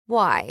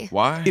Why?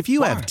 Why? If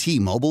you have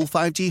T-Mobile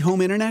 5G home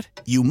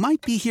internet, you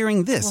might be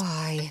hearing this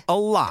Why? a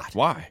lot.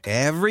 Why?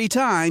 Every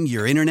time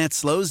your internet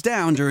slows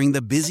down during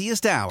the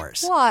busiest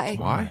hours. Why?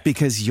 Why?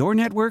 Because your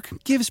network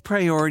gives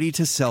priority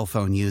to cell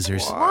phone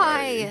users.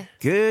 Why?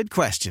 Good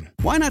question.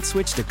 Why not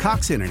switch to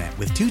Cox Internet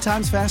with 2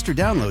 times faster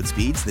download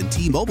speeds than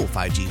T-Mobile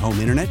 5G home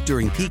internet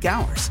during peak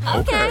hours?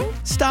 Okay.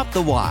 Stop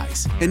the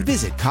whys and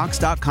visit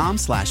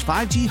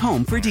cox.com/5G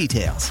home for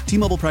details.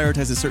 T-Mobile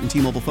prioritizes certain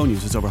T-Mobile phone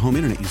users over home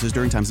internet users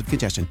during times of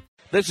congestion.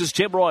 This is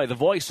Tim Roy, the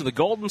voice of the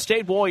Golden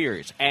State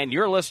Warriors, and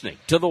you're listening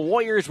to the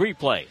Warriors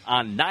Replay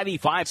on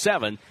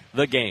 95.7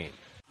 The Game.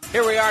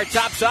 Here we are,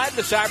 topside,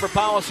 the Cyber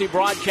Policy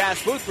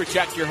broadcast booth.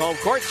 Protect your home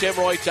court. Tim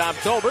Roy, Tom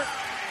Tolbert.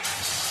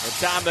 And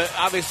Tom,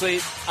 obviously,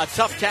 a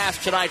tough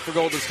task tonight for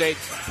Golden State.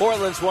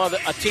 Portland's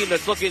a team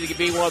that's looking to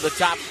be one of the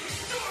top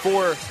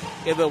 4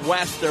 in the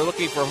West. They're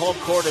looking for home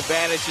court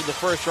advantage in the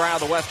first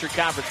round of the Western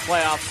Conference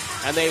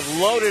playoffs, and they've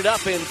loaded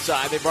up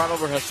inside. They brought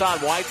over Hassan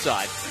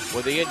Whiteside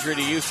with the injury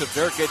to Yusuf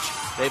Nurkic.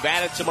 They've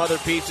added some other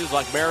pieces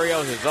like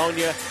Mario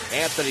Hezonja,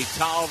 Anthony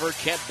Tolliver,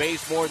 Kent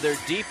Bazemore. They're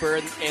deeper,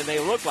 and they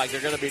look like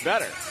they're going to be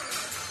better.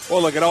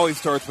 Well, look, it always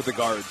starts with the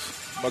guards.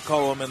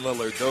 McCollum and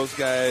Lillard. Those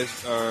guys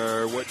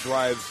are what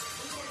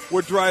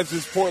drives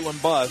this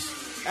Portland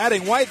bus.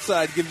 Adding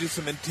Whiteside gives you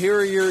some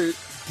interior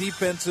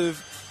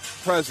defensive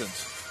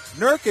presence.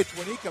 Nurkic,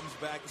 when he comes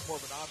back, is more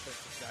of an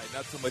offensive guy,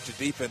 not so much a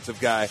defensive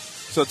guy.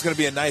 So it's going to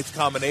be a nice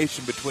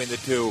combination between the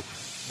two.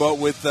 But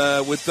with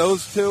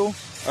those two,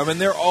 I mean,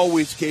 they're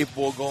always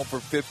capable of going for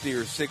 50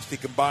 or 60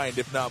 combined,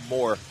 if not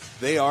more.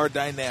 They are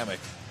dynamic.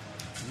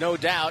 No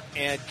doubt.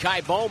 And Kai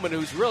Bowman,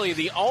 who's really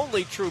the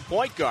only true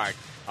point guard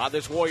on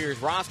this Warriors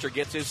roster,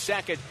 gets his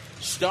second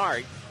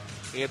start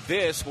in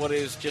this, what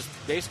is just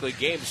basically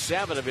Game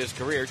 7 of his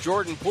career.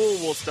 Jordan Poole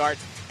will start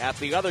at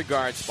the other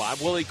guard spot.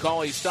 Willie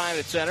Cauley-Stein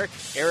at center,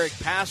 Eric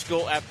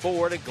Paschall at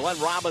forward, and Glenn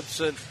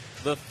Robinson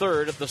the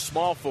third at the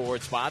small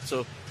forward spot.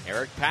 So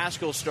Eric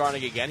Paschall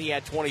starting again. He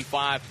had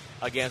 25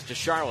 against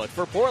Charlotte.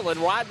 For Portland,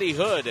 Rodney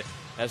Hood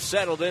has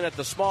settled in at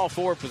the small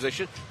forward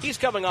position. He's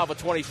coming off a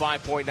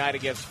 25-point night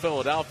against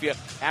Philadelphia,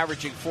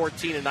 averaging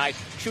 14 a night,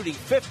 shooting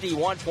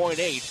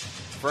 51.8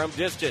 from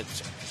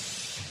distance.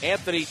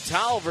 Anthony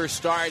Tolliver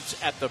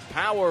starts at the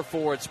power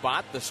forward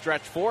spot, the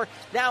stretch 4.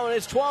 Now in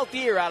his 12th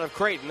year out of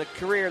Creighton, the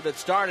career that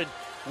started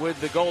with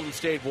the Golden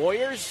State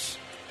Warriors.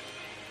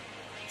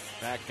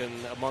 Back in,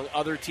 among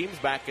other teams,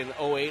 back in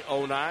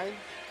 08-09.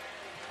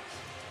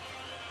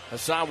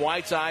 Hassan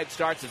Whiteside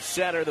starts at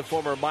center, the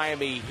former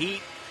Miami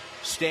Heat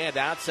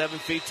standout, 7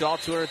 feet tall,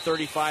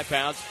 235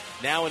 pounds.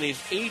 Now in his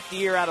 8th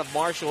year out of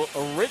Marshall,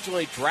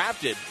 originally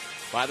drafted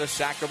by the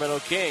Sacramento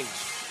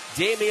Kings.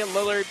 Damian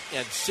Lillard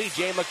and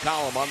C.J.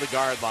 McCollum on the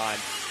guard line.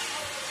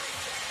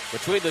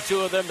 Between the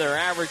two of them, they're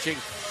averaging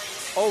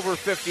over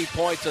 50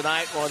 points a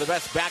night, one of the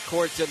best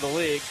backcourts in the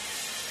league.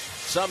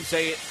 Some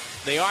say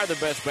they are the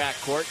best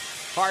backcourt.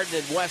 Harden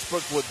and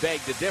Westbrook would beg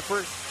to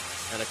differ.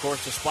 And, of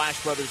course, the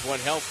Splash Brothers,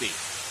 when healthy,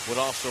 would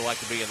also like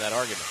to be in that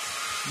argument.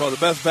 Well, the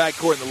best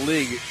backcourt in the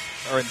league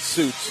are in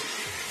suits.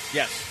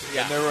 Yes.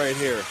 Yeah. And they're right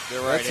here.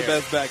 That's the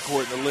best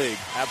backcourt in the league.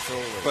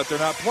 Absolutely. But they're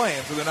not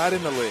playing, so they're not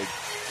in the league.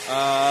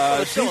 Well,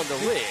 they're still in the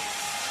league,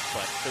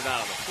 but they're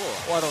not on the floor.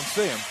 Well, I don't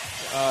see them.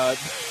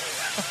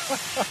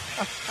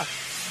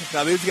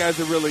 Now, these guys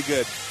are really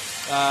good.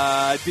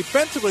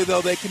 Defensively,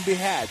 though, they can be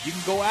had. You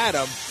can go at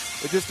them.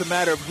 It's just a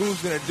matter of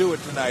who's going to do it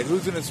tonight,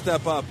 who's going to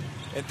step up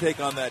and take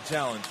on that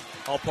challenge.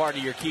 All part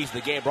of your keys to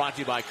the game brought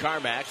to you by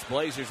CarMax.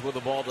 Blazers with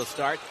the ball to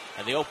start.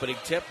 And the opening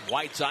tip,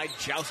 Whiteside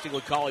jousting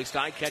with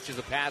Cauley-Stein, catches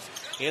a pass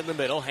in the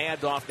middle.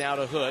 Handoff now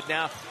to Hood,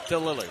 now to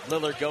Lillard.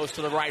 Lillard goes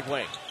to the right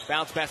wing.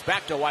 Bounce pass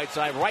back to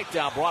Whiteside, right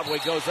down Broadway,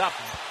 goes up.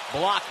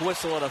 Block,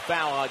 whistle, and a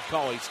foul on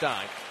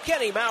Cauley-Stein.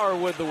 Kenny Maurer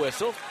with the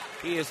whistle.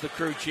 He is the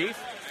crew chief.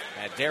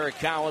 And Derek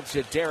Collins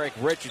and Derek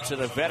Richardson,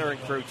 a veteran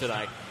crew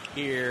tonight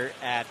here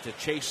at the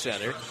Chase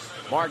Center.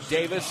 Mark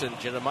Davis and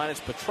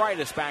Janaminas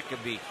Petritis back in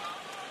the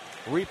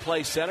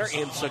replay center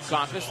in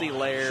Secaucus, the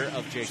lair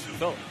of Jason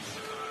Phillips.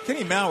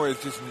 Kenny Maurer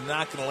is just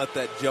not going to let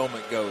that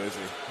gelment go, is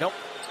he? Nope.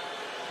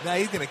 Now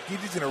he's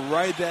just going to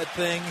ride that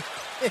thing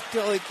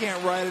until he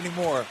can't ride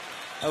anymore.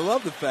 I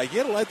love the fact.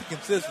 You got to like the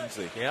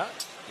consistency. Yeah,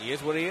 he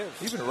is what he is.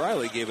 Even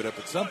Riley gave it up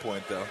at some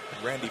point, though.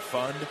 Randy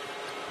Fund.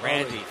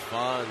 Randy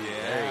Fund.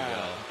 Yeah. There you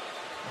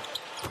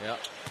go. Yep.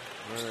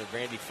 Remember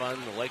Randy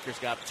Fund, the Lakers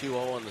got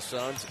 2-0 on the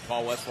Suns. And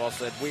Paul Westphal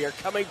said, "We are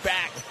coming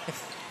back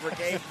for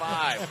Game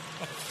 5.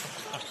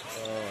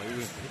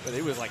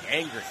 He was like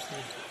angry.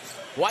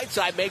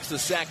 Whiteside makes the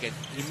second.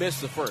 He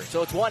missed the first.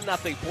 So it's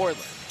 1-0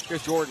 Portland.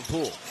 Here's Jordan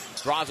Poole.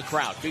 Draws a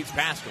crowd. Feeds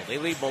Paschall. They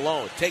leave him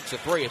alone. Takes a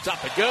three. It's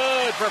up and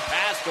good for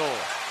Paschall.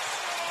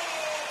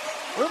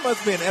 There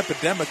must be an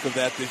epidemic of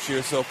that this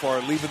year so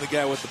far, leaving the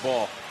guy with the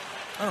ball.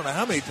 I don't know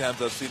how many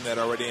times I've seen that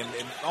already in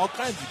all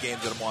kinds of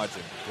games that I'm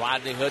watching.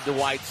 Rodney Hood to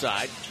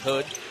Whiteside.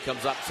 Hood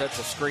comes up, sets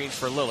a screen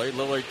for Lillard.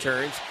 Lillard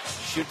turns,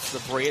 shoots the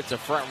three. It's a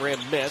front rim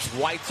miss.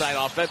 Whiteside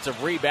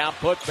offensive rebound,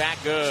 put back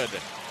good.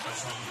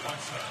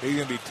 He's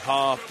going to be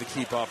tough to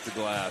keep off the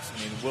glass. I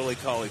mean, Willie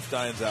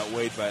Cauley-Stein's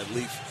outweighed by at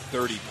least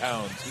 30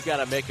 pounds. You got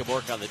to make him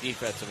work on the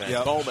defensive end.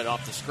 Yep. Bowman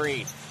off the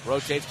screen.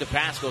 Rotates to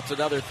Pascal. It's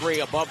another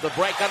three above the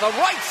break on the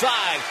right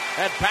side.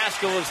 And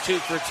Pascal is 2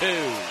 for 2.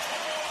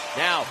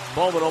 Now,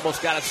 Bowman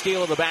almost got a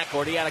steal in the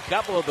backcourt. He had a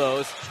couple of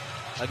those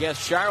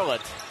against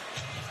Charlotte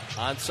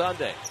on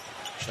Saturday.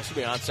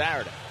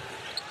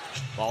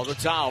 Ball to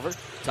Tolliver.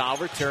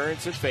 Tolliver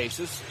turns and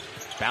faces.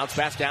 Bounce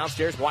pass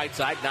downstairs.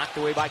 Whiteside knocked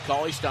away by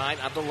Cauley-Stein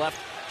on the left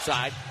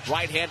side.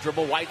 Right hand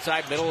dribble.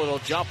 Whiteside middle. Little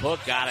jump hook.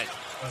 Got it.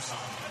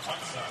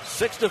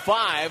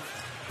 6-5.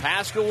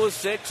 Pascal with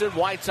 6 and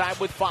Whiteside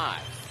with 5.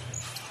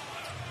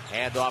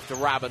 Hand off to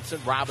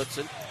Robinson.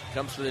 Robinson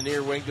comes to the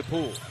near wing to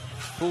Poole.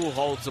 Poole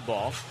holds the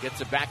ball.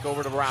 Gets it back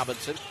over to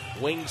Robinson.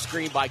 Wing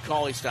screen by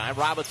Cauley-Stein.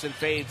 Robinson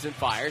fades and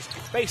fires.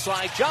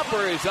 Baseline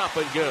jumper is up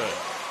and good.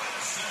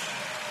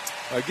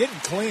 Getting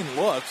clean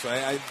looks.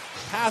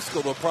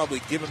 Pascal will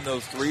probably give him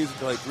those threes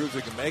until he proves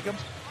he can make them.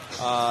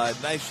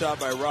 Nice shot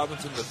by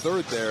Robinson, the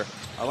third there.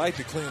 I like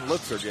the clean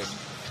looks they're getting.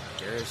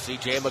 Here's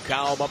C.J.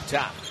 McCollum up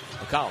top.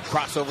 McCollum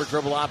crossover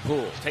dribble on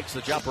Poole. Takes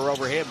the jumper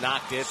over him.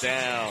 Knocked it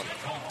down.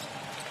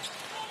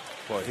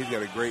 Boy, he's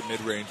got a great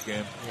mid-range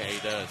game. Yeah, he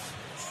does.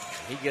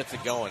 He gets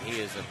it going. He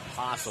is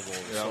impossible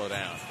to slow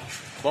down.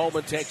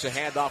 Bowman takes a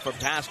handoff from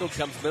Pascal,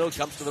 comes middle,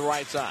 comes to the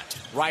right side.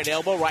 Right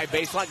elbow, right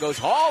baseline,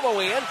 goes all the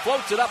way in,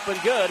 floats it up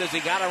and good as he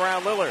got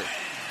around Lillard.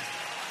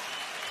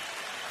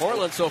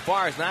 Portland so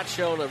far has not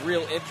shown a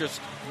real interest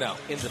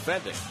in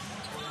defending.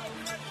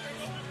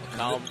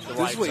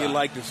 This is what you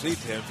like to see,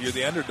 Tim. If you're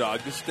the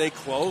underdog, just stay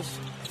close,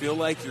 feel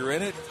like you're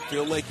in it,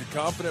 feel like you're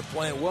confident,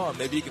 playing well, and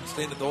maybe you can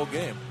stay in it the whole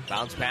game.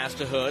 Bounce pass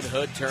to Hood.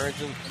 Hood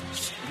turns and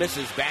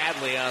misses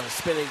badly on a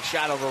spinning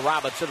shot over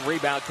Robinson.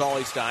 Rebound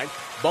Cauley-Stein.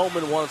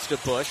 Bowman wants to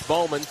push.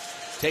 Bowman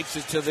takes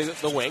it to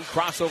the wing.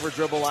 Crossover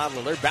dribble on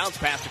Lillard. Bounce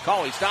pass to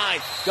Cauley-Stein.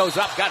 Goes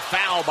up, got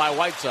fouled by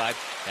Whiteside.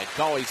 And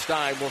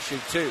Cauley-Stein will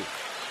shoot 2.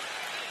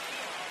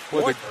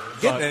 Well, they're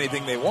getting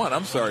anything they want.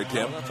 I'm sorry,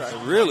 Tim. They're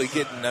really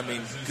getting,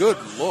 good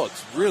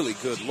looks. Really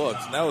good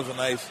looks. And that was a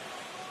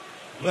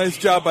nice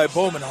job by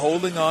Bowman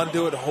holding on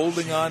to it,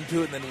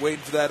 and then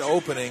waiting for that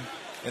opening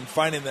and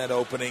finding that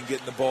opening,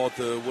 getting the ball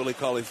to Willie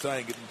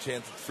Cauley-Stein, getting a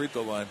chance at the free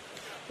throw line.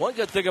 One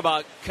good thing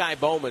about Kai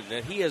Bowman,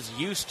 that he is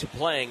used to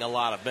playing a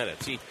lot of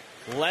minutes. He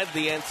led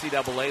the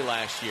NCAA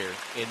last year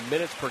in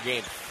minutes per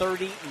game,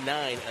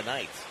 39 a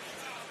night.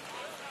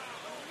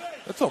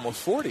 That's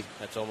almost 40.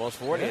 That's almost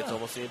 40. Yeah. It's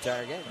almost the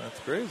entire game. That's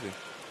crazy.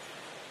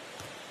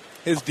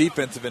 His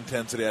defensive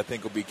intensity, I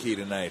think, will be key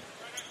tonight.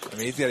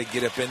 He's got to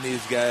get up in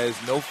these guys,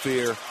 no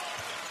fear.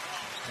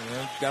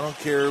 I don't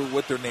care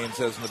what their name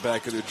says on the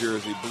back of their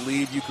jersey.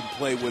 Believe you can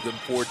play with them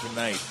for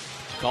tonight.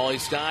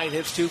 Cauley-Stein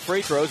hits 2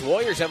 free throws.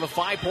 Warriors have a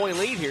 5-point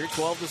lead here,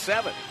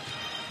 12-7.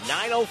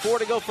 9:04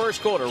 to go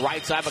first quarter.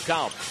 Right side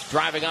McCollum.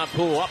 Driving on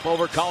Poole. Up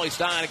over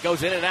Cauley-Stein. It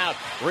goes in and out.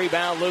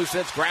 Rebound loose.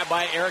 It's grabbed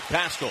by Eric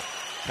Pascal.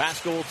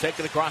 Pascal will take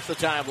it across the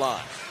timeline.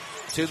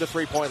 To the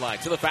 3-point line.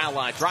 To the foul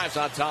line. Drives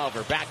on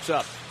Tolliver. Backs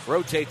up.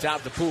 Rotates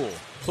out to Poole.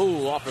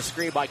 Poole off a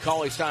screen by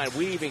Cauley-Stein.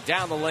 Weaving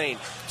down the lane.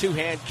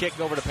 2-hand kick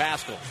over to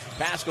Pascal.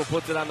 Pascal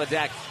puts it on the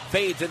deck.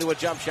 Fades into a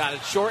jump shot.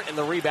 It's short, and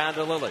the rebound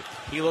to Lillard.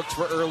 He looks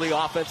for early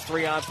offense,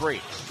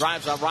 3-on-3.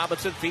 Drives on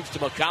Robinson. Feeds to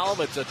McCollum.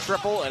 It's a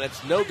triple, and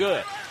it's no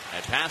good.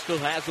 And Pascal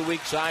has the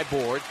weak side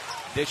board.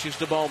 Dishes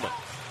to Bowman.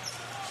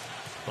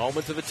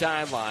 Bowman to the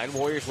timeline.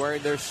 Warriors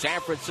wearing their San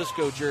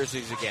Francisco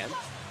jerseys again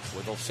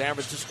with the San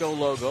Francisco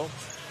logo.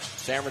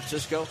 San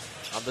Francisco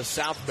on the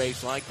south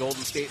baseline,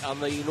 Golden State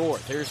on the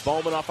north. Here's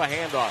Bowman off a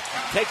handoff.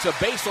 Takes a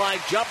baseline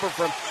jumper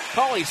from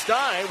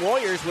Cauley-Stein.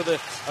 Warriors with a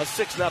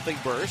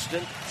 6-0 burst,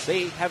 and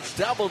they have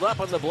doubled up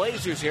on the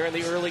Blazers here in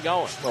the early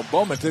going. Well,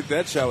 Bowman took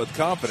that shot with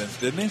confidence,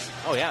 didn't he?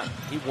 Oh, yeah.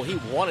 He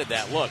wanted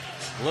that look.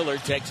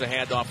 Lillard takes a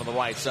handoff on the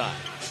right side.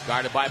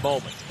 Guarded by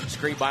Bowman.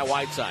 Screened by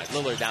Whiteside.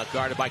 Lillard now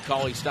guarded by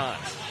Cauley-Stein.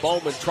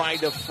 Bowman trying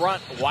to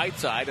front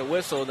Whiteside. A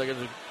whistle, and they're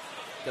going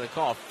to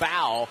call a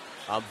foul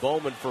on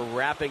Bowman for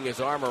wrapping his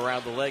arm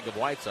around the leg of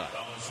Whiteside.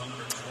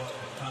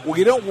 Well,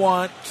 you don't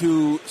want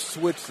to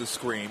switch the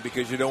screen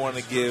because you don't want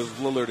to give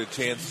Lillard a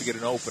chance to get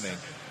an opening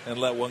and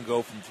let one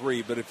go from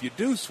 3. But if you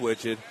do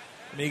switch it,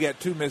 you got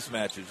 2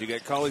 mismatches. You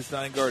got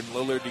Cauley-Stein guarding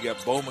Lillard. You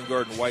got Bowman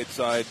guarding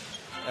Whiteside.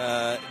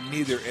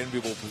 Neither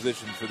enviable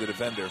position for the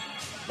defender.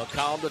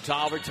 McCollum to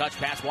Tolliver, touch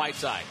pass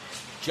Whiteside.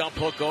 Jump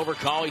hook over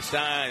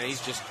Cauley-Stein.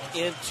 He's just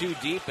in too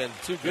deep and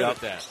too good at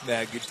that.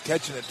 Yeah,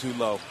 catching it too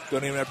low.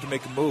 Don't even have to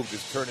make a move.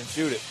 Just turn and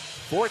shoot it.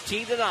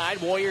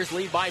 14-9. Warriors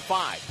lead by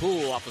 5.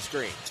 Poole off the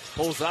screen.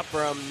 Pulls up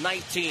from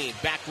 19.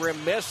 Back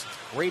rim miss.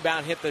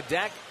 Rebound hit the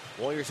deck.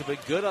 Warriors have been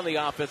good on the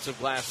offensive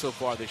glass so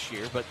far this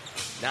year, but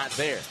not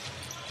there.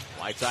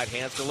 Whiteside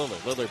hands to Lillard.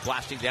 Lillard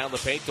blasting down the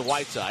paint to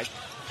Whiteside.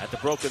 At the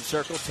broken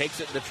circle,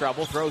 takes it into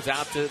trouble. Throws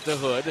out to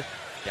Hood.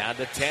 Down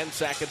to 10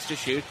 seconds to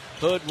shoot.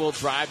 Hood will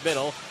drive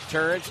middle.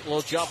 Turns.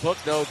 Little jump hook.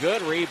 No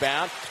good.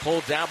 Rebound.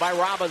 Pulled down by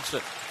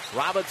Robinson.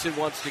 Robinson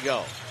wants to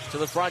go to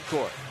the front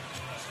court.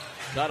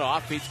 Cut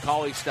off. Beats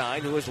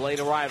Cauley-Stein, who is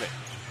late arriving.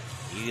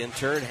 He in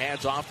turn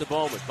hands off to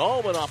Bowman.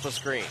 Bowman off the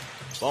screen.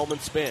 Bowman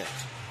spins.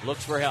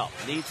 Looks for help.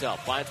 Needs help.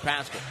 Finds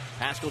Pascal.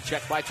 Pascal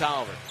checked by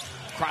Tolliver.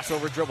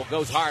 Crossover dribble.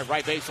 Goes hard.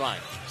 Right baseline.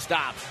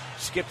 Stops.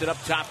 Skipped it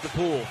up top to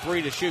Poole.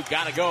 3 to shoot.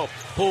 Gotta go.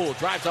 Poole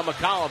drives on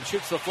McCollum.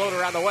 Shoots the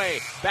floater on the way.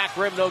 Back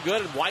rim no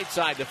good. And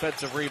Whiteside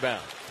defensive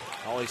rebound.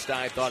 Ollie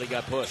Stein thought he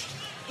got pushed.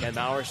 Ken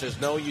Maurer says,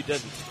 no, you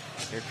didn't.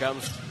 Here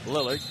comes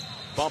Lillard.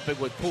 Bumping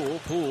with Poole.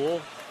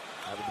 Poole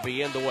having to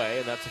be in the way,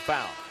 and that's a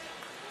foul.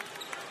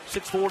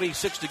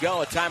 6:46 to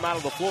go. A timeout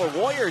on the floor.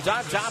 Warriors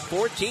on top,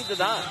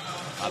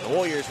 14-9. On the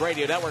Warriors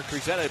Radio Network,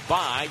 presented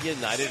by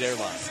United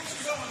Airlines.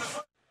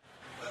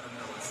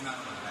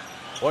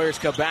 Warriors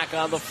come back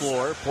on the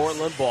floor.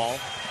 Portland ball.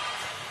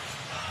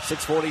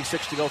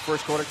 6:46 to go,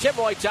 first quarter. Tim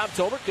Roy, Tom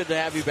Tolbert, good to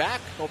have you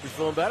back. Hope you're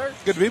feeling better.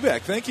 Good to be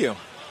back. Thank you.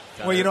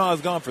 Well, you know, I was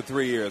gone for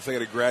 3 years. I got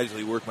to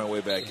gradually work my way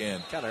back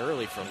in. Kind of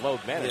early for load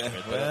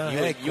management. Yeah,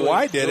 well,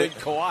 Kawhi did it.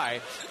 Kawhi.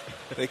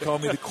 They call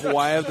me the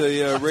Kawhi of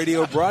the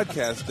radio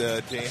broadcast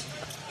team.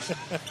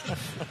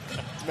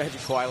 Imagine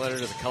Kawhi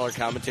Leonard as a color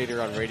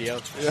commentator on radio.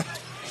 Yeah.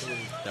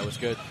 That was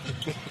good.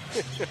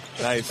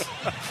 Nice.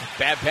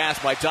 Bad pass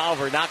by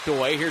Tolliver, knocked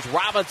away. Here's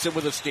Robinson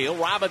with a steal.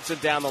 Robinson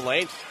down the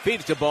lane.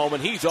 Feeds to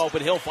Bowman. He's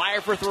open. He'll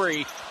fire for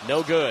 3.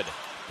 No good.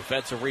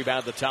 Defensive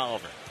rebound to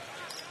Tolliver.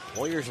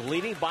 Warriors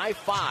leading by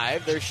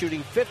 5. They're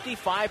shooting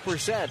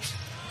 55%.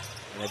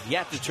 And have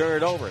yet to turn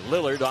it over.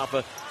 Lillard off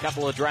a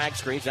couple of drag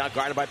screens. Now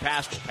guarded by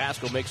Pascal.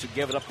 Pascal makes it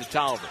give it up to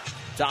Tolliver.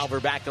 Tolliver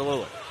back to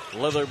Lillard.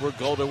 Lillard will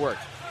go to work.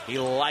 He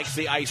likes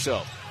the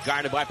ISO.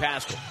 Guarded by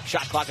Pascal.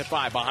 Shot clock at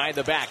 5. Behind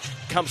the back.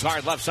 Comes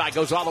hard left side.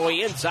 Goes all the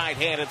way inside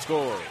hand and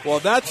scores. Well,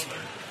 that's,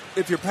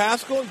 if you're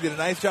Pascal, you did a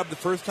nice job the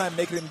first time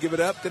making him give it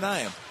up, deny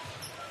him.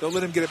 Don't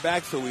let him get it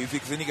back so easy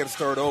because then you got to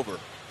start over.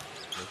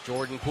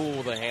 Jordan Poole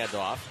with a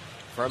handoff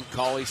from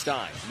Cauley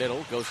Stein.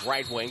 Middle goes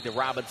right wing to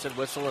Robinson.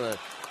 Whistle and an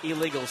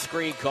illegal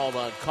screen called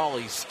on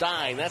Cauley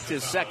Stein. That's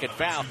his second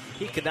foul.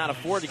 He could not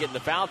afford to get into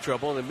foul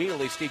trouble, and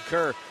immediately Steve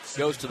Kerr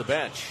goes to the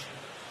bench.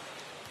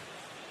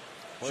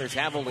 Warriors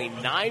have only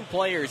 9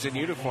 players in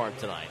uniform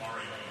tonight,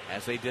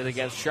 as they did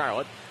against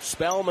Charlotte.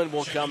 Spellman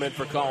will come in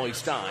for Cauley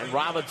Stein.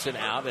 Robinson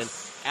out, and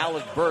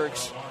Alec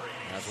Burks,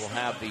 as we'll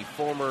have the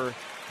former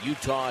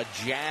Utah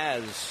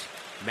Jazz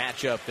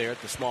matchup there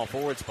at the small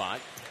forward spot.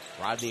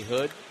 Rodney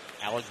Hood,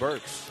 Alec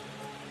Burks.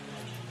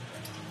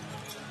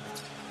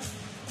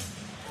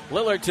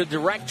 Lillard to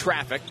direct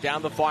traffic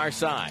down the far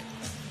side.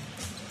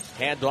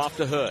 Hand off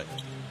to Hood.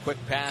 Quick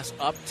pass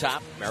up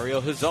top. Mario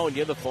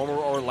Hezonja, the former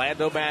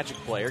Orlando Magic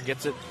player,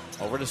 gets it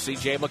over to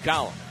C.J.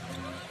 McCollum.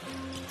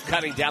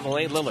 Cutting down the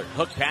lane, Lillard.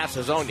 Hook pass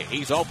Hezonja.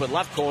 He's open.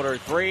 Left corner,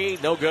 3.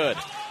 No good.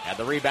 And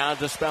the rebound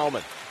to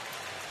Spellman.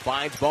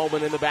 Finds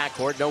Bowman in the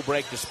backcourt. No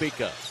break to speak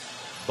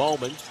of.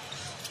 Bowman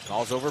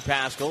calls over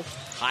Pascal.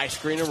 High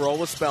screen and roll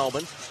with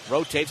Spellman.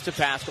 Rotates to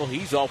Pascal.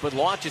 He's open.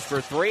 Launches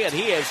for 3. And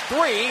he is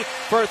 3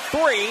 for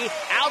 3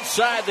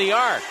 outside the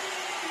arc.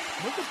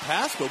 Look at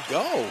Pascal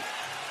go.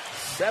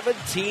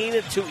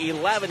 17 to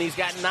 11. He's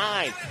got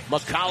 9.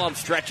 McCollum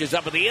stretches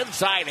up with the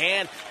inside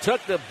hand.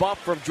 Took the bump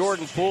from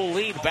Jordan Poole.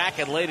 Lead back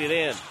and laid it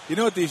in. You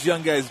know what these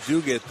young guys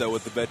do get, though,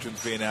 with the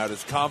veterans being out,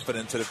 is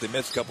confidence that if they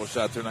miss a couple of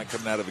shots, they're not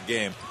coming out of a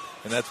game.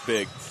 And that's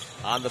big.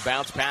 On the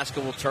bounce,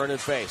 Pascal will turn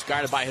and face.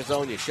 Guarded by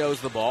Hezonja.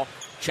 Shows the ball.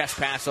 Chest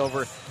pass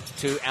over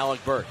to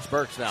Alec Burks.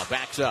 Burks now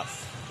backs up.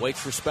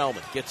 Waits for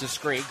Spellman. Gets a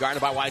screen.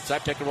 Guarded by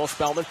Whiteside. Pick and roll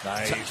Spellman.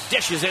 Nice.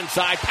 Dishes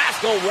inside.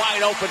 Pascal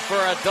wide open for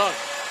a dunk.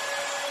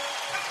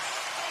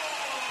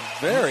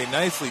 Very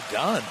nicely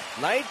done.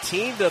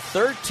 19 to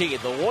 13.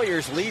 The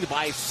Warriors lead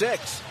by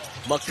 6.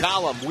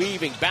 McCollum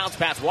weaving. Bounce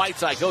pass.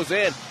 Whiteside goes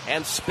in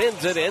and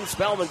spins it in.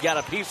 Spellman got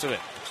a piece of it.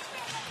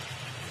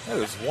 That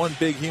is one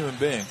big human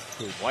being.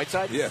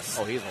 Whiteside? Yes.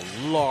 Oh, he's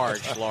a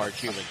large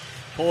human.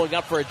 Pulling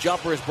up for a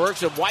jumper is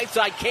Burks, and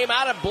Whiteside came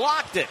out and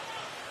blocked it.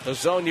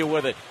 Hezonja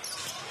with it.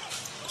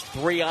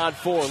 3 on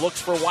 4. Looks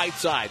for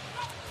Whiteside.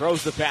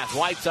 Throws the pass.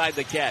 Whiteside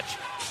the catch.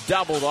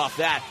 Doubled off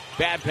that.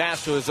 Bad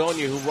pass to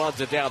Hezonja, who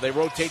runs it down. They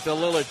rotate to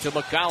Lillard, to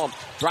McCollum.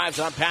 Drives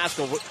on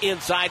Pascal.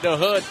 Inside to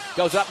Hood.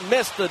 Goes up,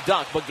 missed the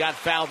dunk, but got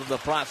fouled in the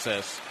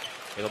process.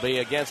 It'll be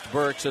against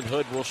Burks, and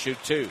Hood will shoot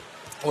 2.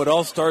 Well, it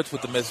all starts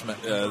with the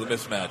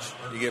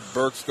mismatch. You get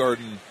Burks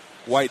guarding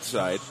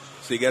Whiteside,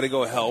 so you got to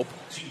go help,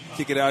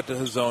 kick it out to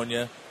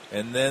Hezonja,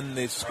 and then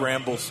the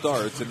scramble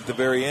starts. And at the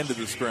very end of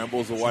the scramble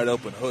is a wide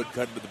open Hood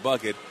cutting to the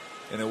bucket,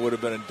 and it would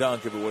have been a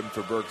dunk if it wasn't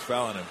for Burks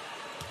fouling him.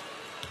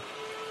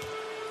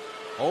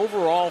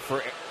 Overall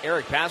for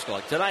Eric Pascal,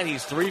 tonight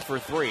he's 3 for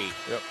 3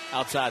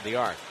 outside the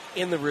arc.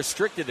 In the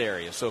restricted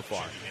area so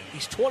far,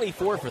 he's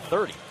 24 for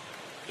 30,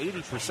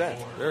 80%.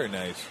 Very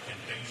nice.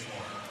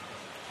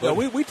 Well,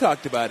 we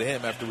talked about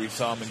him after we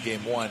saw him in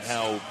Game 1,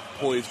 how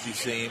poised he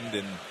seemed,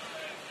 and,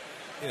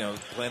 you know,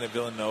 playing at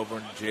Villanova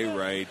and Jay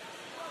Wright.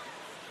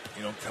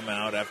 You don't come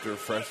out after a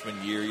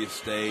freshman year. You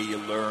stay, you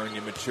learn, you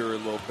mature a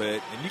little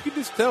bit. And you can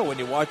just tell when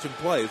you watch him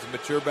play. He's a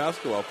mature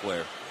basketball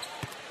player.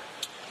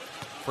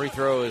 Free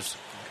throws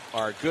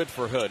are good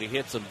for Hood. He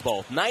hits them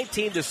both.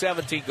 19 to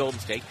 17 Golden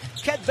State.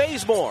 Kent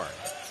Bazemore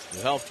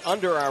who helped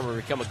Under Armour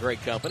become a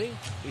great company.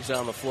 He's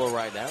on the floor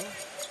right now,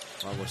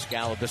 along with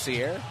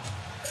Scalabissiere.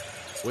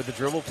 With the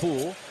dribble,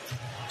 Poole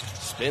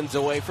spins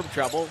away from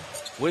trouble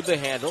with the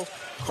handle.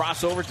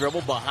 Crossover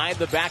dribble behind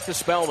the back to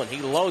Spellman.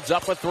 He loads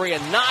up a three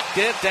and knocked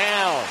it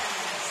down.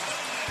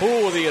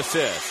 Poole with the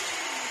assist.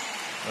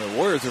 The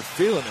Warriors are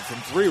feeling it from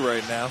three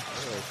right now.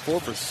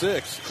 4 for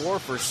 6. 4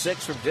 for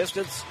 6 from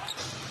distance.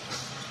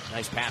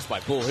 Nice pass by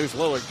Poole. Here's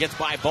Lillard. Gets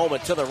by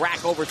Bowman to the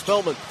rack over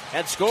Spellman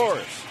and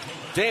scores.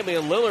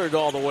 Damian Lillard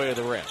all the way to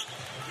the rim.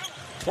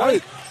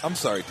 I'm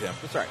sorry, Tim.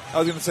 That's right. I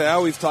was going to say, I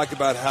always talk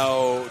about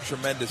how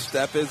tremendous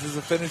Steph is as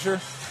a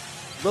finisher.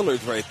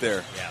 Lillard's right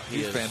there. Yeah,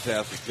 he's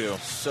fantastic, too.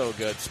 So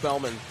good.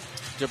 Spellman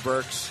to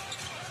Burks.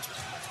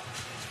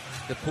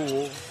 To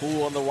Poole.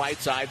 Poole on the right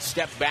side.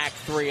 Step back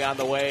three on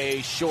the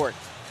way. Short.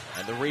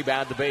 And the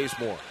rebound to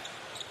Bazemore.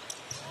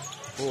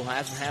 Poole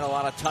hasn't had a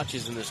lot of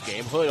touches in this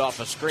game. Hood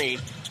off a screen.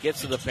 Gets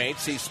to the paint.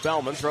 Sees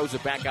Spellman. Throws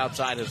it back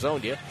outside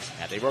Hazonia.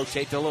 And they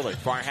rotate to Lillard.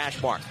 Far hash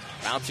mark.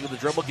 Bouncing with the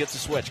dribble. Gets a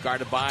switch.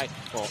 Guarded by,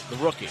 the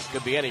rookie.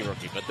 Could be any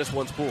rookie, but this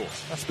one's Poole.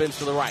 Spins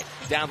to the right.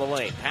 Down the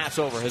lane. Pass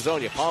over.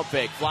 Hazonia. Pump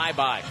fake. Fly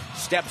by.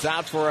 Steps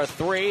out for a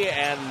three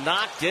and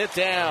knocked it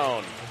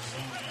down.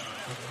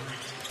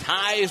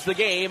 Ties the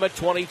game at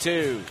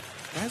 22.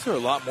 Guys are a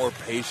lot more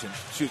patient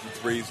shooting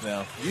threes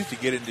now. You used to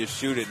get in and just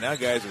shoot it. Now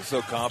guys are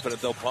so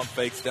confident they'll pump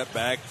fake, step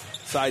back,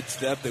 side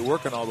step. They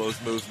work on all those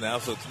moves now,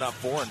 so it's not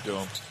foreign to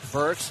them.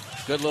 Burks,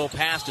 good little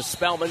pass to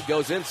Spellman.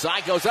 Goes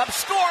inside, goes up,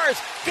 scores!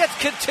 Gets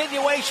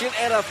continuation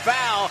and a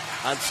foul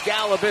on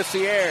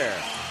Scalabissiere.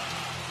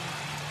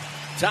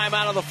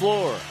 Timeout on the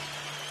floor.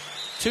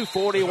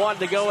 2:41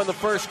 to go in the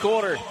first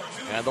quarter.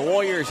 And the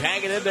Warriors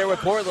hanging in there with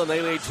Portland.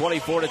 They lead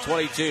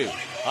 24-22.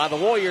 On the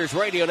Warriors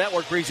Radio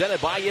Network, presented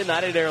by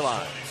United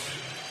Airlines.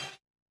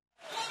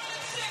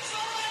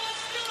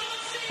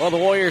 Well, the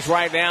Warriors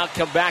right now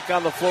come back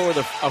on the floor with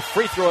a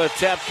free throw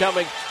attempt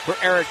coming for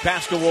Eric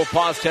Pascal. We'll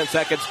pause 10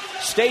 seconds.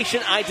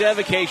 Station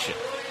identification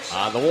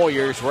on the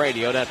Warriors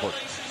Radio Network.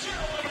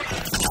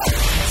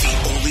 The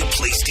only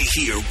place to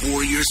hear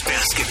Warriors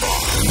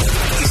basketball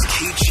is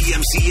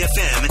KGMZ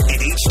FM and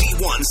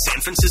HD1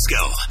 San Francisco.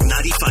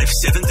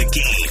 95.7 The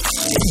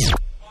Game.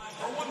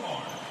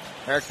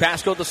 Eric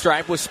Pascal at the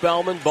stripe with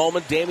Spellman,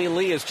 Bowman. Damian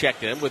Lee has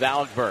checked in with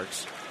Alec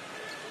Burks.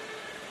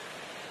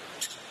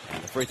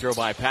 The free throw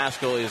by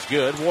Pascal is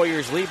good.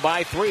 Warriors lead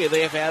by 3.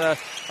 They have had a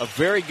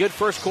very good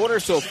first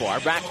quarter so far.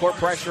 Backcourt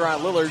pressure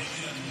on Lillard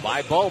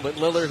by Bowman.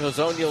 Lillard,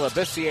 Hazonia,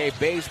 Labissiere,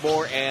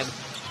 Bazemore, and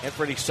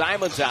Freddie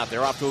Simons out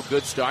there. Off to a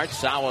good start.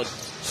 Solid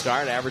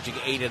start, averaging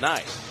 8 a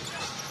night.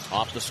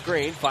 Off the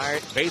screen,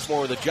 fired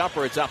Bazemore with a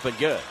jumper. It's up and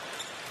good.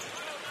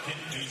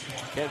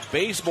 Kent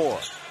Bazemore.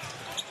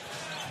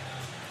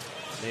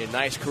 Made a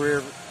nice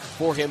career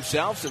for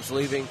himself since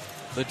leaving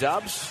the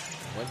Dubs.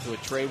 Went to a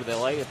trade with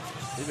LA. I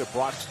believe it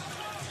brought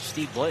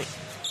Steve Blake.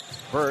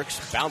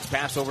 Burks, bounce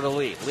pass over to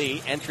Lee.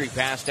 Lee, entry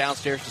pass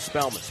downstairs to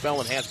Spellman.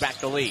 Spellman hands back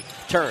to Lee.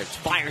 Turns,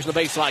 fires the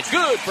baseline.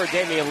 Good for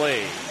Damian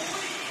Lee.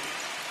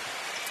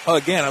 Oh,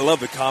 again, I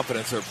love the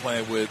confidence they're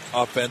playing with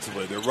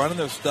offensively. They're running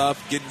their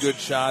stuff, getting good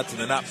shots, and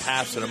they're not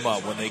passing them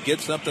up. When they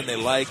get something they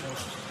like,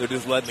 they're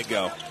just letting it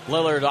go.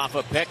 Lillard off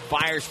a pick,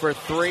 fires for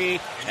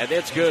 3, and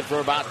it's good for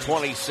about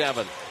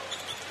 27.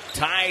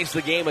 Ties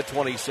the game at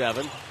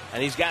 27,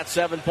 and he's got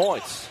 7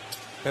 points.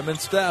 Him and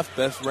Steph,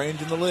 best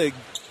range in the league.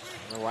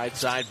 On the right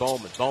side,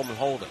 Bowman. Bowman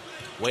holding,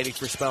 waiting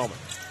for Spellman.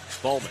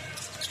 Bowman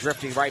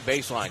drifting right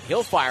baseline.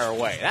 He'll fire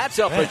away. That's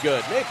up and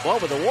good. Nick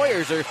Bowman, the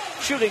Warriors are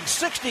shooting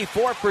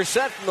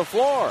 64% from the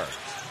floor.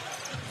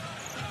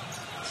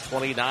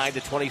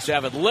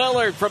 29-27.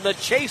 Lillard from the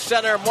Chase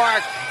Center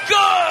mark.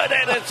 Good!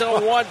 And it's a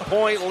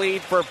 1-point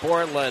lead for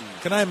Portland.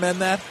 Can I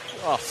amend that?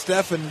 Oh,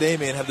 Steph and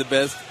Damian have the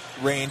best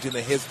range in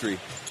the history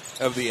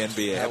of the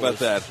NBA. How about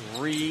that?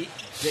 Ridiculous.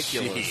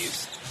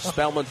 Jeez.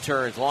 Spellman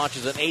turns,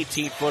 launches an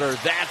 18-footer.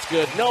 That's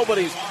good.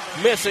 Nobody's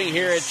missing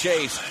here at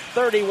Chase.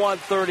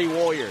 31-30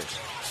 Warriors.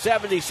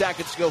 70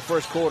 seconds to go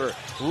first quarter.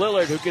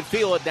 Lillard, who can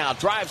feel it now,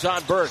 drives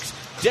on Burks.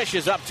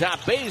 Dishes up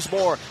top.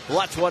 Bazemore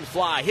lets one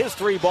fly. His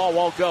 3-ball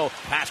won't go.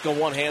 Pascal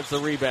one-hands the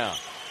rebound.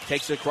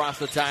 Takes it across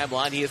the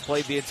timeline. He has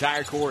played the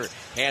entire quarter.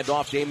 Hand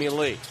off Damian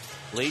Lee.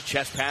 Lee,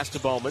 chest pass to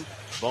Bowman.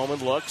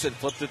 Bowman looks and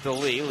flipped it to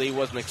Lee. Lee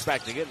wasn't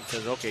expecting it and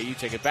says, okay, you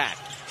take it back.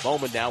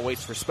 Bowman now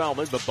waits for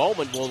Spellman, but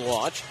Bowman will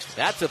launch.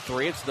 That's a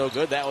 3. It's no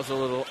good. That was a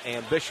little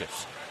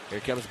ambitious. Here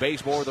comes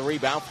Bazemore with the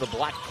rebound for the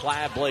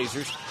black-clad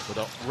Blazers with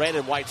a red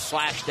and white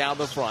slash down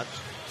the front.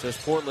 It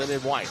says Portland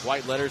in white.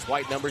 White letters,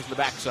 white numbers in the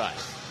backside.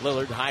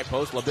 Lillard, high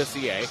post,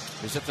 Labissiere.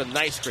 This is a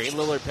nice screen.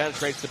 Lillard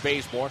penetrates to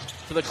Bazemore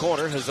to the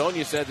corner.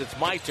 Hazonia says it's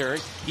my turn.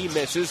 He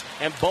misses,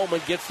 and Bowman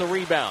gets the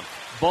rebound.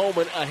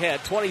 Bowman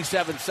ahead.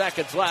 27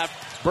 seconds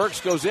left. Burks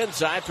goes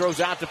inside,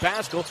 throws out to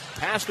Pascal.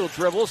 Pascal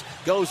dribbles,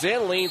 goes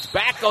in, leans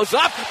back, goes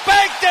up,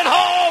 banked it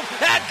home,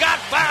 and got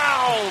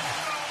fouled.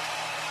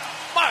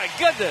 My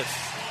goodness.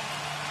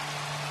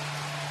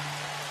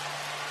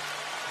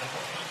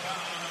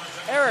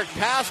 Eric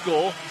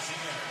Pascal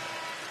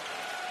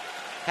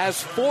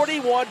has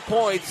 41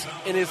 points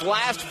in his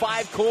last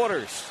 5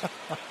 quarters.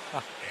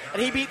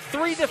 And he beat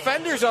 3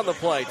 defenders on the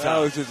play, Tom. That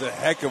was just a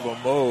heck of a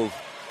move.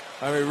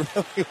 I mean, it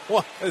really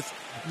was.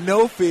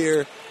 No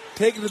fear.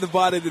 Take it to the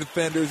body of the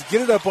defenders.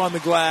 Get it up on the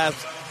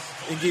glass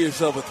and get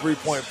yourself a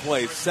 3-point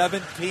play.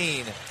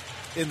 17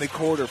 in the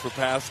quarter for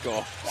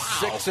Pascal. Wow.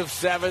 6 of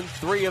 7,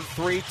 3 of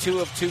 3, 2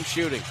 of 2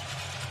 shooting.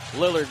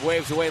 Lillard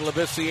waves away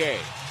Labissiere.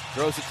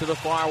 Throws it to the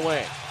far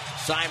wing.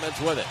 Simons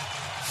with it.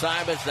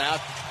 Simons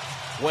now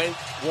went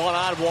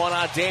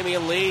one-on-one.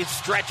 Damian Lee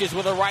stretches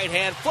with a right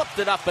hand. Flipped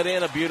it up and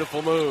in. A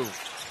beautiful move.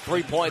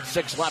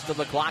 3.6 left on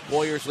the clock.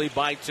 Warriors lead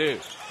by 2.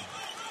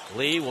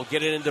 Lee will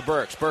get it into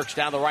Burks. Burks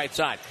down the right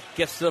side.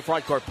 Gets to the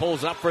front court.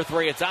 Pulls up for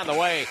 3. It's on the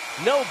way.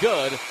 No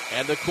good.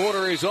 And the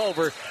quarter is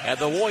over. And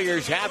the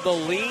Warriors have the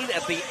lead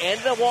at the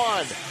end of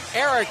 1.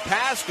 Eric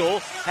Pascal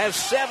has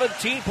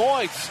 17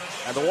 points.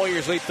 And the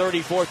Warriors lead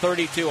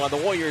 34-32 on the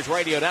Warriors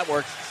Radio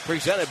Network.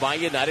 Presented by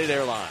United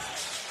Airlines.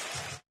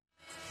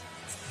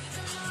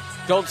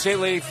 Golden State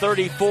leading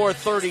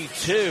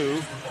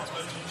 34-32.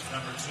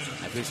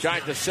 As we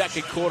start the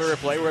second quarter of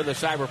play, we're in the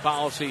Cyber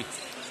Policy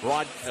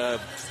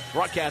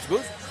broadcast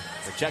booth.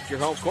 Protect your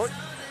home court.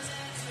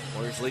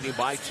 Warriors leading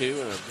by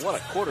 2, and what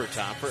a quarter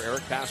top for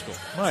Eric Pascal.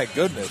 My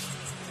goodness.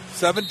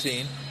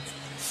 17,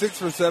 6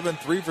 for 7,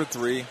 3 for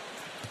 3,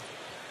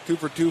 2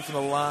 for 2 from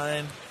the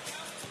line.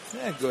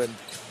 Yeah, go ahead and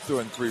throw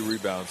in 3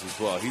 rebounds as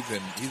well. He's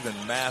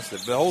been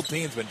massive. The whole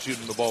team's been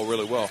shooting the ball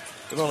really well.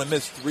 They've only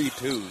missed 3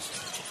 twos.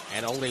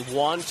 And only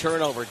 1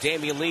 turnover.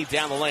 Damian Lee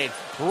down the lane.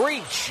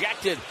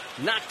 Rejected.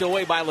 Knocked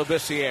away by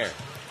Labissiere.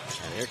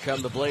 And here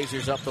come the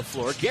Blazers up the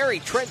floor. Gary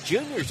Trent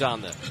Jr.'s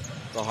on the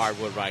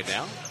hardwood right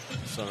now.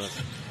 Son of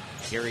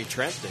Gary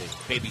Trent, the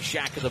baby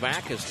Shaq in the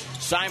back, as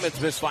Simons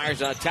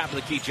misfires on top of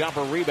the key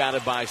jumper,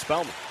 rebounded by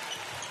Spellman.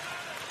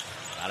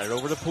 Got it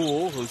over to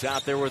Poole, who's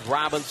out there with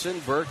Robinson,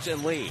 Burks,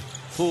 and Lee.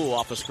 Poole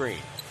off a screen.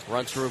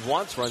 Runs through it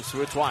once, runs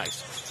through it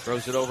twice.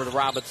 Throws it over to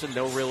Robinson.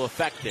 No real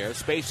effect there.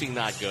 Spacing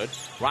not good.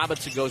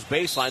 Robinson goes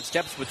baseline,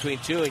 steps between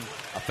 2, and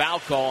a foul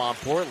call on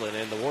Portland,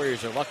 and the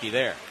Warriors are lucky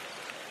there.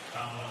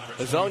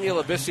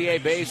 Hazonia,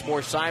 Labissiere,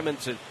 Bazemore,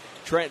 Simons, and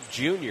Trent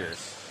Jr.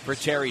 for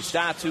Terry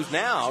Stotts, who's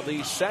now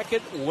the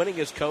second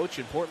winningest coach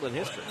in Portland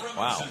history.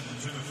 Wow.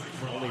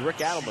 Only Rick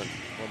Adelman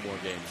won more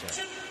games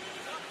there.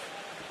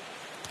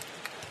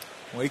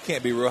 Well, you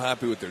can't be real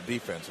happy with their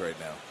defense right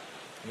now.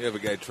 You have a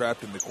guy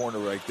trapped in the corner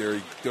right there.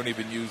 You don't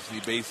even use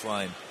the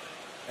baseline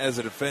as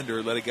a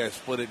defender. Let a guy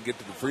split it and get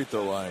to the free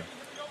throw line.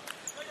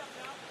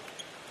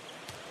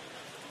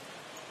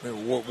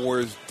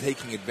 Warriors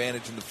taking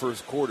advantage in the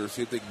first quarter.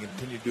 See if they can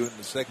continue doing it in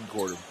the second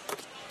quarter.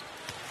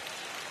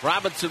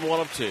 Robinson 1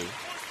 of 2.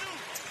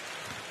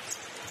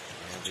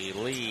 And the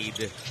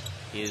lead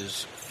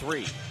is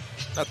 3.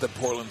 Not that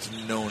Portland's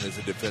known as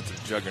a defensive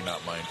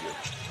juggernaut, mind you.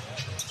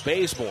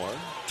 Bazemore,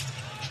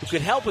 who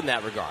could help in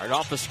that regard,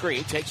 off the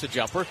screen, takes a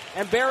jumper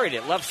and buried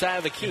it. Left side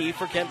of the key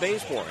for Ken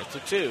Bazemore. It's a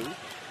 2.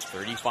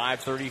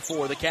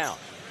 35-34 the count.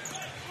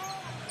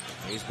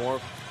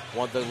 Bazemore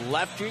won the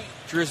Lefty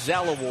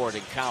Drizel Award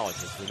in college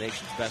as the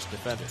nation's best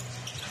defender.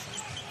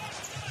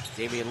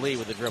 Damian Lee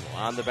with the dribble.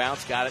 On the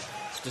bounce, got it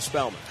to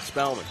Spellman.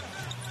 Spellman.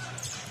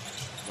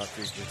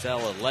 Lefty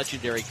Drizel, a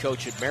legendary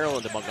coach at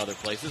Maryland, among other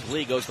places.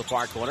 Lee goes to the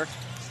far corner.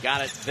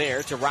 Got it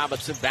there to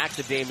Robinson. Back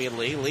to Damian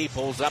Lee. Lee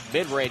pulls up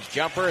mid-range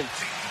jumper and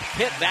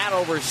hit that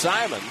over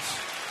Simons.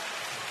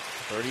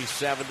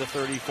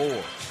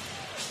 37-34.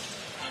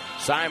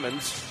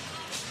 Simons.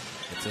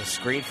 It's a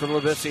screen from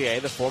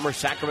Labissiere, the former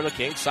Sacramento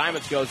King.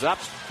 Simons goes up,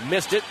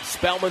 missed it.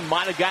 Spellman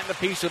might have gotten a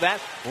piece of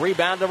that.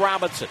 Rebound to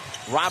Robinson.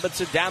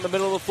 Robinson down the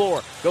middle of the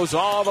floor. Goes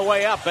all the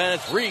way up, and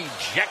it's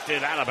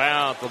rejected out of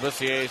bounds.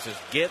 Labissiere says,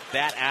 get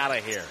that out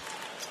of here.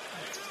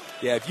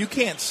 Yeah, if you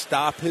can't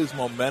stop his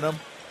momentum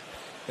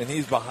and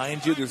he's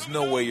behind you, there's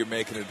no way you're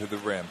making it to the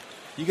rim.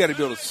 You got to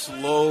be able to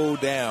slow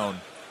down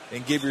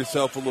and give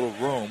yourself a little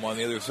room on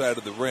the other side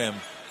of the rim.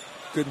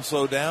 Couldn't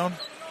slow down,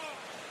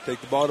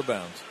 take the ball to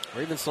bounds.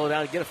 Or even slow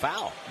down and get a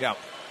foul. Yeah.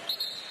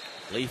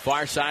 Lee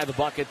far side of the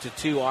bucket to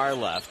 2 our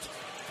left.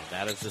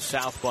 That is the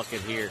south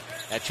bucket here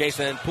at Chase.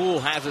 And Poole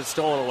has it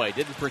stolen away.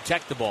 Didn't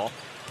protect the ball.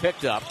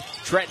 Picked up.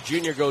 Trent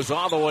Jr. goes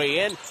all the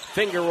way in.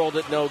 Finger rolled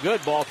it no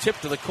good. Ball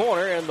tipped to the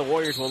corner, and the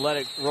Warriors will let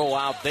it roll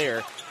out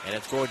there. And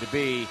it's going to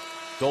be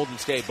Golden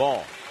State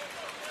ball.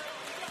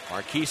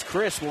 Marquise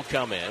Chris will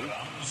come in.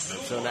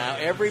 So now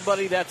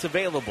everybody that's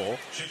available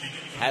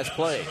has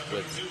played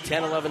with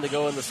 10-11 to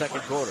go in the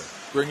second quarter.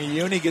 Bring a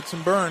uni, get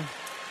some burn.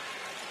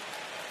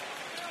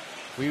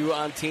 Were you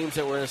on teams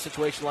that were in a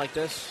situation like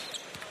this?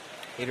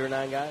 8 or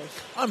 9 guys?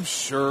 I'm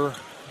sure.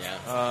 Yeah.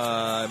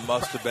 I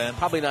must have been.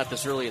 Probably not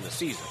this early in the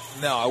season.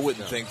 No, I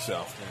wouldn't think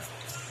so. Yeah.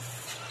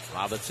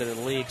 Robinson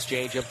and Lee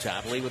exchange up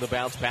top. Lee with a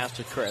bounce pass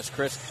to Chris.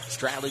 Chris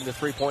straddling the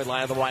three-point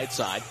line on the right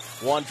side.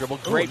 One dribble.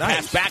 Great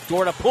pass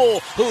backdoor to Poole,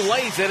 who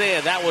lays it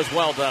in. That was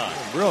well done.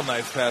 Real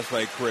nice pass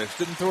by Chris.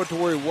 Didn't throw it to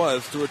where he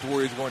was. Threw it to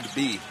where he's going to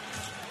be.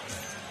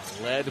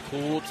 Led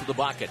Poole to the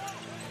bucket.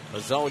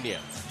 Hazonia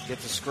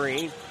gets a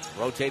screen.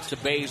 Rotates to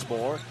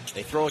Bazemore.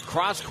 They throw it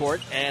cross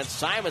court, and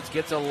Simons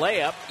gets a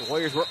layup. The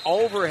Warriors were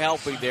over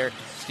helping there.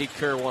 Steve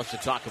Kerr wants to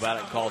talk about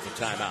it and calls a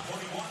timeout.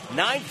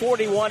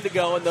 9:41 to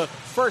go in the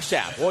first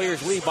half.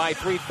 Warriors lead by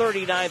 3,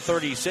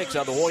 39-36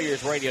 on the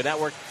Warriors Radio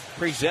Network,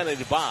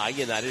 presented by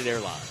United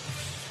Airlines.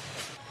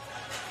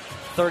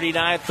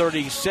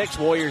 39-36,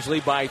 Warriors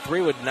lead by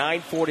 3 with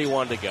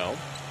 9:41 to go.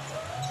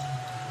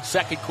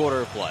 Second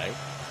quarter of play.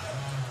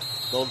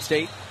 Golden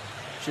State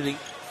shooting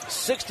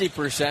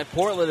 60%,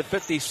 Portland at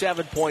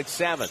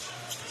 57.7.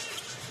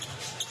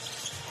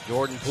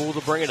 Jordan Poole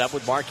to bring it up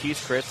with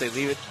Marquise Chris. They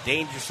leave it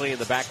dangerously in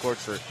the backcourt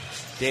for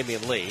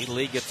Damian Lee.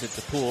 Lee gets it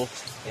to Poole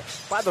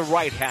by the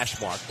right hash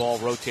mark. Ball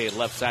rotated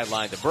left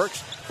sideline to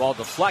Burks. Ball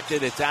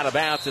deflected. It's out of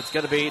bounds. It's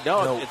going to be,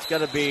 it's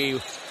going to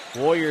be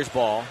Warriors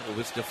ball. It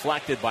was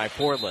deflected by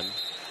Portland.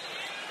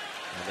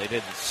 And they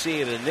didn't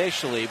see it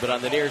initially, but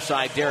on the near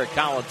side, Derek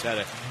Collins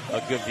had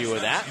a good view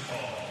of that.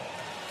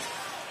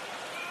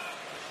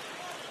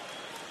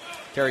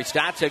 Terry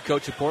Stotts, head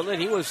coach of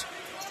Portland. He was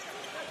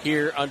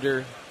here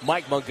under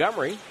Mike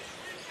Montgomery.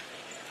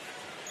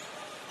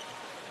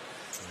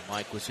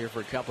 Mike was here for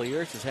a couple of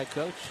years as head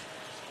coach.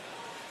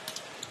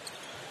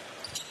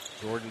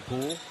 Jordan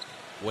Poole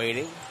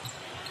waiting.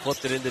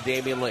 Flipped it into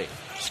Damian Lee.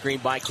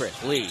 Screened by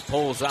Chris. Lee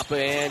pulls up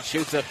and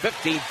shoots a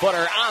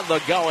 15-footer on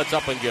the go. It's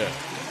up and good.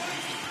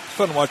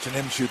 Fun watching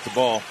him shoot the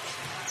ball.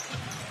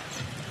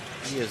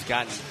 He has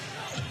gotten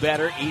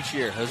better each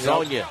year.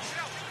 Hazonia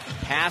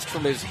passed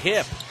from his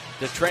hip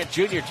to Trent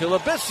Jr. to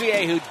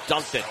Labissiere, who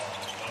dunked it.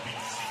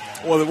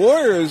 Well, the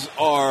Warriors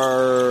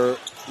are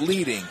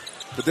leading,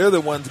 but they're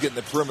the ones getting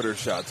the perimeter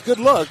shots. Good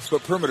looks,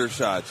 but perimeter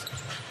shots.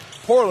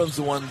 Portland's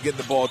the one getting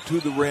the ball to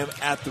the rim,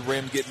 at the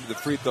rim, getting to the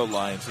free throw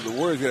line. So the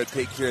Warriors got to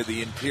take care of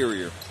the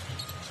interior.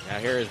 Now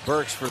here is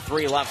Burks for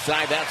 3 left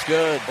side. That's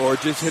good. Or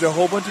just hit a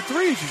whole bunch of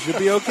threes. You should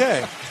be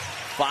okay.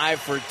 5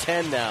 for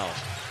 10 now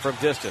from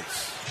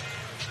distance.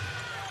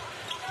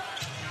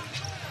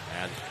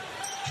 And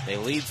they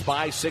lead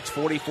by 6,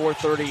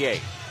 44-38.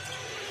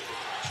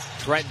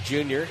 Trent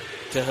Jr.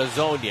 to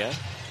Hazonia.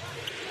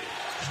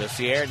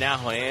 Labissiere now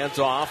hands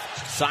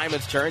off.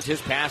 Simons turns.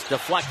 His pass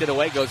deflected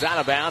away. Goes out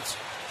of bounds.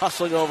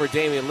 Hustling over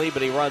Damian Lee,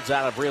 but he runs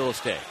out of real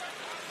estate.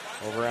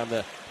 Over on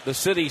the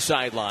city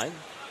sideline.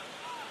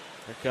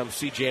 Here comes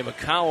C.J.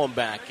 McCollum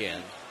back in.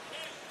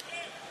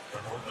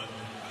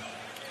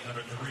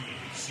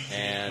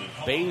 And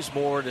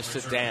Bazemore to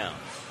sit down.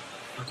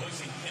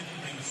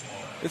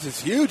 This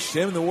is huge,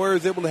 Tim. The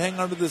Warriors able to hang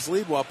on to this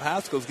lead while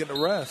Pascal's getting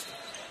a rest.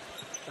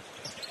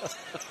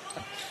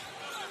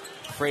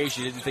 Phrase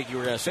you didn't think you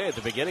were going to say at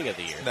the beginning of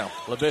the year. No.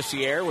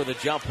 Labissiere with a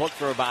jump hook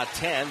for about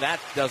 10. That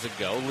doesn't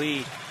go.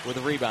 Lee with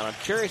a rebound. I'm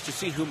curious to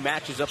see who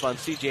matches up on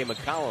C.J.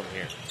 McCollum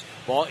here.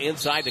 Ball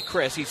inside to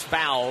Chris. He's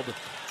fouled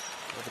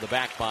over the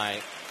back by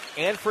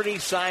Anthony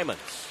Simons.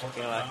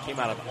 Came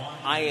out of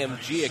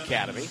IMG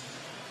Academy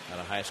out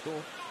of high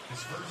school.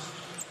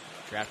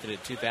 Drafted in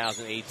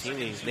 2018,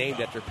 and he's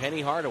named after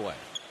Penny Hardaway.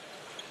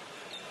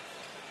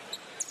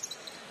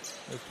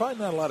 There's probably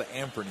not a lot of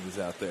Anthony's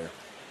out there.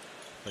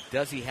 But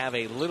does he have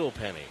a little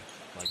Penny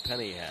like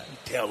Penny had?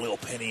 Tell little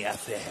Penny I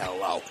say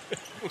hello.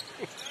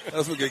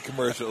 Those were good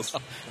commercials.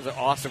 Those are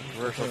awesome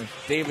commercials.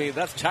 Damian,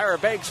 that's Tyra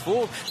Banks,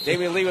 fool.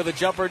 Damian Lee with a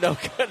jumper, no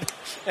good.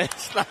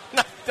 It's not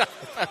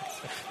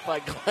by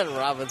Glenn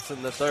Robinson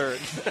III.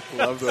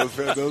 Love those.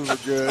 Those were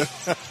good.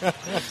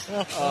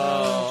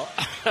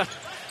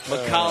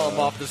 McCollum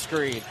off the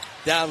screen.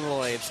 Down the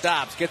lane.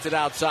 Stops. Gets it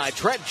outside.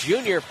 Trent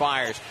Jr.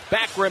 fires.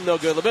 Back rim no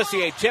good.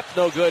 Labissiere tip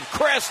no good.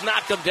 Chris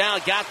knocked him down.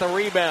 Got the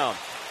rebound.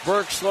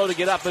 Burks slow to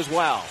get up as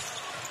well.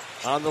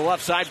 On the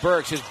left side,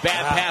 Burks. His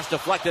bad pass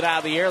deflected out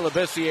of the air.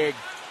 Labissiere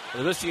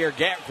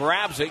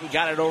grabs it and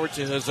got it over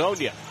to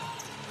Hazonia.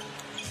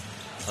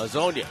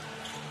 Hazonia.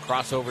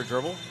 Crossover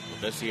dribble.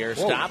 Labissiere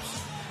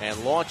stops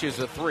and launches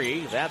a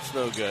 3. That's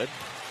no good.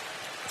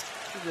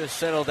 Just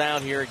settle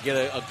down here and get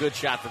a good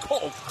shot for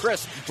Cole.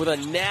 Chris with a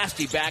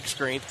nasty back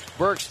screen.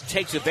 Burks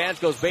takes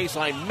advantage, goes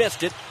baseline,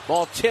 missed it.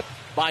 Ball tipped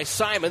by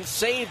Simons,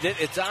 saved it.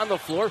 It's on the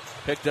floor.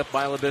 Picked up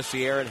by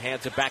Labissiere and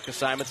hands it back to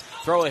Simons.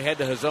 Throw ahead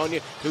to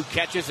Hazonia, who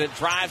catches and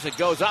drives. It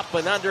goes up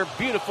and under.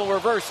 Beautiful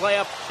reverse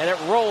layup, and it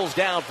rolls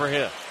down for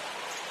him.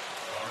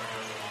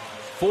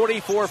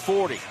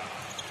 44-40.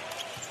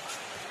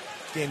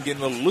 Game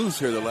getting a little loose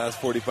here the last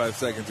 45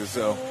 seconds or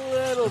so. A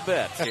little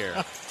bit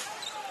here.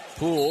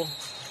 Poole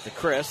to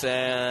Chris,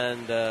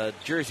 and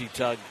jersey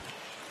tug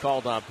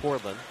called on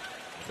Portland.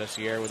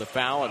 Labissiere with a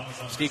foul, and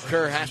Steve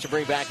Kerr has to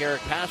bring back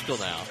Eric Pascal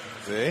now.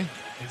 See?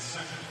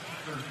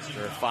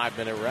 After a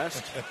 5-minute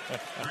rest.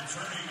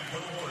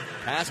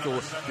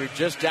 Pascal, you're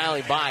just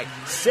dialing by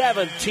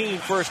 17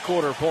 first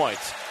quarter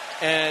points.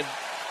 And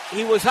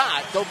he was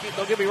hot.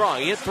 Don't get me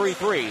wrong. He hit 3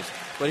 threes,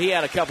 but he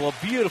had a couple of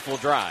beautiful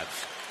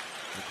drives,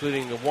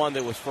 including the one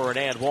that was for an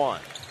and one.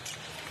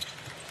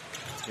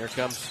 Here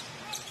comes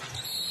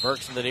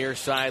Burks in the near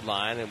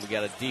sideline, and we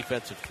got a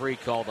defensive 3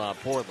 called on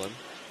Portland.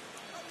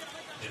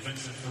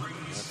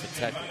 That's a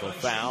technical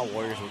foul.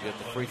 Warriors will get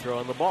the free throw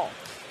on the ball.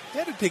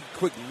 had to take a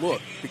quick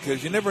look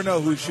because you never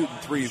know who's shooting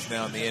threes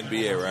now in the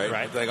NBA, right?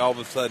 Right. It's like all of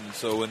a sudden.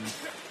 So when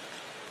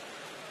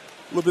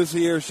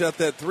Labissiere shot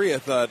that three, I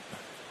thought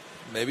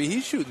maybe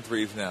he's shooting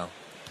threes now.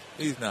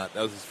 He's not.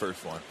 That was his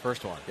first one.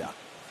 First one. Yeah.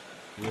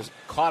 He was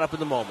caught up in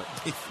the moment.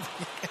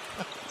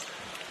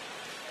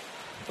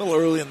 A little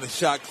early in the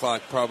shot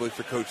clock probably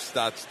for Coach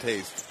Stott's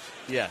taste.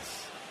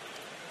 Yes.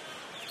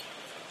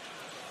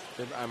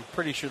 I'm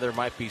pretty sure there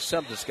might be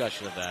some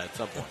discussion of that at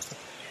some point.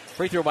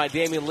 Free throw by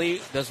Damian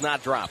Lee does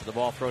not drop. The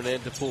ball thrown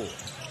into Poole.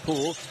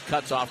 Poole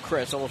cuts off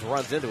Chris, almost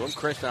runs into him.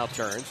 Chris now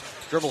turns.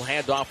 Dribble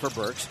handoff for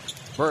Burks.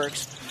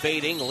 Burks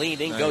fading,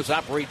 leaning, goes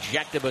up,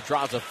 rejected, but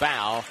draws a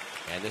foul.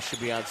 And this should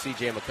be on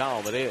C.J.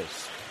 McCollum. It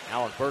is.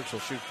 Alec Burks will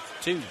shoot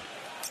 2.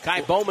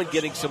 Kai Bowman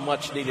getting some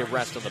much-needed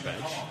rest on the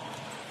bench.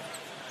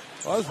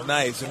 Well, that was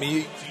nice. I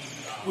mean,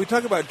 we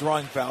talk about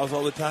drawing fouls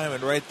all the time,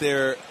 and right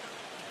there,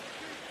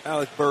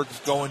 Alec Burks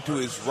going to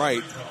his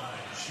right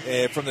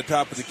from the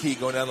top of the key,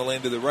 going down the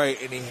lane to the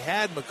right, and he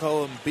had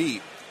McCollum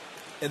beat,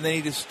 and then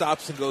he just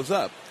stops and goes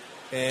up.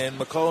 And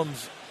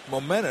McCollum's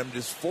momentum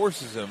just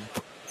forces him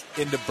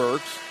into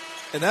Burks,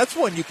 and that's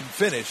one you can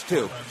finish,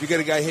 too. If you got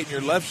a guy hitting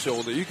your left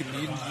shoulder,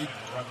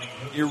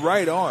 your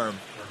right arm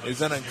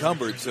is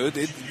unencumbered, so you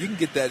can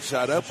get that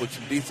shot up with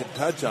some decent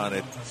touch on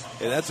it,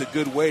 and that's a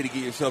good way to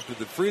get yourself to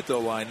the free throw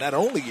line. Not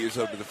only get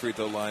yourself to the free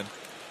throw line,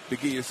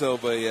 but get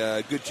yourself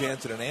a good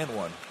chance at an and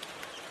one.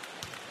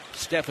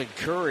 Stephen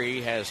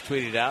Curry has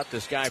tweeted out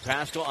this guy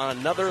Pascal on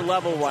another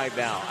level right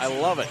now. I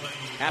love it.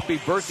 Happy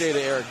birthday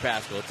to Eric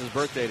Pascal. It's his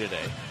birthday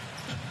today.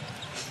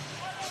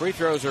 Free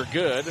throws are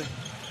good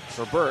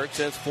for Burks.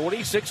 It's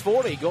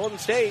 46-40 Golden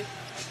State.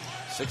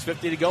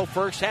 6:50 to go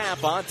first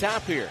half on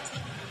top here.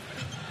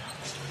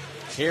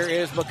 Here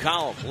is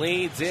McCollum.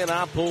 Leads in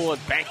on Poole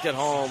and banked it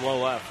home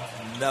low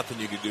left. Nothing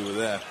you could do with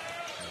that.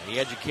 The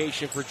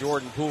education for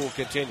Jordan Poole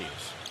continues.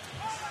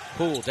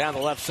 Poole down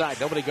the left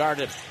side. Nobody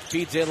guarded.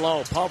 Feeds in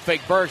low. Pump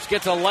fake. Burks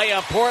gets a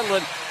layup.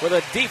 Portland with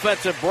a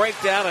defensive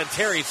breakdown, and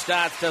Terry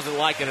Stotts doesn't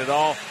like it at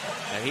all.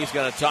 And he's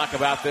going to talk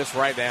about this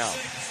right now.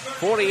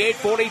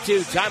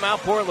 48-42. Timeout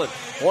Portland.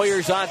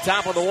 Warriors on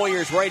top of the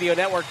Warriors Radio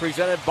Network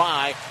presented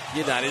by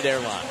United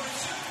Airlines.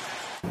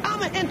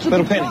 I'm an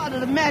integral part of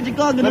the Magic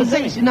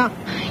organization. Now,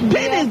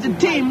 Ben is the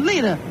team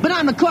leader, but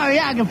I'm the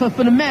choreographer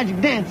for the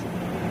Magic Dance.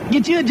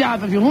 Get you a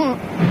job if you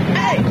want.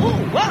 Hey, ooh,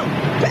 whoa,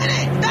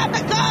 Penny, stop the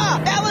car!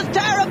 That was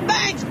Tyra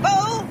Banks,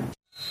 fool!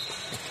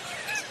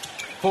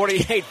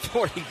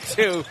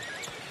 48-42.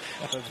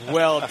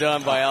 Well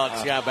done by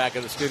Alex Scott back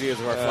in the studios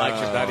of our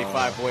flagship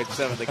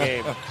 95.7 The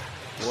Game.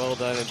 Well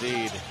done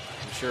indeed.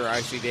 I'm sure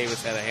R.C.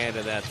 Davis had a hand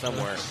in that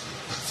somewhere.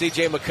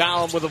 C.J.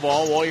 McCollum with the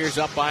ball. Warriors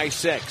up by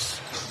 6.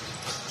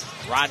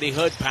 Rodney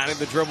Hood pounding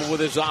the dribble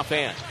with his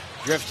offhand.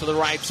 Drifts to the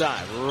right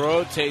side.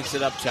 Rotates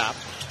it up top.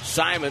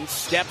 Simon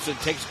steps and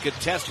takes a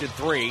contested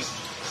 3.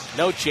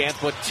 No chance,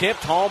 but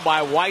tipped home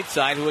by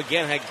Whiteside, who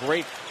again had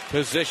great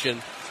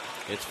position.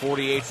 It's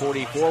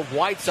 48-44.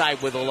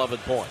 Whiteside with 11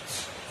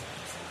 points.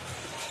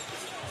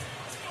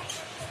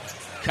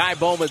 Kai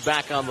Bowman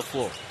back on the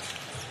floor.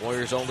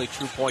 Warriors' only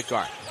true point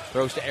guard.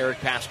 Throws to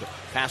Eric Pascal.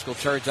 Pascal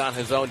turns on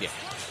Hazonia.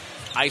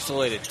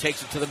 Isolated,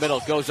 takes it to the middle,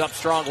 goes up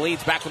strong,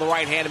 leads back with the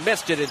right hand, and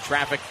missed it in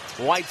traffic.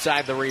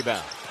 Whiteside the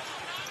rebound.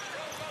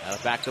 Now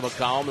back to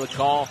McCollum. The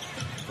call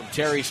from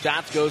Terry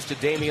Stotts goes to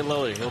Damian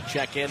Lillard. He'll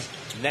check in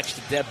next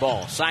to dead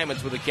ball.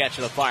 Simons with a catch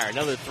and a fire.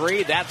 Another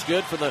 3. That's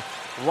good for the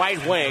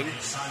right wing.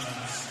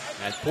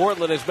 And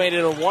Portland has made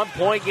it a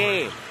 1-point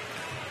game.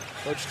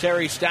 Coach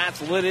Terry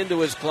Stotts lit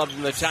into his club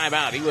from the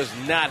timeout. He was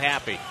not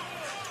happy.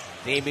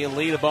 Damian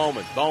Lee to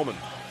Bowman. Bowman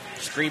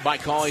screened by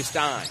Cauley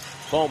Stein.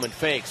 Bowman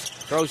fakes.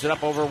 Throws it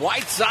up over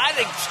Whiteside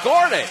and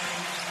scored it.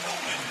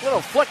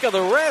 Little flick of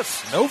the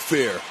wrist. No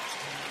fear.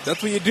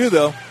 That's what you do,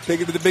 though. Take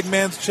it to the big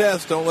man's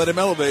chest. Don't let him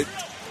elevate.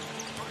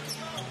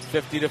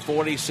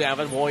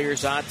 50-47.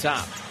 Warriors on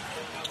top.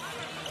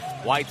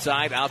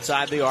 Whiteside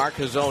outside the arc.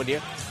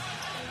 Hazonia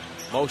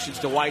motions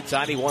to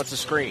Whiteside. He wants a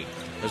screen.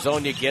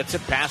 Hazonia gets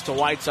it. Pass to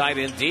Whiteside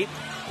in deep.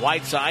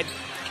 Whiteside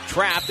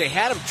trapped. They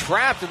had him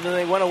trapped, and then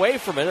they went away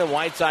from it. And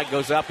Whiteside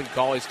goes up, and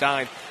Cauley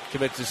Stein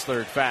commits his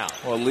 3rd foul.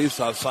 Well, at least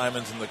saw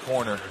Simons in the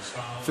corner.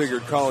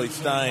 Figured Cauley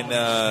Stein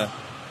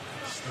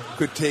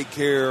could take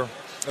care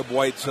of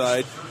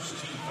Whiteside.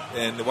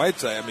 And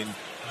Whiteside, I mean,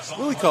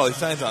 really Cauley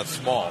Stein's not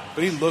small,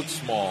 but he looks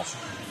small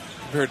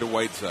compared to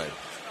Whiteside.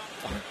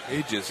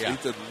 He's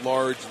a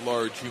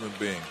large human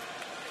being.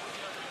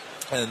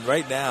 And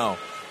right now,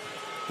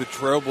 the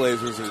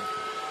Trailblazers are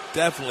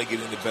definitely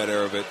getting the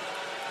better of it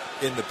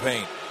in the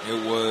paint.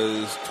 It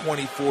was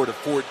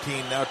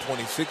 24-14, now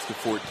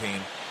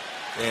 26-14.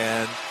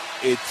 And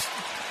it's,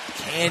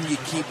 can you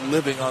keep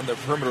living on the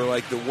perimeter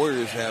like the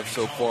Warriors have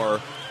so far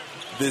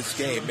this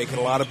game, making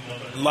a lot of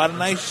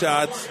nice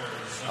shots,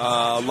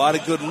 a lot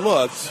of good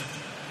looks,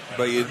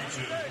 but you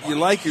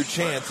like your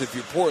chance if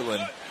you're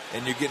Portland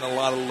and you're getting a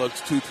lot of looks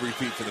 2-3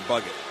 feet from the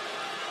bucket.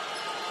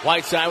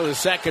 Whiteside with a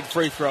second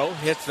free throw,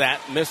 hits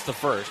that, missed the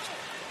first,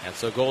 and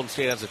so Golden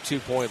State has a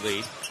 2-point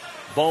lead.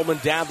 Bowman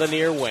down the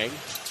near wing,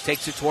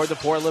 Takes it toward the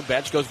Portland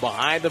bench. Goes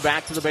behind the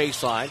back to the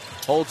baseline.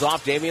 Holds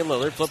off Damian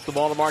Lillard. Flips the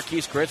ball to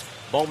Marquise Chris.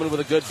 Bowman with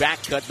a good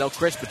back cut. No,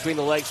 Chris between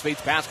the legs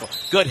meets Pascal.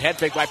 Good head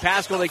fake by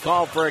Pascal. They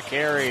call for a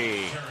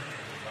carry.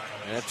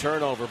 And a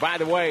turnover. By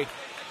the way,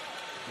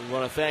 we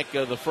want to thank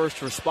the first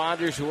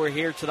responders who are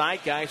here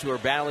tonight, guys who are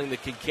battling the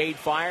Kincaid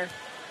fire.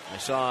 I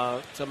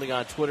saw something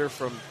on Twitter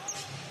from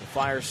the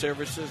fire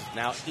services.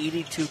 Now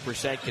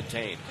 82%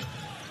 contained.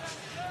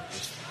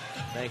 Just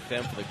thank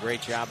them for the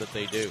great job that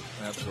they do.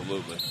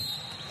 Absolutely.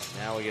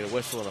 Now we get a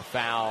whistle and a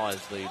foul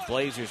as the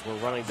Blazers were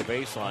running the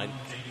baseline.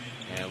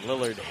 And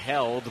Lillard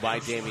held by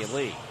Damian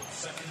Lee.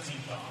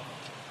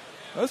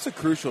 That's a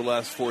crucial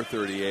last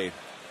 4:38.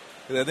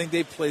 And I think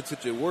they played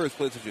such a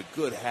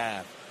good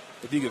half.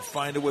 If you could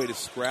find a way to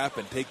scrap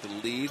and take the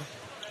lead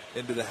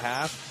into the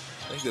half,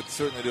 I think that'd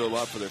certainly do a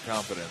lot for their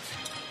confidence.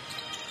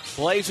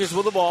 Blazers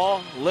with the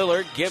ball.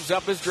 Lillard gives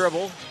up his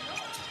dribble.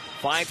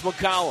 Finds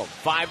McCollum.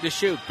 5 to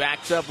shoot.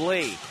 Backs up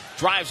Lee.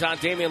 Drives on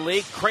Damian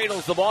Lee.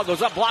 Cradles the ball.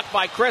 Goes up. Blocked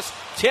by Chris.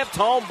 Tipped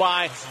home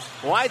by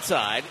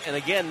Whiteside. And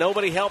again,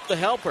 nobody helped the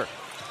helper.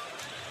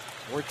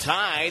 We're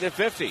tied at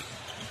 50.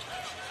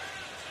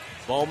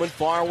 Bowman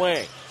far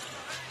wing.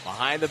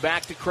 Behind the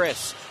back to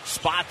Chris.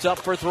 Spots up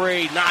for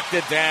 3. Knocked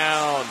it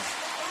down.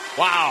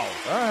 Wow.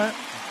 All right.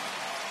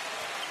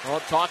 Well,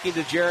 talking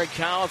to Jared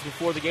Collins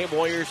before the game,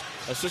 Warriors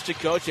assistant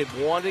coach had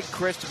wanted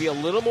Chris to be a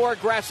little more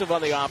aggressive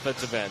on the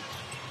offensive end.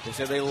 They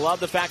said they love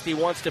the fact he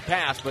wants to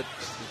pass, but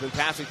he's been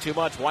passing too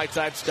much.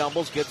 Whiteside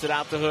stumbles, gets it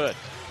out to Hood.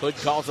 Hood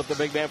calls up the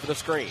big man for the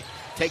screen.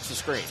 Takes the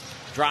screen.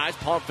 Drives,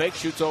 pump fake,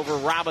 shoots over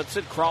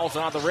Robinson, crawls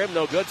on the rim,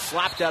 no good.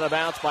 Slapped out of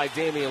bounds by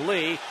Damian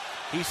Lee.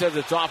 He says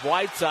it's off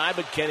Whiteside,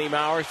 but Kenny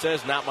Maurer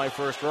says, not my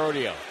first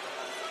rodeo.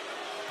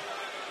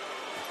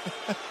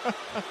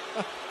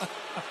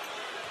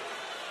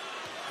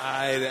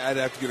 I'd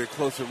have to get a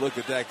closer look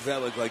at that because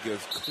that looked like it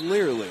was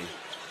clearly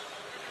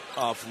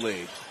off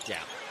Lee. Yeah.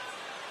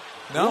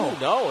 No. Ooh,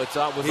 no, it's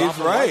off. He's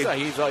right.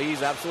 Whiteside.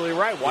 He's absolutely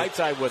right.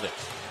 Whiteside with it.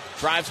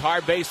 Drives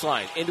hard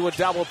baseline into a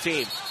double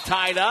team.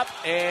 Tied up,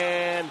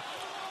 and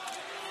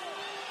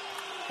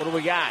what do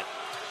we got?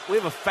 We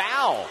have a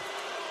foul.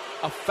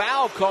 A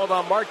foul called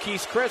on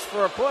Marquise Chris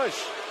for a push.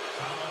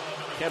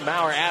 Ken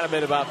Maurer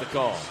adamant about the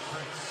call.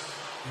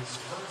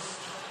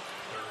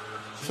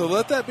 So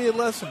let that be a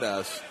lesson to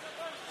us.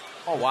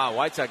 Oh, wow.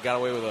 Whiteside got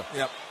away with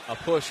a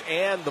push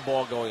and the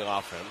ball going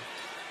off him.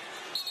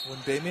 When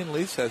Damian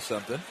Lee says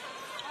something,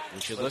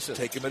 we should listen.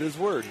 Take him at his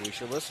word. We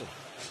should listen.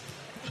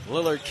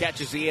 Lillard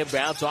catches the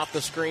inbounds off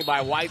the screen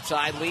by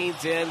Whiteside.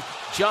 Leans in.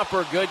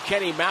 Jumper good.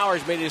 Kenny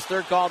Maurer's made his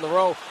third call in the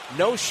row.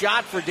 No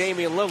shot for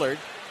Damian Lillard.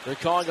 They're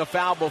calling a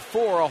foul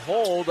before a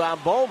hold on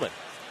Bowman.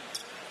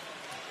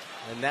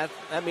 And that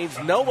means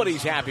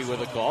nobody's happy with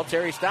the call.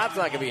 Terry Stott's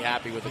not going to be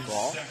happy with the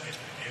call.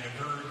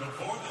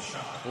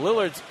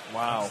 Lillard's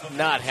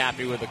not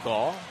happy with the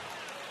call.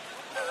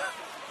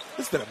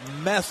 It's been a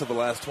mess of the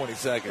last 20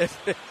 seconds.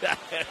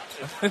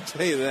 I'll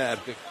tell you that.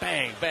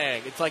 Bang,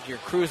 bang. It's like you're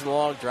cruising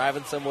along,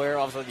 driving somewhere.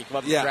 All of a sudden you come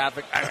up to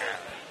traffic.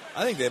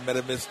 I think they might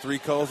have missed 3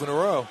 calls in a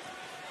row.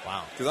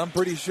 Wow. Because I'm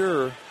pretty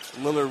sure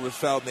Lillard was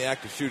fouled in the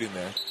act of shooting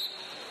there.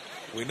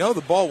 We know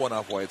the ball went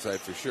off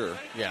Whiteside for sure.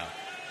 Yeah.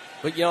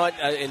 But you know what?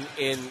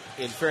 In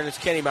fairness,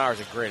 Kenny Maurer's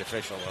a great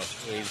official,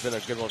 though. He's been a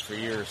good one for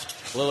years.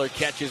 Lillard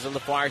catches on the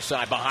far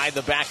side. Behind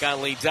the back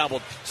on Lee.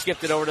 Doubled.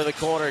 Skipped it over to the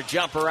corner.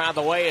 Jumper out of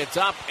the way. It's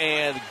up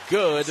and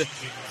good.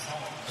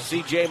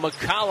 C.J.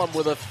 McCollum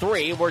with a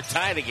 3. We're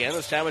tied again.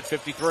 This time at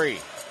 53.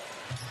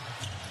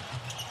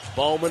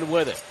 Bowman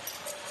with it.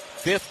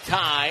 5th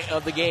tie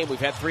of the game. We've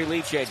had 3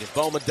 lead changes.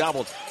 Bowman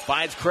doubled.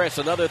 Finds Chris.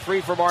 Another 3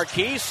 for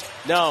Marquise.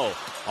 No.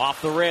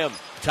 Off the rim.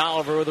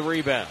 Tolliver with a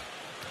rebound.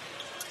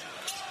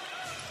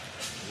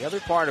 The other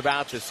part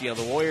about this, the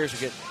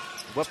Warriors at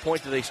what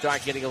point do they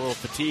start getting a little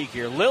fatigue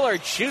here?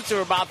 Lillard shoots from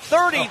about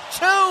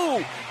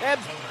 32, and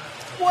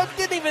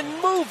didn't even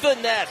move the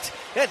net.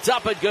 It's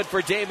up and good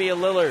for Damian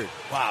Lillard.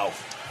 Wow.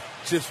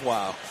 Just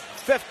wow.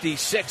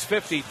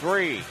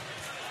 56-53.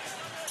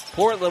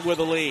 Portland with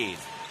the lead.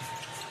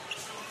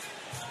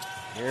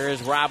 Here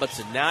is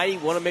Robinson. Now you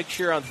want to make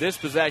sure on this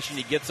possession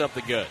you get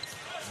something good.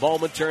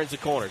 Bowman turns the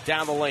corner.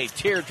 Down the lane.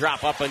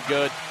 Teardrop up and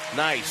good.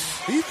 Nice.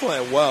 He's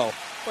playing well.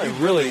 He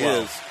really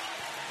is.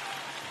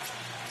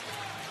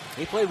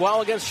 He played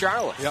well against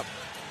Charlotte. Yep.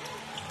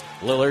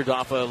 Lillard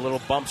off a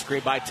little bump screen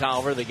by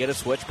Tolliver. They get a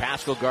switch.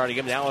 Pascal guarding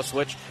him. Now a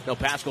switch. No,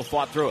 Pascal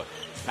fought through it.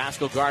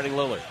 Pascal guarding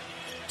Lillard.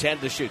 10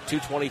 to shoot.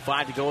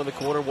 2:25 to go in the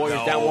quarter.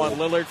 Warriors down 1.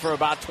 Lillard for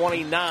about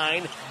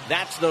 29.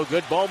 That's no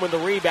good. Bowman the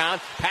rebound.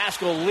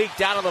 Pascal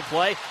leaked out on the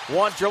play.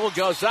 One dribble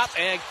goes up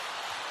and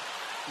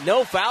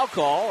no foul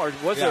call. Or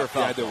was there a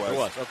foul? Yeah, there was. There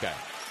was. Okay.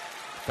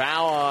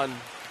 Foul on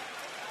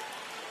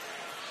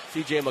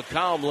C.J.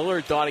 McCollum.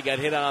 Lillard thought he got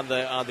hit on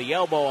the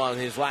elbow on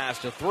his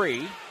last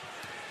 3.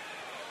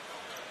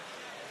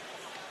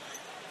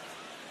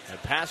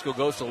 And Pascal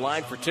goes to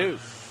line for 2.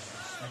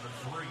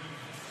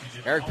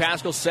 Eric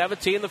Pascal,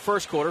 17 in the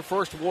first quarter.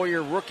 First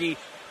Warrior rookie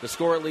to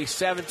score at least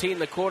 17 in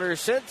the quarter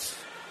since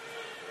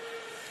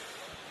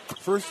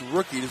first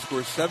rookie to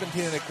score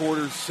 17 and a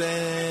quarter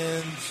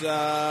since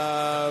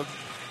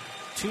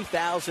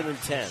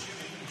 2010.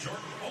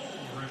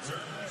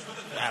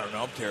 I don't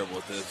know. I'm terrible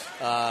at this.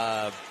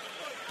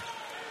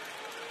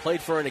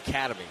 Played for an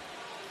academy.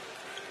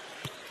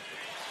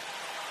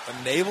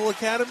 A naval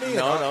academy?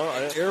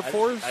 No. Air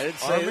Force? I didn't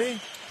say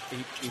Army?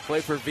 He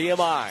played for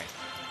VMI.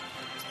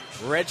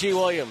 Reggie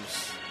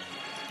Williams.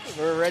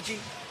 Remember Reggie?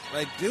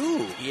 I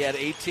do. He had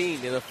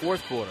 18 in the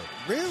fourth quarter.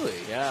 Really?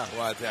 Yeah.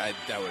 Well, I would have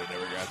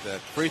never got that.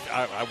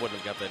 I wouldn't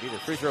have got that either.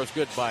 Free throw's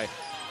good by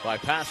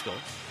Pascal.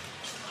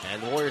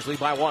 And the Warriors lead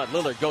by 1.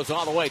 Lillard goes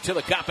all the way to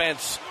the cup and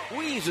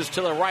squeezes to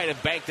the right and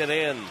banked it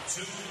in.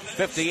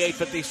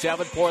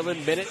 58-57,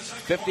 Portland, minute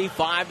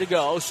 55 to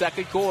go,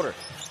 second quarter.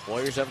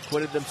 Warriors have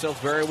acquitted themselves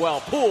very well.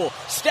 Poole,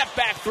 step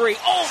back three,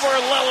 over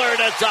Lillard,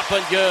 it's up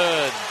and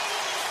good.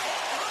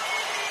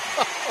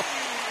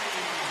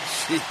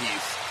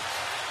 Jeez.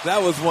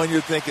 That was one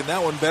you're thinking,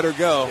 that one better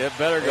go. It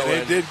better go.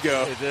 And it did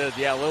go. It did,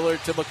 yeah.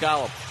 Lillard to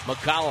McCollum.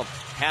 McCollum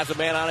has a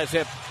man on his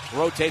hip.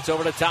 Rotates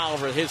over to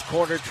Tolliver. His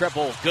corner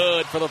triple.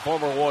 Good for the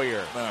former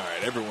Warrior. All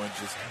right,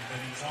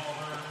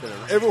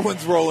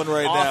 everyone's rolling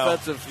right now.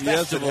 Offensive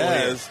festival. Yes,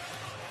 it has.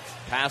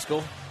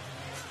 Pascal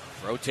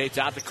rotates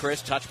out to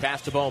Chris. Touch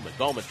pass to Bowman.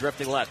 Bowman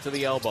drifting left to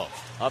the elbow.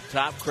 Up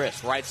top,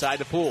 Chris. Right side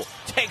to Poole.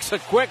 Takes a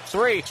quick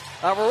three.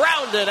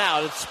 Around and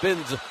out. It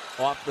spins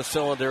off the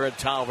cylinder, and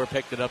Tolliver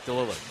picked it up to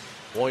Lillard.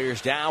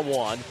 Warriors down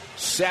 1.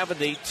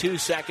 72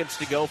 seconds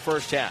to go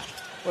first half.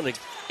 What an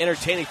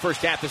entertaining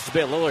first half this has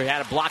been. Lillard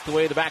had it blocked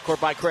away in the backcourt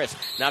by Chris.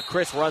 Now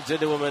Chris runs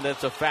into him, and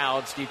it's a foul,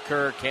 and Steve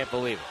Kerr can't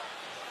believe it.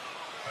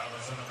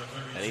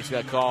 And he's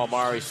going to call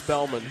Mari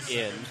Spellman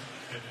in.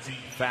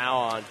 Foul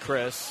on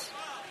Chris.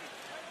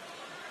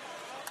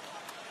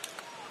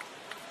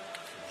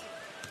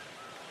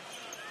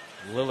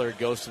 Lillard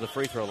goes to the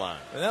free throw line.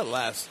 And that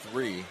last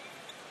three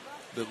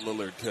that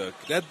Lillard took,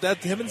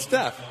 that's him and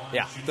Steph.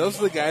 Yeah. Those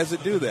are the guys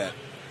that do that.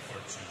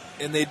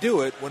 And they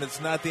do it when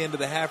it's not the end of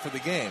the half of the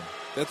game.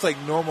 That's like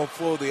normal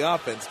flow of the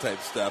offense type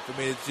stuff. I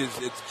mean,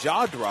 it's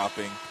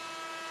jaw-dropping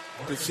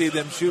to see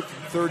them shoot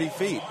from 30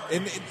 feet.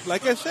 And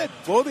like I said,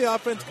 flow of the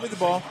offense, give me the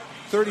ball,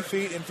 30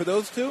 feet. And for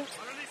those two,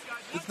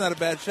 it's not a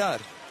bad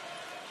shot.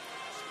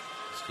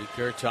 Steve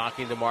Kerr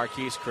talking to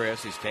Marquise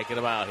Chris. He's taking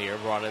him out here,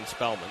 brought in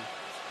Spellman.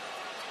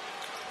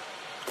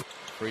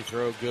 Free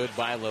throw good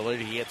by Lillard.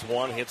 He hits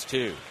one, hits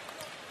two.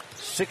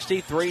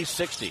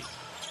 63-60.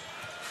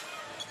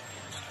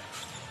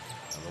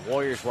 And the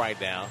Warriors right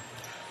now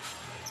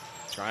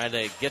trying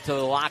to get to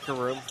the locker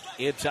room.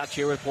 In touch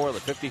here with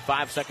Portland.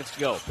 55 seconds to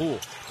go. Poole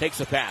takes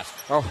a pass.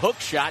 A hook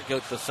shot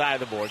goes to the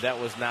side of the board. That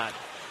was not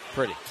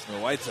pretty. The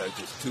Whiteside's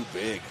just too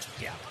big.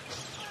 Yeah.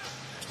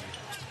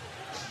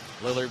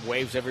 Lillard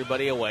waves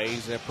everybody away.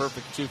 He's in a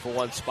perfect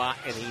 2-for-1 spot,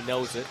 and he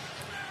knows it.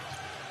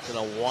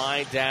 Going to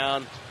wind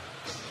down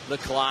the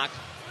clock.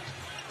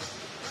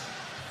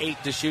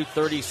 8 to shoot,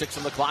 36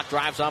 on the clock.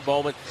 Drives on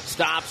Bowman,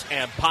 stops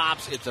and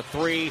pops. It's a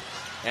three.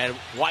 And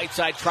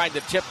Whiteside tried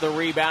to tip the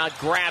rebound,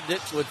 grabbed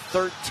it with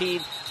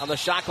 13 on the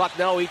shot clock.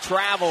 No, he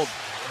traveled,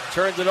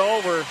 turned it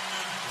over.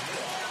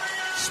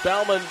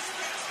 Spellman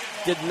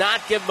did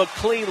not give him a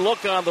clean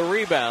look on the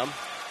rebound.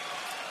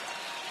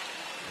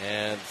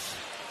 And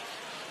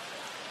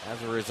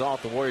as a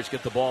result, the Warriors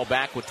get the ball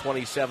back with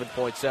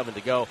 27.7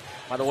 to go.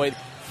 By the way,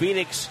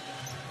 Phoenix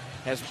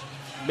has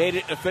made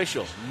it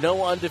official.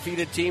 No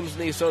undefeated teams in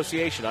the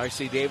association.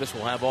 R.C. Davis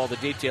will have all the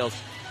details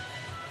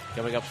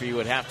coming up for you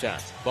at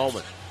halftime.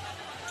 Bowman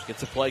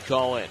gets a play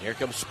call in. Here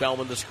comes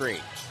Spellman the screen.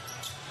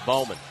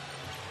 Bowman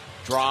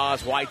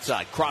draws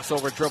Whiteside.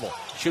 Crossover dribble.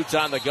 Shoots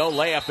on the go.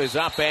 Layup is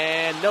up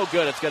and no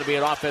good. It's going to be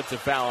an offensive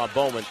foul on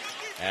Bowman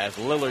as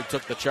Lillard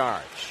took the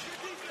charge.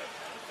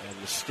 A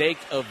mistake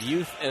of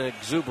youth and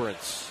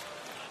exuberance.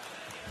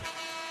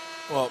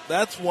 Well,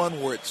 that's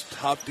one where it's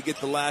tough to get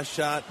the last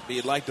shot, but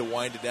you'd like to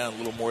wind it down a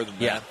little more than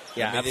that.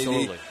 Yeah, I mean,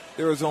 absolutely.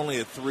 There was only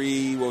a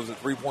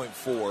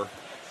 3.4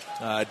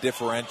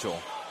 differential.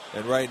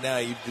 And right now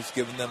you've just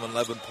given them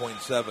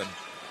 11.7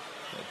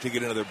 to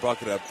get another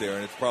bucket up there.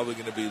 And it's probably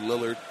going to be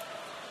Lillard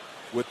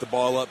with the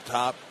ball up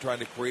top, trying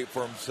to create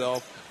for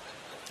himself.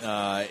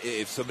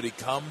 If somebody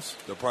comes,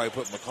 they'll probably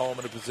put McCollum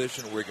in a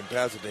position where he can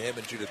pass it to him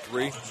and shoot a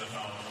three.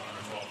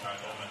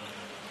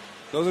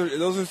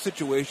 Those are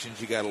situations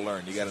you got to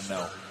learn. You got to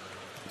know.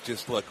 It's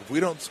just, look, if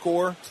we don't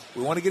score,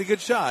 we want to get a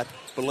good shot,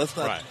 but let's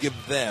not give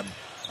them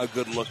a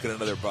good look at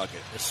another bucket.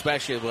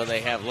 Especially when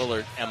they have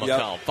Lillard and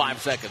McCollum. 5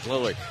 seconds.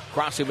 Lillard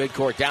crossing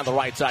midcourt down the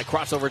right side.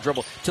 Crossover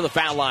dribble to the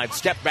foul line.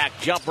 Step back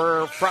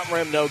jumper. Front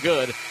rim no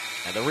good.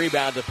 And the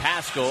rebound to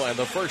Pascal. And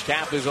the first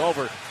half is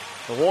over.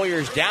 The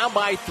Warriors down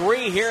by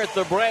 3 here at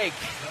the break.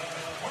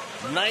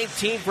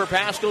 19 for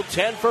Pascal.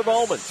 10 for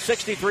Bowman.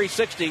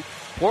 63-60.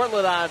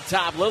 Portland on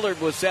top. Lillard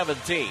was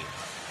 17.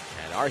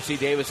 And R.C.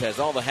 Davis has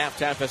all the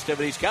halftime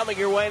festivities coming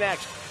your way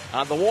next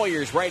on the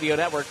Warriors Radio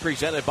Network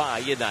presented by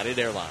United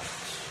Airlines.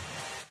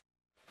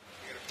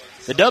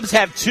 The Dubs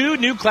have 2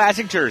 new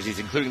classic jerseys,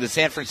 including the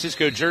San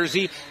Francisco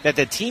jersey that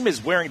the team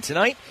is wearing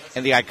tonight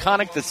and the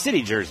iconic The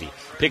City jersey.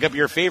 Pick up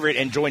your favorite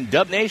and join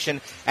Dub Nation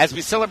as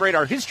we celebrate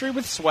our history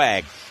with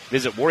swag.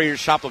 Visit Warriors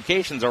shop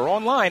locations or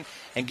online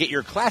and get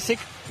your classic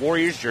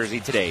Warriors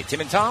jersey today.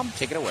 Tim and Tom,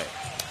 take it away.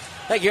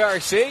 Thank you,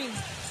 RC.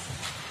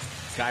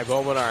 Kai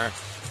Bowman, our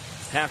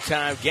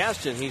halftime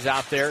guest, and he's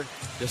out there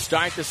to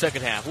start the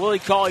second half. Willie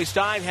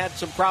Cauley-Stein had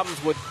some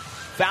problems with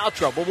foul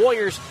trouble.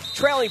 Warriors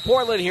trailing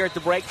Portland here at the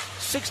break,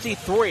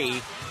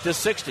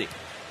 63-60. A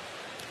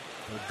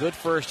good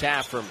first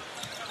half from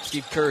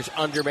Steve Kerr's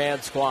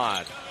undermanned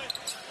squad.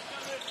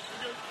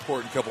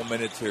 Important couple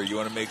minutes here. You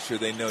want to make sure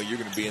they know you're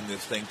going to be in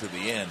this thing to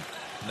the end,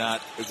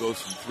 not it goes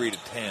from 3 to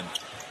 10.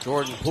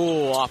 Jordan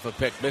Poole off a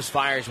pick,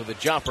 misfires with a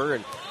jumper,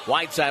 and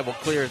Whiteside will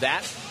clear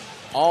that.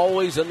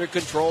 Always under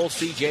control,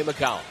 C.J.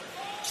 McCollum.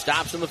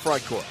 Stops in the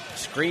front court.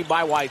 Screened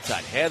by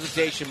Whiteside.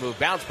 Hesitation move.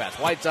 Bounce pass.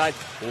 Whiteside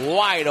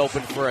wide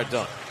open for a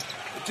dunk.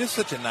 Just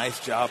such a nice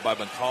job by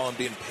McCollum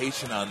being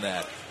patient on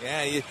that.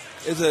 Yeah,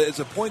 as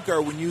a point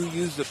guard, when you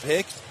use the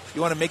pick,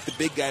 you want to make the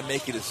big guy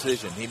make a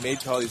decision. He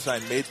made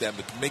Cauley-Stein made that,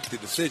 but make the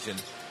decision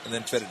and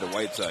then fed it to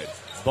Whiteside.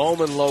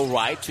 Bowman low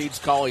right feeds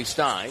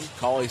Cauley-Stein.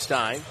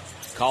 Cauley-Stein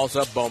calls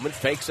up Bowman,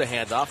 fakes a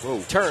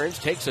handoff, turns,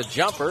 takes a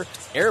jumper,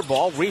 air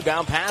ball,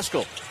 rebound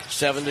Pascal.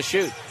 7 to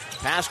shoot.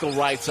 Pascal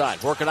right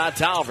side, working on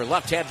Tolliver.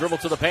 Left-hand dribble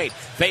to the paint.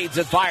 Fades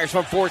and fires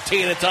from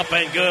 14. It's up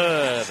and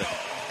good.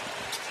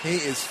 He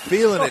is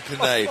feeling it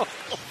tonight.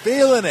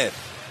 Feeling it.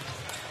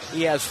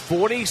 He has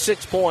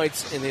 46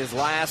 points in his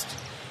last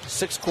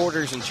 6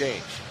 quarters and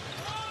change.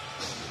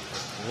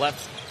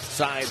 Left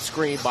side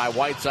screen by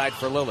Whiteside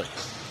for Lillard.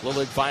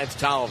 Lillard finds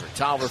Tolliver.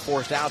 Tolliver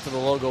forced out to the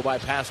logo by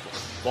Pascal.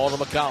 Ball to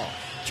McCollum.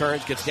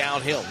 Turns, gets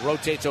downhill.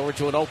 Rotates over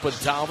to an open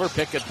Tolliver.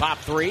 Pick and pop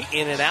 3.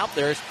 In and out.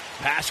 There's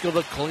Pascal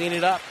to clean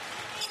it up.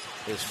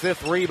 His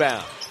 5th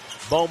rebound.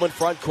 Bowman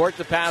front court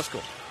to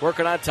Pascal.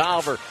 Working on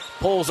Tolliver.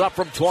 Pulls up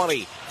from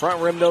 20.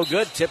 Front rim no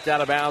good. Tipped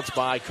out of bounds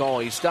by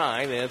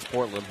Cauley-Stein. And it's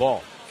Portland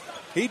ball.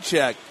 Heat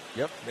check.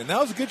 Yep. And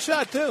that was a good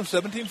shot, too.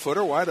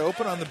 17-footer, wide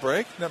open on the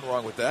break. Nothing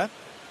wrong with that.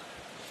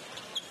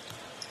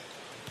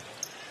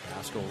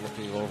 Pascal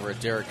looking over at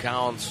Derek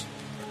Collins,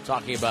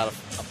 talking about a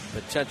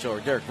potential,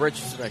 or Derek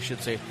Richardson, I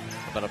should say,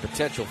 about a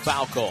potential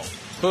foul call.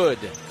 Hood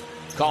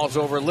calls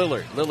over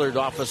Lillard. Lillard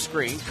off a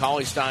screen.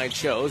 Cauley-Stein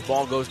shows.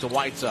 Ball goes to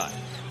Whiteside.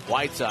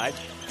 Whiteside,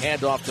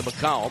 handoff to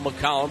McCollum.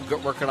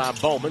 McCollum working on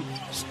Bowman.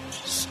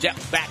 Step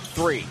back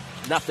 3.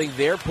 Nothing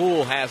there.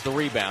 Poole has the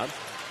rebound.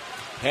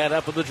 Head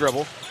up with the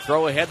dribble.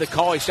 Throw ahead to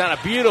Cauley-Stein.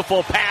 A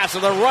beautiful pass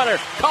of the runner.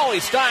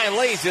 Cauley-Stein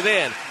lays it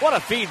in. What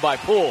a feed by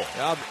Poole.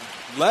 Now,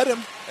 let him.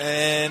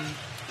 And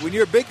when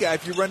you're a big guy,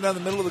 if you run down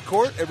the middle of the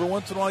court, every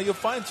once in a while you'll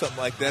find something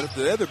like that if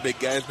the other big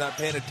guy is not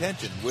paying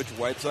attention, which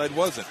Whiteside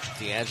wasn't.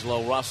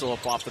 D'Angelo Russell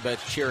up off the bench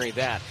cheering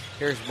that.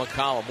 Here's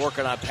McCollum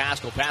working on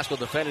Pascal. Pascal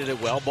defended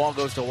it well. Ball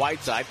goes to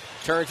Whiteside.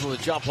 Turns with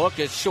a jump hook.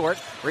 It's short.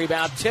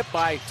 Rebound tipped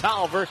by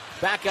Tolliver.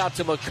 Back out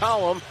to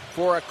McCollum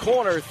for a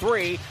corner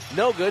 3.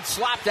 No good.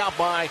 Slapped out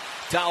by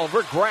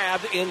Tolliver.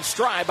 Grabbed in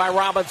stride by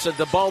Robinson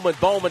to Bowman.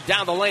 Bowman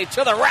down the lane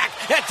to the rack.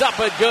 It's up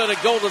and good, and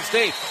Golden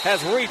State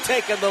has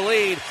retaken the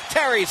lead.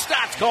 Terry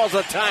Stotts calls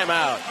a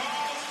timeout.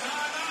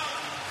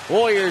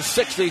 Warriors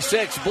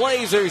 66,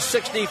 Blazers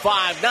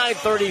 65,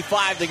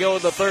 9:35 to go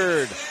in the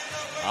third.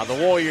 On the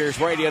Warriors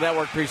Radio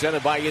Network,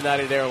 presented by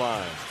United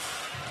Airlines.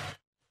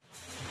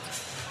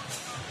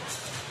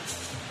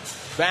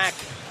 Back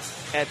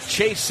at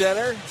Chase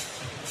Center,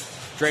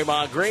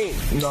 Draymond Green.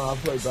 I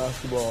play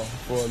basketball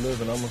for a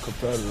living. I'm a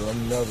competitor.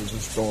 I'm never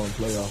just throwing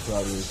playoffs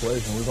out of the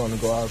equation. We're going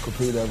to go out and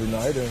compete every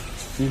night, and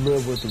we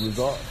live with the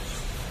results.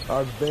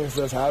 Are the things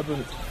that's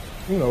happened,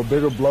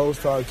 bigger blows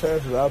to our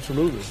chances?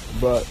 Absolutely.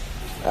 But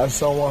as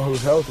someone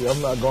who's healthy, I'm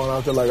not going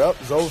out there like,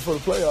 it's over for the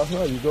playoffs.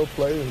 No, you go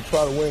play and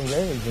try to win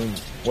games, and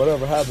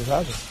whatever happens,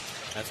 happens.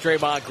 That's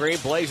Draymond Green.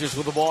 Blazers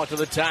with the ball to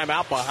the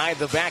timeout. Behind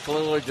the back,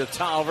 Lillard to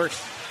Tolliver.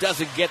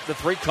 Doesn't get the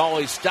 3.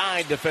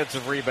 Cauley-Stein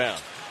defensive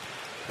rebound.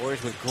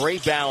 Warriors with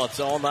great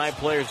balance. All 9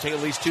 players take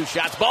at least 2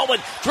 shots.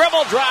 Bowman,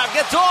 dribble drive,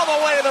 gets all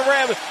the way to the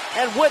rim,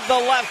 and with the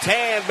left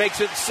hand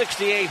makes it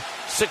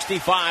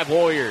 68-65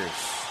 Warriors.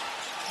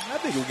 I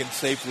think we can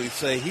safely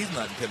say he's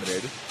not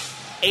intimidated.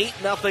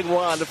 8-0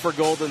 run for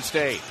Golden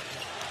State.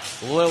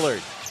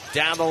 Lillard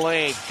down the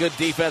lane. Good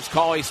defense.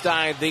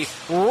 Cauley-Stein. The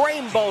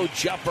rainbow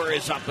jumper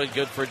is up and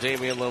good for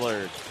Damian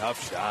Lillard.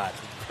 Tough shot.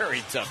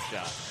 Very tough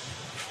shot.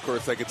 Of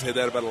course, I could say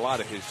that about a lot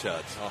of his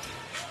shots. Oh.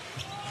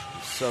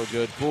 So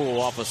good.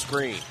 Poole off a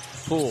screen.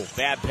 Poole,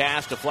 bad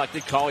pass,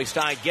 deflected.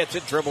 Cauley-Stein gets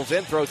it, dribbles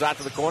in, throws out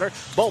to the corner.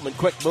 Bowman,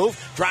 quick move,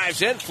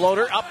 drives in,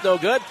 floater, up, no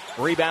good.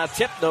 Rebound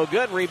tip, no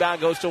good. Rebound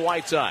goes to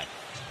Whiteside.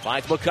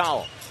 Finds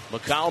McCollum.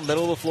 McCollum,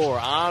 middle of the floor,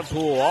 on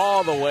Poole,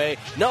 all the way.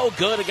 No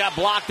good, it got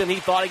blocked, and he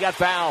thought he got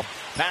fouled.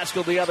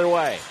 Pascal the other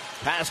way.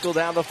 Pascal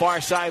down the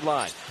far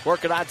sideline.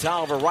 Working on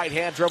Tolliver,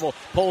 right-hand dribble.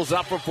 Pulls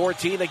up from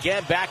 14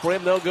 again, back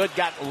rim, no good.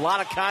 Got a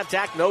lot of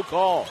contact, no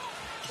call.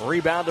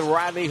 Rebound to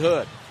Rodney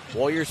Hood.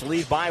 Warriors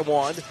lead by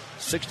 1,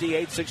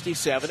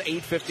 68-67,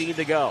 8:15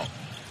 to go.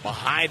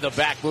 Behind the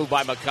back move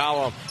by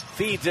McCollum.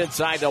 Feeds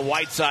inside to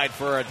Whiteside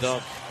for a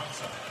dunk.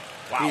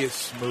 Wow. He is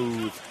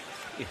smooth.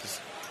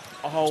 He's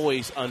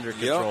always under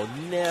control. Yep.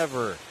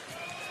 Never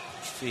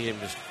see him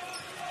just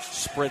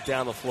sprint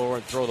down the floor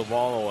and throw the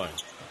ball away.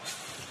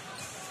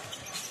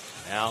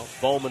 Now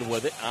Bowman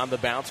with it on the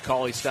bounce.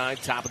 Cauley-Stein,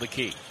 top of the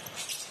key.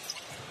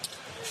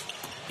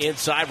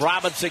 Inside,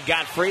 Robinson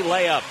got free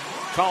layup.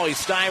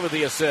 Cauley-Stein with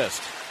the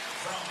assist.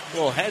 A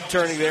little head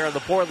turning there on the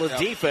Portland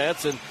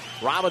defense, and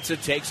Robinson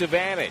takes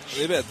advantage.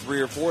 They've had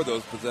 3 or 4 of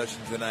those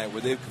possessions tonight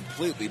where they've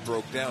completely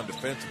broke down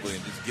defensively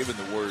and just given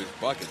the Warriors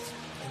buckets.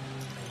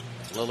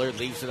 Lillard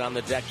leaves it on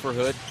the deck for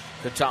Hood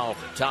to Tolliver.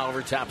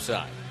 Tolliver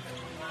topside.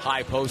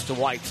 High post to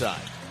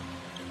Whiteside.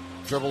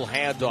 Dribble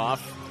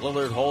handoff.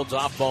 Lillard holds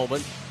off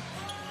Bowman.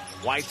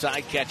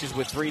 Whiteside catches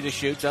with 3 to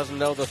shoot. Doesn't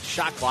know the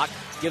shot clock.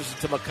 Gives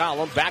it to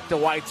McCollum. Back to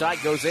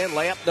Whiteside. Goes in.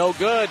 Layup no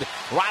good.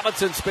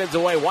 Robinson spins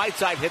away.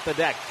 Whiteside hit the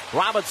deck.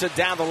 Robinson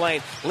down the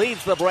lane.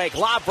 Leads the break.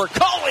 Lob for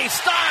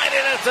Cauley-Stein.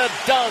 And it's a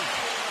dunk.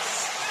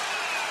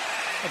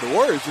 Well, the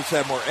Warriors just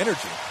have more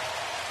energy.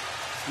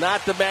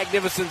 Not the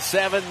Magnificent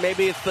 7.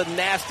 Maybe it's the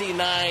Nasty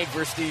 9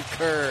 for Steve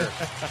Kerr.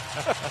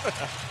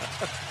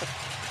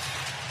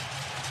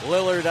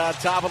 Lillard on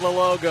top of the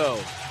logo.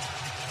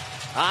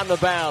 On the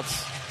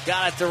bounce.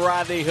 Got it to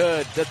Rodney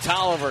Hood. To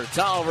Tolliver.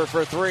 Tolliver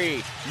for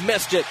 3.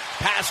 Missed it.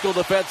 Pascal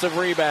defensive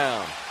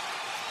rebound.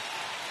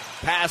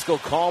 Pascal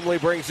calmly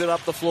brings it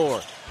up the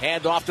floor.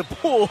 Hand off to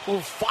Poole,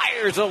 who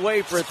fires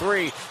away for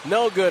 3.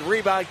 No good.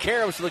 Rebound.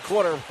 Karams to the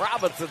corner.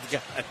 Robinson's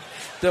got it.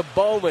 To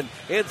Bowman.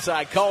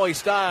 Inside.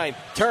 Cauley-Stein.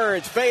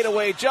 Turns.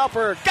 Fadeaway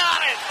jumper.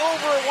 Got it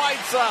over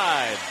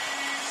Whiteside.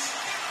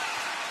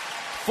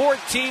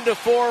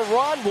 14-4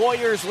 run.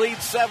 Warriors lead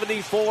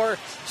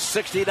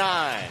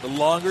 74-69. The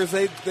longer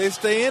they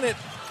stay in it,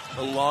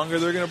 the longer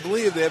they're going to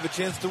believe they have a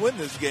chance to win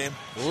this game.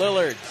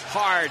 Lillard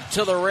hard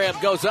to the rim.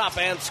 Goes up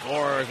and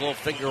scores. A little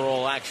finger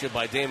roll action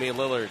by Damian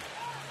Lillard.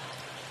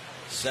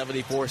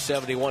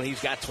 74-71.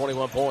 He's got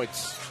 21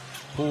 points.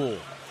 Poole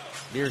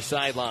near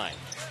sideline.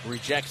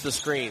 Rejects the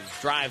screen.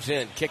 Drives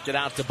in. Kicked it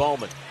out to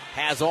Bowman.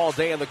 Has all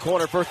day in the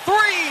corner for 3.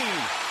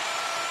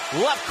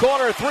 Left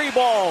corner 3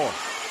 ball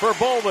for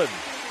Bowman.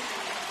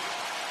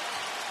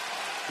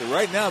 So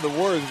right now, the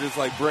Warriors are just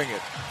like, bring it.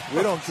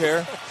 We don't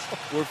care.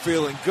 We're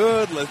feeling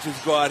good. Let's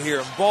just go out here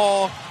and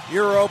ball.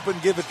 You're open.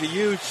 Give it to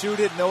you. Shoot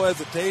it. No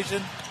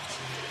hesitation.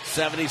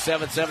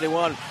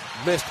 77-71.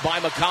 Missed by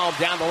McCollum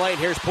down the lane.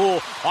 Here's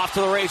Poole. Off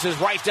to the races.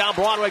 Right down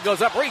Broadway.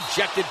 Goes up.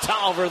 Rejected.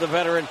 Tolliver, the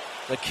veteran.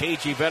 The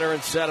KG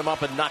veteran set him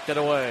up and knocked it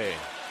away.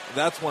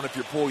 That's one, if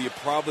you're Poole, you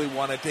probably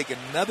want to take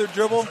another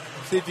dribble.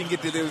 See if you can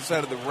get to the other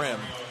side of the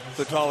rim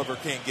so Tolliver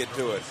can't get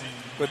to it.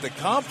 But the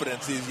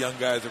confidence these young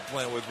guys are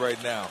playing with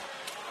right now.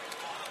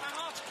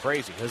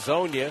 Crazy.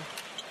 Hazonia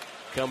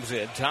comes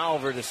in.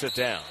 Tolliver to sit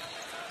down.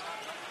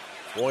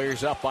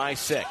 Warriors up by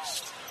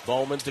 6.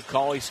 Bowman to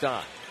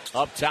Cauley-Stein.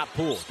 Up top,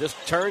 Poole. Just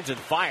turns and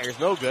fires.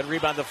 No good.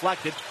 Rebound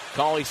deflected.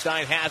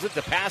 Cauley-Stein has it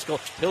to Pascal.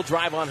 He'll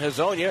drive on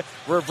Hazonia.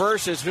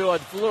 Reverses to a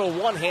little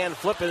one-hand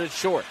flip and it's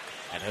short.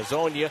 And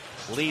Hazonia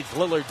leads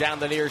Lillard down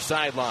the near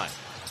sideline.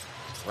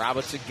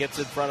 Robinson gets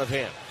in front of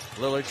him.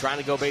 Lillard trying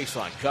to go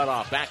baseline. Cut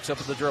off. Backs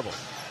up at the dribble.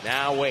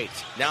 Now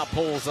waits. Now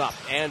pulls up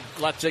and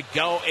lets it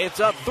go. It's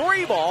a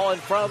 3 ball in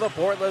front of the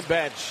Portland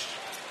bench.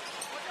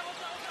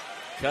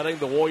 Cutting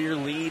the Warrior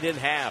lead in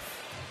half.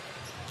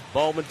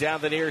 Bowman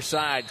down the near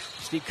side.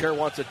 Steve Kerr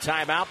wants a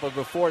timeout, but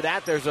before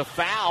that, there's a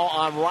foul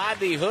on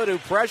Rodney Hood, who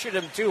pressured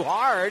him too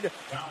hard.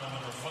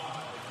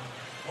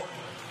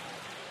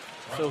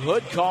 So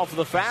Hood called for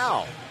the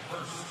foul.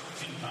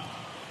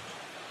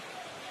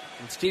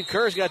 And Steve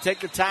Kerr's got to take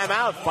the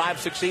timeout.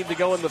 5:16 to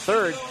go in the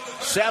third.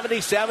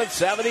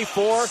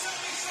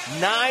 77-74.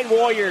 9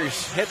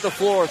 Warriors hit the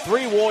floor.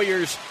 3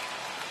 Warriors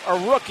are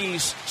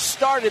rookies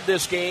started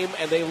this game,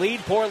 and they lead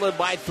Portland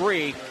by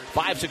 3.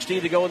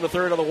 5:16 to go in the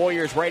third on the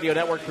Warriors Radio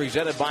Network,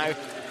 presented by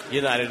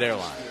United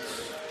Airlines.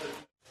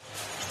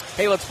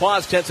 Hey, let's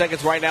pause 10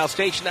 seconds right now.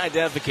 Station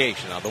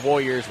identification on the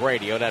Warriors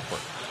Radio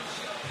Network.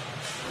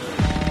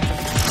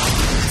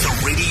 The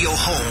radio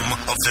home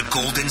of the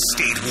Golden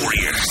State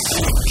Warriors.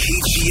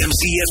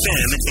 KGMZ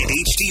FM and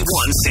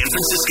HD1 San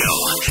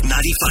Francisco.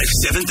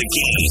 95.7 The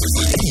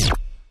Game.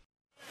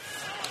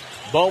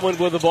 Bowman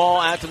with the ball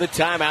out to the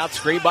timeout.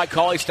 Screened by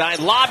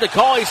Cauley-Stein. Lob to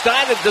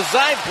Cauley-Stein. A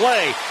design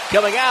play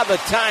coming out of the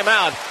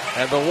timeout.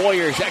 And the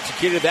Warriors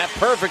executed that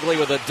perfectly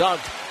with a dunk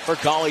for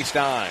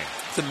Cauley-Stein.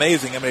 It's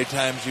amazing how many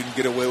times you can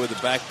get away with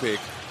a back pick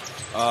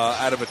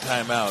out of a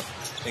timeout.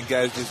 And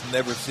guys just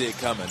never see it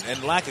coming.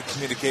 And lack of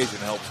communication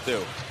helps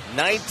too.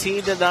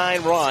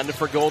 19-9 run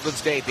for Golden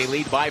State. They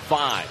lead by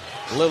 5.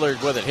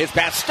 Lillard with it. His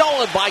pass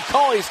stolen by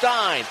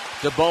Cauley-Stein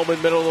to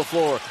Bowman, middle of the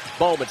floor.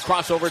 Bowman,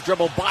 crossover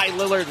dribble by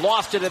Lillard.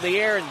 Lost it in the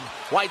air, and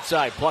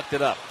Whiteside plucked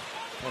it up.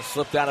 It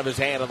slipped out of his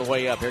hand on the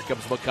way up. Here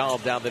comes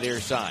McCollum down the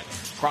near side.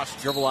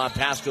 Cross dribble on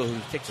Pascal, who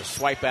takes a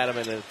swipe at him,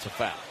 and it's a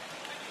foul.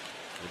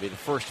 It'll be the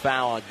first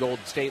foul on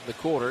Golden State in the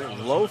quarter.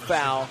 Low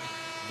foul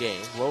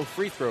game, low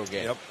free throw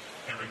game. Yep.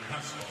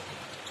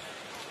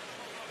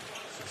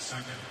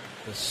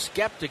 The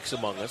skeptics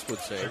among us would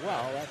say,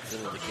 well, that's an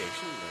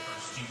indication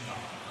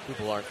that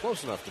people aren't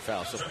close enough to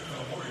foul. So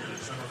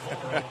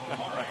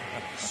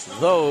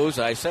those,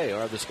 I say,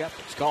 are the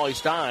skeptics. Cauley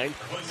Stein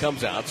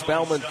comes out.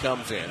 Spellman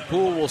comes in.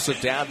 Poole will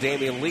sit down.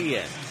 Damian Lee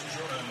in.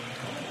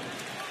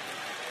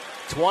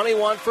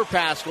 21 for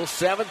Pascal,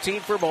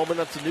 17 for Bowman.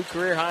 That's a new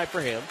career high for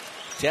him.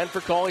 10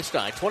 for Cauley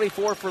Stein,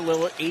 24 for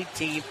Lillard,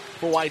 18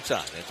 for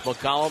Whiteside. It's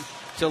McCollum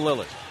to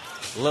Lillard.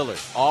 Lillard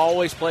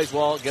always plays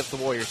well against the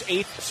Warriors.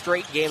 8th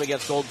straight game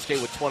against Golden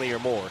State with 20 or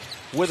more.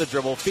 With a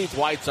dribble, feeds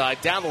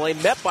Whiteside down the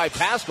lane, met by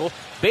Pascal.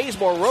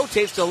 Bazemore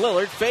rotates to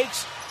Lillard,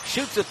 fakes,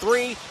 shoots a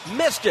three,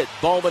 missed it.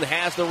 Bowman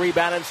has the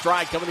rebound and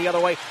stride coming the other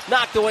way.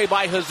 Knocked away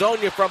by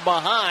Hezonja from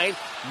behind.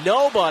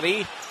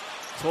 Nobody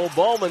told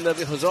Bowman that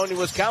Hezonja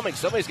was coming.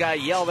 Somebody's got to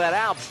yell that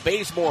out.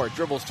 Bazemore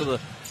dribbles to the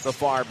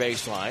far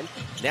baseline.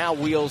 Now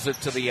wheels it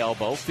to the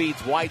elbow.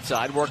 Feeds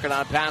Whiteside, working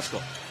on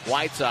Pascal.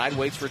 Whiteside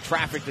waits for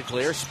traffic to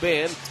clear.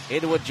 Spin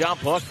into a jump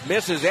hook.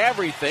 Misses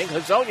everything.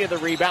 Hezonja the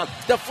rebound.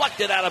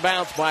 Deflected out of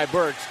bounds by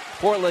Burks.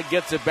 Portland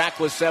gets it back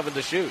with 7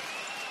 to shoot.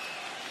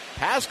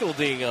 Pascal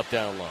D'ing up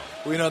down low.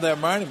 Well, you know, that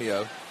reminded me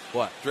of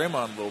what?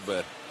 Draymond a little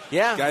bit.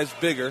 Yeah. Guy's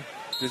bigger.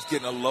 Just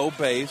getting a low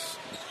base.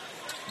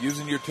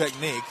 Using your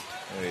technique.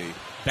 Hey.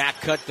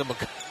 Back cut to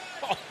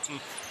McCollum.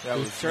 That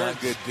was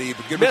not good D,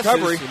 but good misses,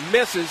 recovery.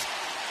 Misses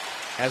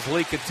as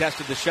Lee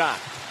contested the shot.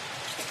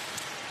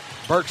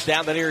 Burks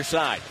down the near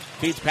side.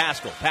 Feeds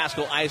Pascal.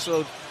 Pascal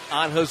isoed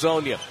on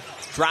Hezonja.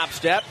 Drop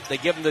step. They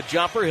give him the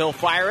jumper. He'll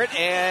fire it,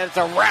 and it's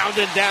a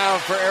rounded down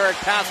for Eric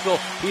Pascal.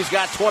 He's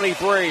got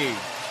 23.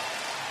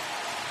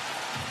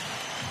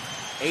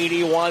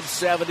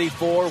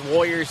 81-74.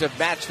 Warriors have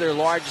matched their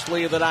largest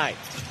lead of the night.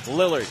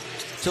 Lillard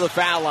to the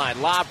foul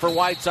line. Lob for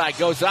Whiteside.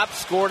 Goes up,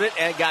 scored it,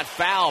 and got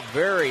fouled.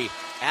 Very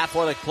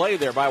athletic play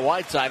there by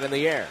Whiteside in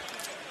the air.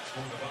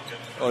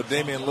 Oh,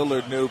 Damian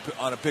Lillard knew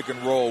on a pick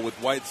and roll with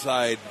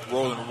Whiteside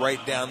rolling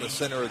right down the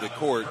center of the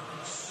court.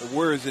 The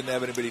Warriors didn't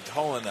have anybody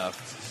tall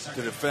enough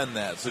to defend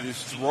that. So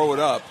just throw it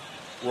up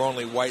where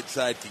only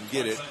Whiteside can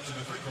get it.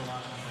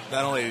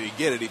 Not only did he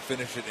get it, he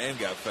finished it and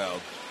got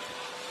fouled.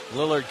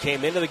 Lillard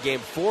came into the game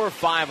 4 of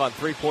 5 on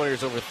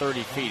three-pointers over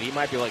 30 feet. He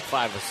might be like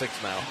 5 of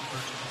 6 now.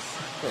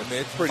 I mean,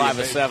 it's pretty 5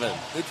 of 7.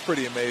 It's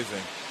pretty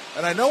amazing.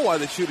 And I know why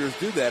the shooters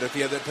do that. If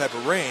you have that type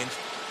of range,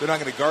 they're not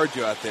going to guard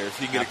you out there,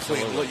 so you can get a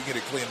clean look. You get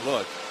a clean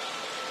look.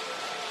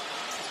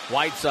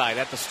 Whiteside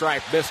at the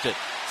stripe, missed it.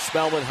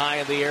 Spellman high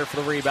in the air for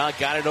the rebound,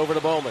 got it over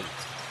to Bowman.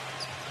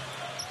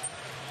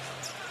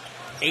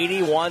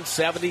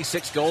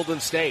 81-76 Golden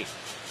State.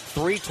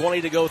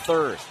 3:20 to go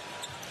third.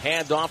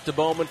 Hand off to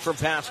Bowman from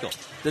Pascal.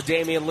 To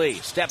Damian Lee.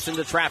 Steps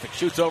into traffic.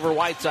 Shoots over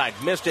Whiteside.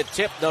 Missed it.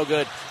 Tipped. No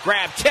good.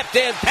 Grab. Tipped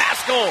in.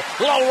 Pascal.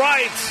 Low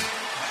right.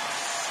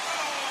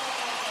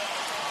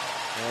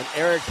 And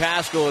Eric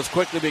Pascal is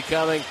quickly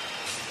becoming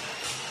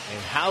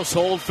a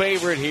household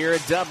favorite here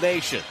in Dub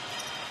Nation.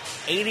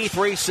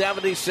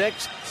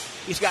 83-76.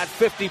 He's got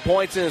 50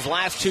 points in his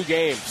last 2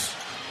 games.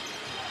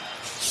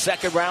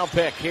 Second round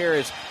pick. Here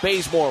is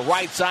Bazemore.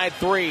 Right side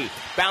 3.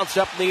 Bounced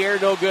up in the air.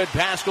 No good.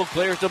 Pascal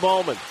clears to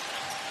Bowman.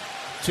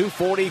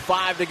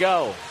 2:45 to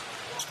go.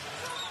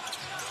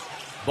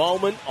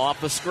 Bowman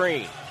off the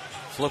screen.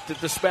 Flipped it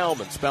to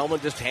Spellman. Spellman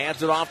just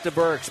hands it off to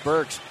Burks.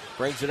 Burks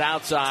brings it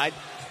outside.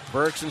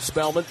 Burks and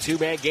Spellman,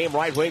 2-man game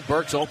right wing.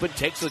 Burks open,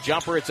 takes the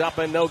jumper. It's up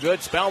and no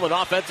good. Spellman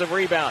offensive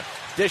rebound.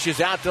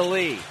 Dishes out to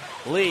Lee.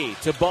 Lee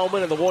to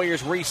Bowman, and the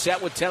Warriors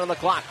reset with 10 on the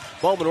clock.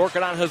 Bowman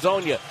working on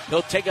Hezonja.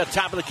 He'll take a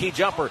top of the key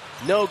jumper.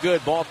 No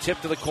good. Ball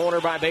tipped to the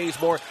corner by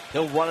Bazemore.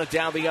 He'll run it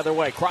down the other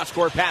way.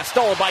 Cross-court pass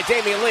stolen by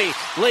Damian Lee.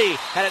 Lee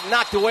had it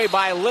knocked away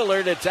by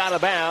Lillard. It's out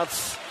of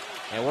bounds.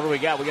 And what do we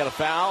got? We got a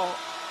foul.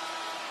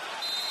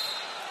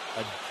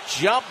 A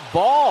jump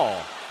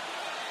ball.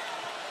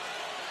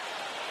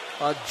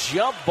 A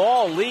jump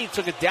ball. Lee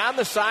took it down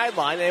the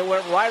sideline and it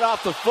went right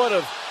off the foot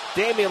of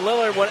Damian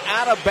Lillard. Went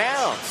out of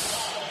bounds.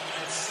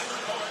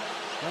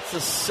 That's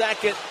the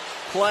second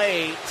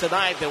play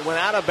tonight that went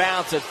out of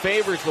bounds that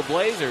favors the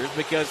Blazers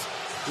because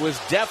it was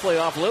definitely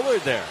off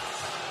Lillard there.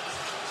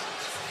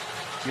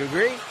 You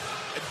agree?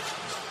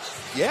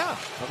 Yeah.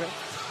 Okay.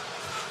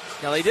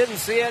 Now, they didn't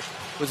see it.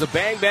 It was a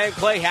bang-bang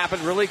play.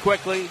 Happened really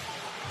quickly.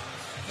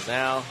 And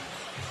now,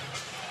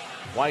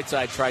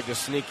 Whiteside tried to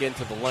sneak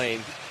into the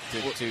lane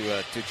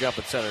to jump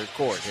at center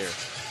court here.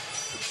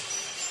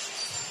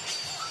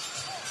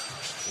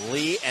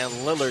 Lee and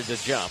Lillard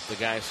to jump. The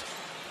guys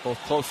both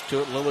close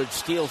to it. Lillard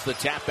steals the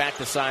tap back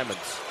to Simons.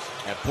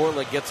 And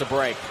Portland gets a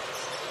break.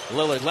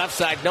 Lillard left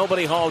side,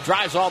 nobody home.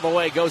 Drives all the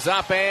way, goes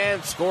up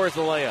and scores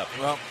the layup.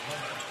 Well,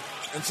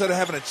 instead of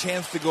having a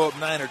chance to go up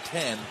 9 or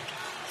 10,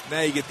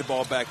 now you get the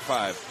ball back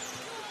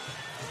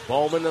 5.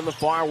 Bowman on the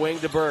far wing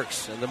to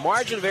Burks. And the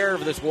margin of error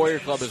for this Warrior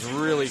club is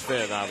really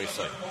thin,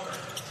 obviously.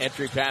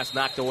 Entry pass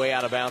knocked away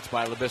out of bounds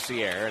by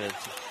Labissiere. And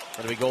it's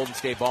going to be Golden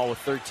State ball with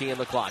 13 on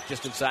the clock.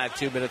 Just inside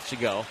 2 minutes to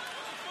go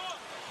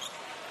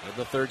in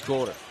the third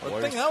quarter.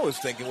 The thing I was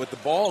thinking, with the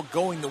ball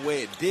going the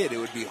way it did, it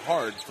would be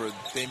hard for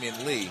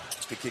Damian Lee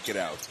to kick it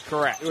out.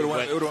 Correct. It would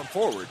have went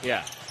forward.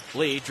 Yeah.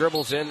 Lee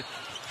dribbles in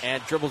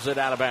and dribbles it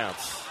out of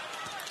bounds.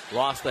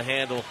 Lost the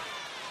handle.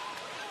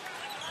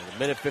 And a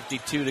minute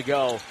 52 to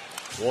go.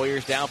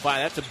 Warriors down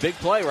 5. That's a big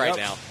play right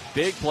now.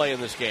 Big play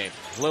in this game.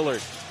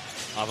 Lillard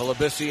off a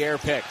Labissiere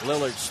pick.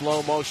 Lillard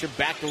slow motion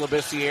back to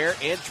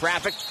Labissiere in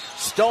traffic.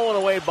 Stolen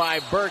away by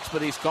Burks,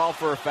 but he's called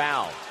for a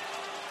foul.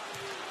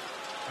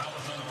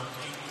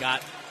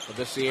 Got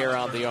Labissiere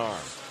on the arm.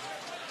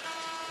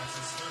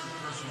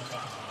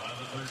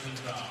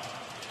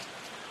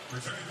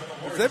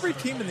 Does every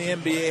team in the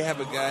NBA have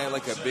a guy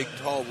like a big,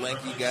 tall,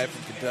 lanky guy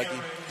from Kentucky?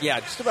 Yeah,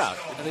 just about.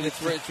 I think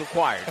it's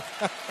required.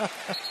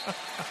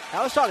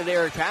 I was talking to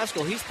Eric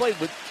Pascal. He's played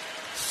with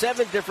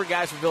 7 different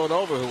guys from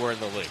Villanova who were in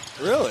the league.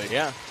 Really?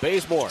 Yeah.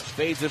 Bazemore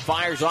fades and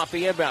fires off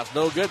the inbounds.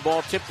 No good.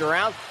 Ball tipped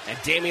around, and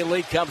Damian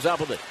Lee comes up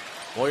with it.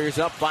 Warriors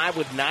up 5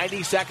 with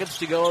 90 seconds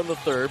to go in the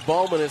third.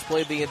 Bowman has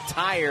played the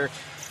entire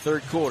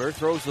third quarter.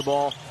 Throws the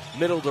ball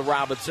middle to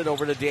Robinson,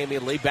 over to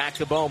Damian Lee, back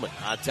to Bowman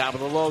on top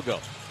of the logo.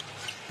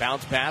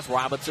 Bounce pass.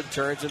 Robinson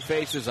turns and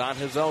faces on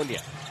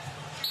Hazonia.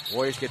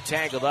 Warriors get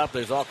tangled up.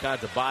 There's all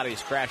kinds of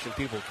bodies crashing,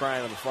 people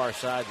crying on the far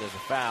side. There's a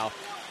foul,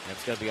 and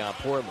it's going to be on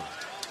Portland.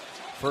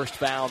 First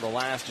foul in the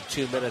last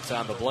 2 minutes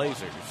on the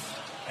Blazers.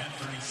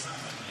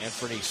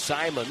 Anthony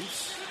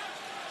Simons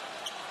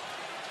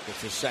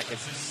gets his second.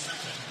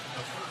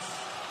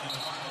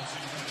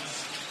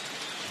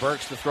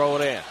 Burks to throw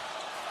it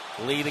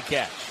in. Lee to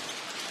catch.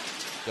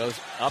 Goes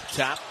up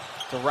top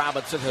to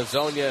Robinson.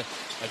 Hazonia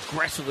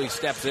aggressively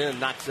steps in and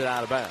knocks it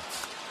out of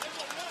bounds.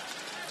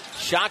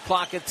 Shot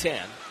clock at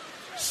 10.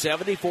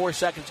 74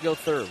 seconds to go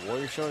third.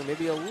 Warriors showing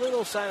maybe a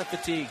little sign of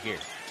fatigue here.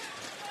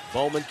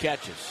 Bowman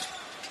catches.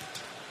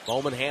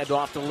 Bowman hand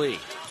off to Lee.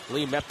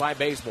 Lee met by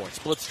Bazemore.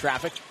 Splits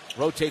traffic.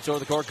 Rotates over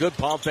the court. Good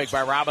pump fake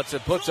by Robinson.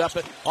 Puts up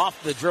it.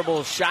 Off the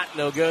dribble. Shot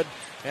no good.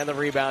 And the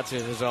rebound to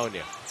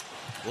Hazonia.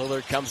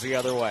 Lillard comes the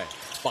other way.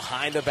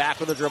 Behind the back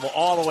with the dribble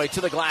all the way to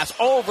the glass.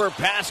 Over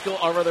Pascal,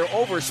 or rather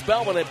over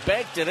Spellman, and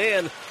banked it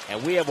in.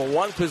 And we have a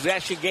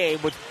one-possession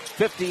game with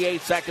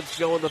 58 seconds to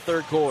go in the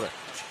third quarter.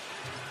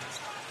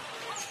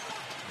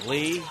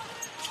 Lee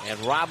and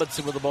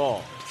Robinson with the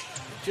ball.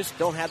 Just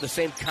don't have the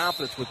same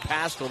confidence with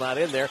Pascal not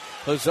in there.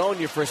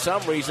 Hazonia, for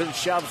some reason,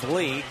 shoves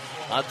Lee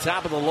on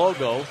top of the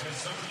logo.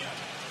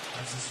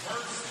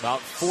 About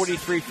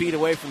 43 feet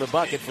away from the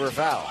bucket for a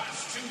foul.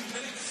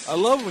 I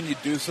love when you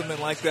do something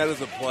like that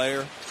as a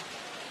player,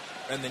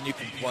 and then you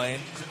complain,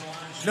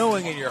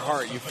 knowing in your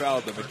heart you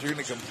fouled them, but you're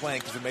going to complain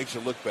because it makes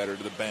you look better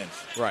to the bench.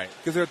 Right.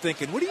 Because they're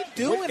thinking, what are you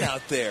doing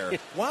out there?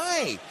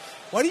 Why?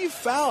 Why do you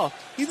foul?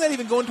 He's not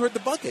even going toward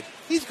the bucket.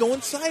 He's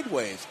going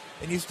sideways.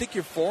 And you stick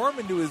your forearm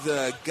into his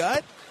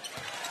gut?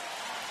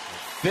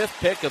 Fifth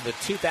pick of the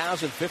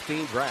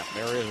 2015 draft.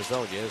 Mario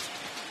Hazonia is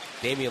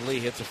Damian Lee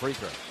hits a free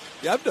throw.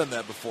 Yeah, I've done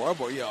that before.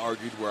 I've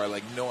argued where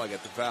I know I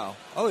got the foul.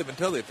 I'll even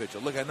tell the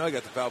official, look, I know I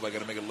got the foul, but I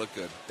got to make it look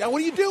good. Yeah,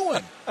 what are you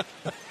doing?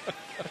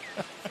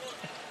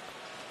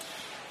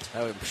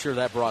 I'm sure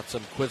that brought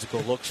some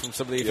quizzical looks from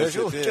some of the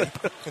officials. Yes, it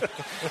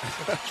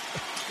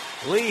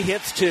did. Lee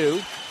hits 2,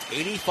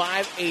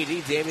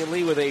 85-80. Damian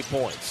Lee with 8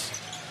 points.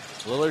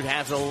 Lillard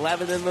has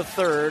 11 in the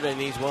third,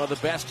 and he's one of the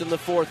best in the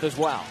fourth as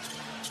well.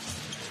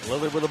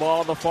 Lillard with the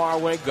ball on the far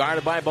wing,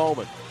 guarded by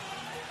Bowman.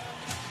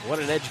 What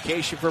an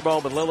education for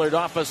Bowman. Lillard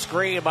off a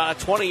screen, about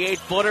a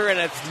 28-footer, and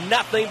it's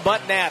nothing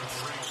but nets.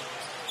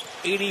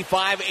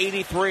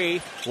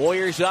 85-83.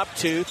 Warriors up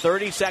 2,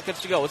 30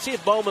 seconds to go. Let's see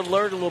if Bowman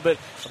learned a little bit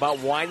about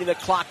winding the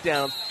clock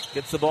down.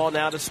 Gets the ball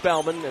now to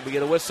Spellman, and we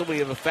get a whistle. We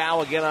have a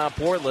foul again on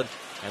Portland,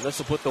 and this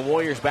will put the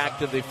Warriors back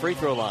to the free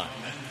throw line.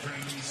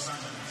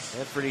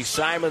 Anthony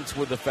Simons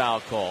with the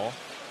foul call,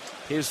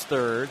 his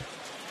third,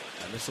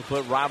 and this will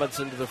put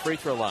Robinson to the free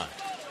throw line.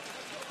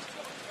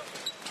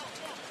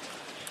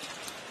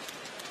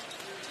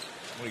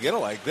 When you get it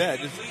like that,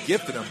 just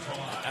gifted him.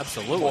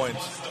 Absolutely.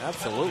 Points.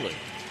 Absolutely.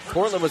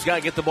 Portland was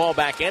going to get the ball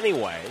back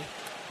anyway,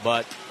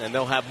 and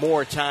they'll have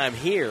more time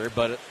here,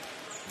 but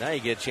now you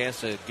get a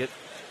chance to get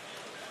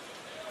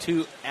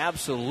 2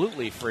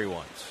 absolutely free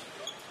ones.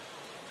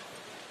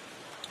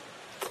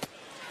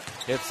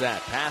 Hits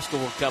that. Pascal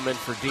will come in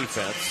for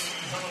defense,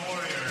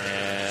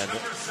 and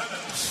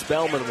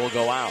Spellman will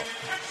go out.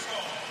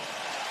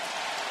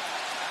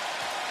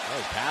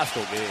 Oh,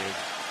 Pascal gave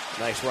a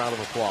nice round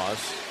of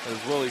applause. As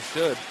well he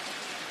should.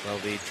 Well,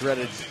 the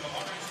dreaded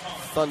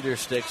Thunder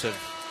Sticks have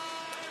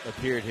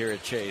appeared here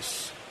at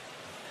Chase.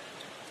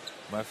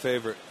 My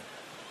favorite.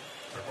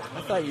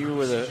 I thought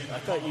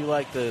you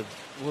liked the,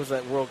 what was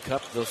that World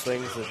Cup, those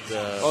things that...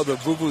 the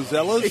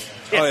Vuvuzelas?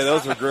 Yeah. Oh, yeah,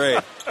 those were great.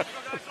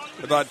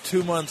 About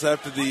 2 months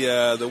after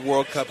the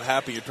World Cup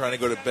happened, you're trying to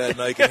go to bed,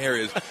 and all you can hear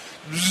is...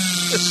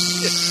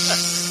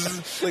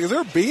 is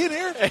there a bee in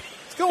here?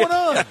 What's going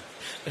on?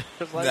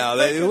 No,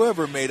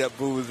 whoever made up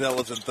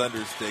Vuvuzelas and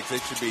Thunder Sticks, they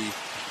should be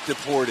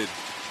deported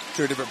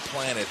to a different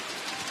planet.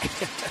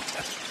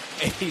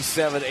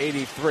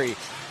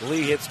 87-83.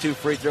 Lee hits 2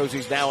 free throws.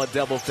 He's now in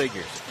double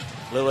figures.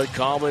 Lillard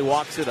calmly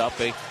walks it up.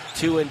 A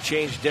 2 and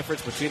change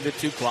difference between the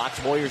 2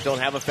 clocks. Warriors don't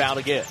have a foul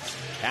to give.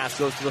 Pass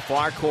goes to the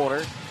far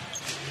corner.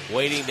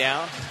 Waiting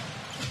now.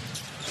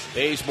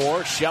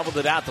 Bazemore shoveled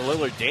it out to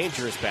Lillard.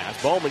 Dangerous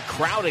pass. Bowman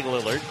crowding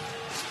Lillard.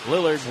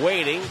 Lillard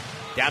waiting.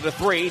 Down to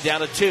 3, down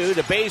to 2,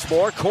 to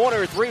Bazemore.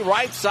 Corner 3,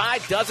 right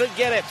side. Doesn't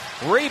get it.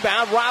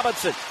 Rebound,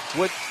 Robinson.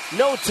 With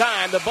no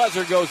time, the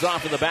buzzer goes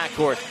off in the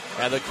backcourt.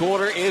 And the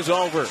quarter is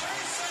over.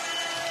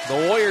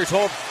 The Warriors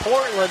hold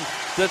Portland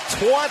to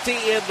 20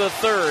 in the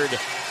third.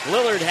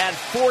 Lillard had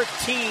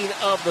 14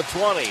 of the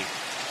 20.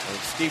 And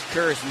Steve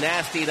Kerr's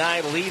nasty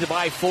night, lead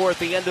by 4 at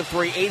the end of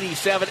 3,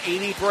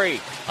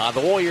 87-83. On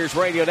the Warriors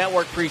Radio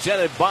Network,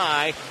 presented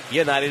by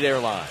United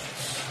Airlines.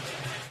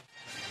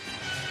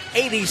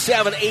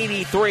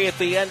 87-83 at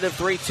the end of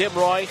 3. Tim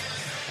Roy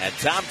and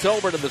Tom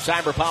Tolbert in the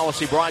Cyber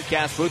Policy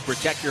broadcast booth.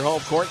 Protect your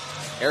home court.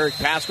 Eric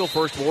Paschal,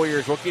 first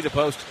Warriors rookie to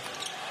post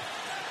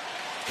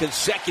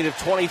consecutive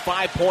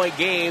 25-point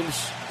games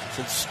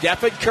since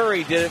Stephen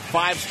Curry did it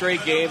 5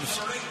 straight games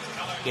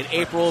in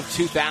April of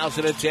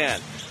 2010.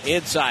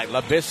 Inside,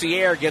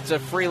 Labissiere gets a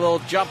free little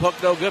jump hook,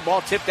 no good.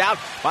 Ball tipped out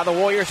by the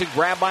Warriors and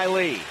grabbed by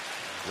Lee.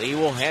 Lee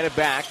will hand it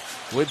back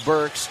with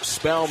Burks,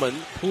 Spellman,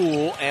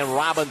 Poole, and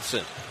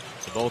Robinson.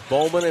 So both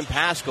Bowman and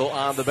Paschal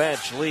on the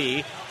bench.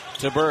 Lee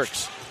to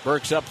Burks.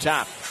 Burks up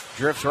top.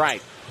 Drifts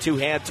right.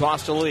 Two-hand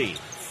toss to Lee.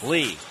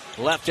 Lee,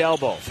 left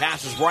elbow.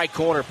 Passes right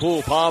corner.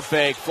 Poole, pump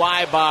fake.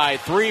 Fly by.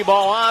 3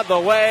 ball on the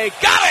way.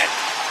 Got it!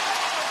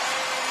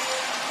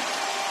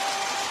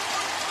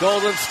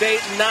 Golden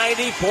State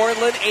 90,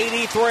 Portland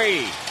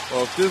 83.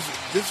 Well, if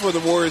this is where the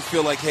Warriors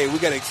feel like, hey, we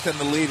got to extend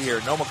the lead here.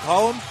 No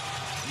McCollum,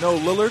 no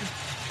Lillard.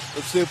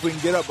 Let's see if we can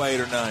get up by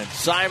 8 or 9.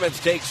 Simons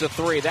takes a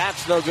 3.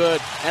 That's no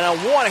good. And a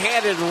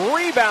one-handed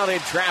rebound in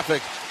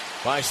traffic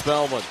by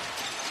Spellman.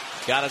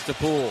 Got it to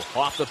Poole.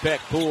 Off the pick.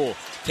 Poole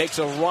takes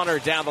a runner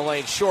down the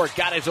lane. Short.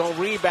 Got his own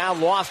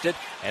rebound. Lost it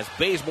as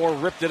Bazemore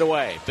ripped it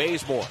away.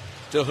 Bazemore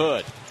to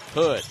Hood.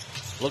 Hood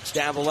looks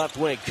down the left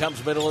wing.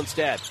 Comes middle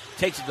instead.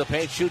 Takes it to the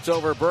paint. Shoots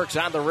over Burks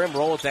on the rim.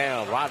 Roll it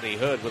down. Rodney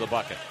Hood with a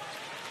bucket.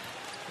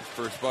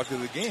 First bucket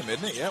of the game,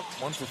 isn't it? Yep.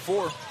 1 for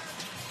 4.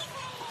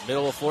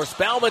 Middle of the floor.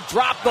 Spellman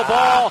dropped the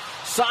ball.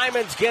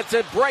 Simons gets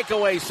it.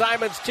 Breakaway.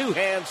 Simons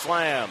two-hand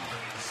slam.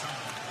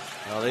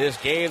 Well, they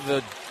just gave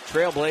the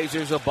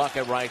Trailblazers a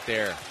bucket right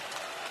there.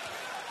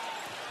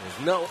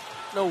 There's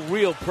no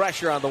real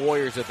pressure on the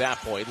Warriors at that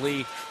point.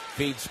 Lee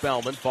feeds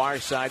Spellman. Far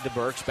side to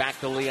Burks. Back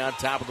to Lee on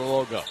top of the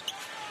logo.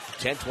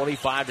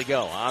 10:25 to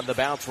go. On the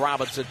bounce,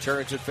 Robinson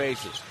turns and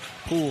faces.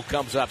 Poole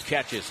comes up,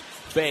 catches.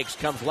 Fakes,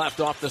 comes left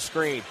off the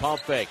screen.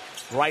 Pump fake.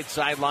 Right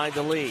sideline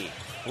to Lee.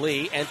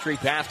 Lee, entry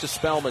pass to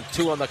Spellman.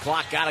 2 on the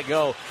clock, gotta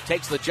go.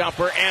 Takes the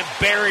jumper and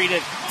buried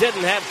it.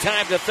 Didn't have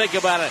time to think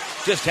about it.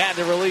 Just had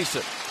to release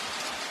it.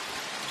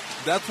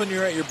 That's when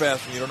you're at your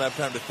best, when you don't have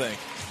time to think.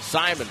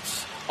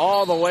 Simons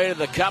all the way to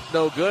the cup,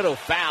 no good. A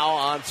foul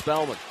on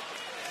Spellman.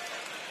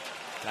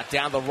 Got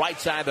down the right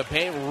side of the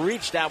paint,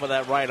 reached out with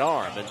that right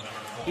arm. And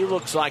he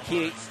looks like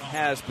he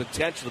has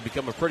potential to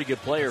become a pretty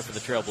good player for the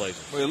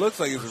Trailblazers. Well, he looks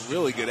like he's a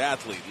really good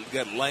athlete. He's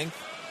got length,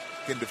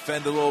 can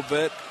defend a little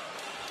bit.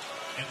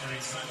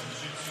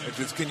 It's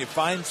just, can you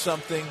find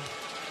something?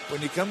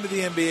 When you come to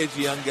the NBA as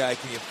a young guy,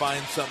 can you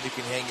find something you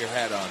can hang your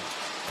hat on?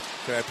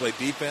 Can I play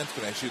defense?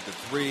 Can I shoot the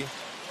 3?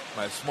 Am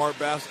I a smart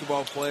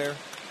basketball player?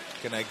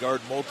 Can I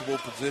guard multiple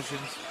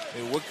positions?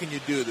 I mean, what can you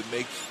do that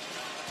makes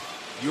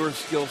your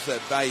skill set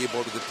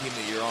valuable to the team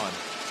that you're on?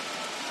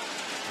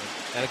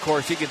 And, of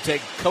course, he can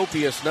take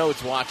copious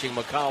notes watching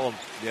McCollum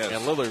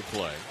and Lillard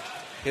play.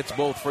 Hits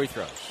both free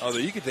throws. Although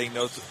you can take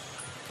notes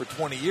for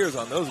 20 years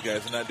on those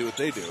guys and not do what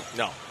they do.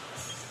 No.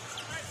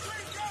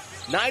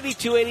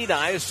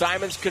 92-89 as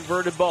Simons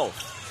converted both.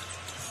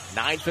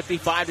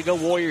 9:55 to go.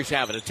 Warriors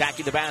have it.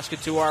 Attacking the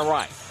basket to our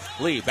right.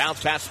 Lee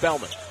bounce past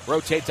Spellman.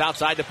 Rotates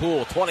outside the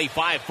Poole.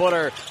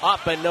 25-footer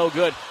up and no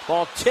good.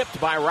 Ball tipped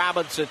by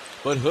Robinson,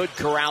 but Hood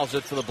corrals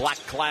it for the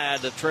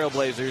black-clad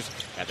Trailblazers,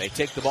 and they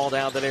take the ball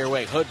down the near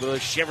wing. Hood with a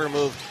shiver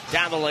move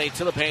down the lane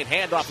to the paint.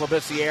 Handoff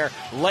Labissiere.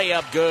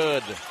 Layup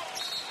good.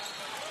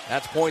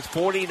 That's points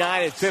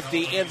 49 and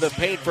 50 in the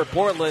paint for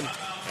Portland,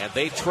 and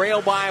they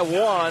trail by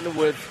 1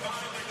 with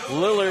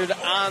Lillard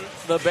on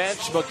the bench,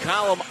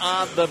 McCollum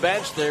on the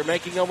bench. They're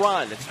making a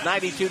run. It's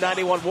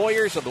 92-91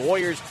 Warriors on the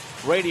Warriors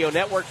Radio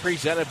Network,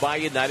 presented by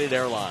United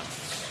Airlines.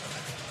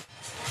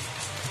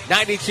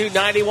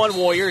 92-91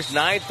 Warriors,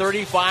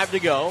 9:35 to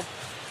go.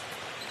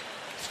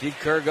 Steve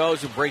Kerr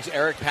goes and brings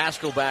Eric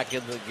Paschal back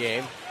into the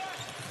game.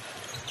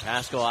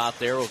 Paschal out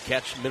there will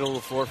catch middle of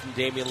the floor from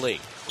Damian Lee.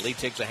 Lee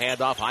takes a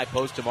handoff, high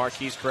post to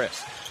Marquise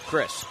Chris.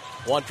 Chris,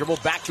 one dribble,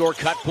 backdoor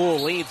cut. Poole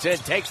leans in,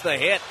 takes the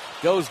hit,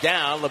 goes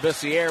down.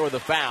 Labissiere with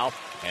a foul,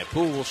 and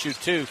Poole will shoot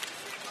 2.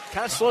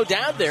 Kind of slowed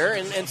down there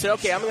and said,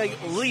 okay, I'm going to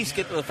at least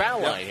get to the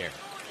foul line here.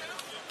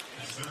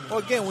 Well,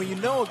 again, when you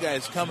know a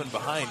guy's coming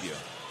behind you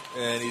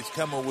and he's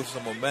coming with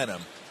some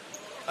momentum,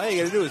 all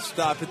you got to do is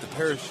stop, hit the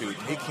parachute,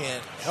 and he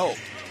can't help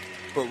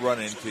but run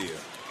into you.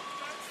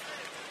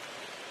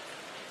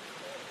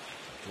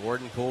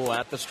 Jordan Poole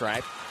at the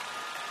stripe.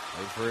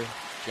 Wait for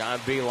John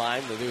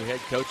Beilein, the new head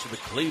coach of the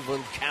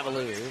Cleveland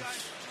Cavaliers.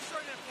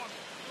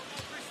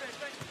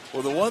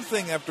 Well, the one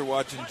thing after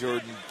watching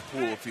Jordan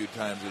Poole a few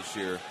times this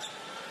year,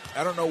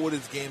 I don't know what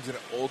his game's going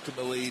to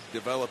ultimately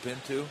develop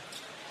into,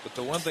 but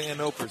the one thing I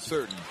know for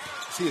certain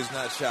is he is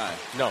not shy.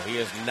 No, he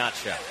is not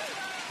shy.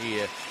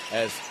 He,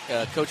 as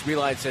Coach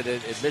Beeline said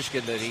in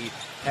Michigan, that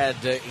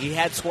he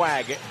had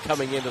swag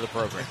coming into the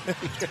program.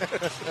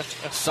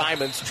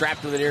 Simons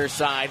trapped to the near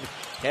side,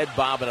 head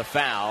bob and a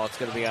foul. It's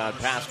going to be on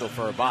Pascal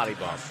for a body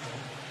bump.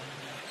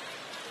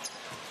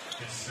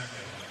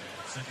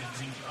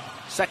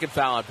 Second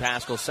foul on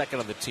Pascal, second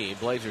on the team.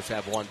 Blazers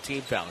have one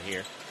team foul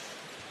here.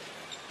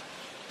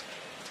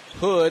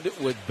 Hood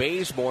with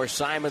Bazemore,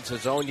 Simons,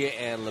 Hazonia,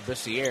 and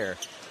Labissiere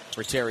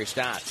for Terry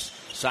Stotts.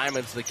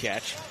 Simons the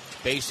catch.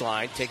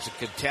 Baseline, takes a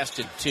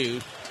contested 2.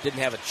 Didn't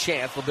have a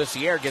chance.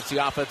 Labissiere gets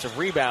the offensive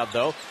rebound,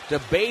 though, to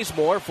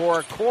Bazemore for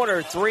a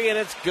corner 3, and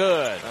it's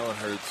good. That one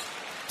hurts.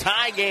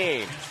 Tie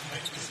game.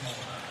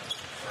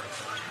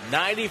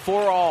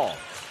 94 all.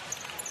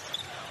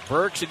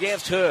 Burks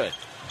against Hood.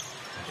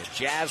 The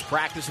Jazz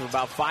practice of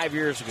about 5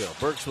 years ago.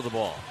 Burks with the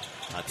ball.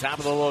 On top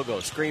of the logo.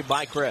 Screen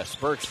by Chris.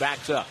 Burks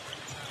backs up.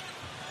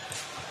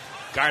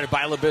 Guarded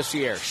by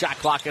Labissiere. Shot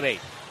clock at 8.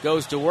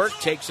 Goes to work.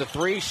 Takes a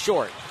 3.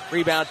 Short.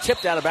 Rebound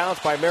tipped out of bounds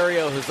by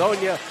Mario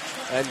Hazonia.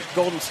 And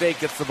Golden State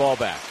gets the ball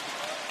back.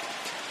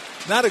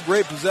 Not a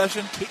great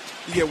possession.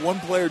 You get one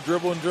player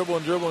dribbling,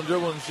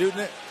 and shooting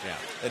it. Yeah.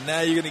 And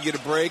now you're going to get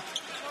a break.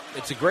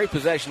 It's a great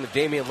possession if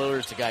Damian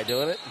Lillard's the guy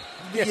doing it.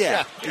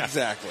 Yeah,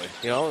 exactly.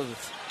 You know,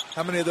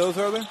 how many of those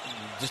are there?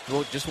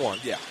 Just one.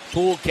 Yeah.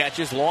 Poole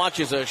catches,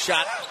 launches a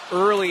shot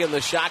early in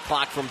the shot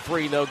clock from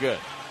 3, no good.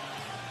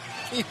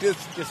 He does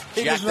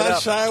it not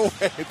up. shy away.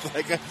 It's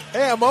like,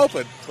 hey, I'm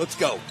open. Let's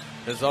go.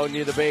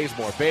 Hazonia to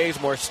Bazemore.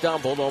 Bazemore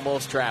stumbled,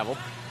 almost traveled.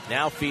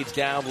 Now feeds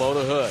down low to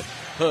Hood.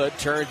 Hood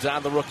turns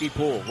on the rookie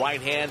Poole. Right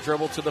hand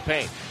dribble to the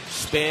paint.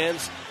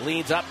 Spins,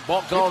 leans up,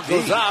 ball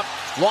goes up.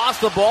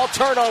 Lost the ball,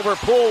 turnover.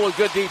 Poole with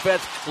good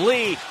defense.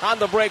 Lee on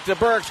the break to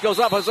Burks. Goes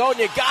up,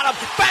 Hazonia got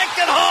him. Banked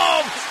it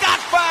home. Got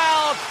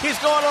fouled. He's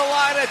going to the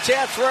line. A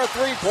chance for a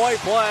 3-point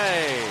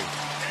play.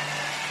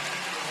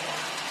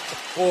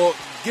 Well,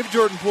 give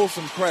Jordan Poole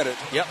some credit.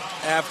 Yep.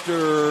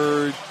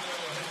 After,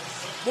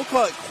 we'll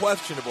call it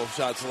questionable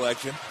shot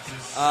selection.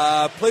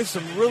 Plays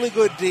some really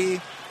good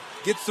D.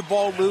 Gets the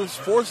ball loose,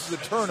 forces a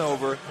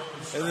turnover,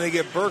 and then they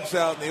get Burks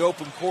out in the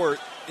open court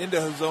into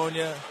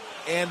Hazonia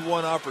and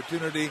one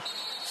opportunity.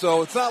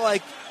 So it's not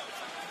like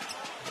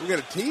we got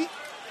a T. It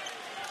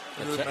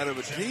doesn't matter of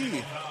a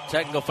T.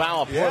 Technical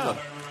foul on Portland.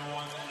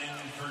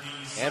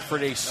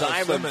 Anthony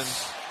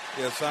Simons.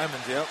 Yeah,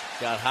 Simons, yep.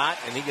 Got hot,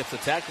 and he gets the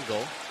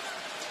technical.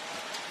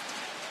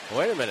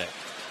 Wait a minute.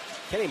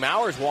 Kenny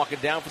Mauer's walking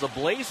down for the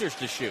Blazers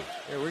to shoot.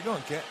 Yeah, we're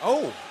going.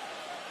 Oh,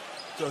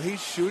 so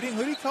he's shooting?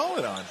 Who did he call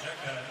it on?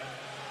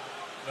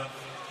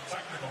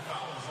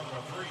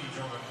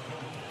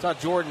 It's on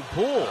Jordan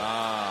Poole.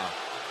 I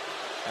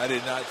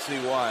did not see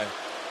why.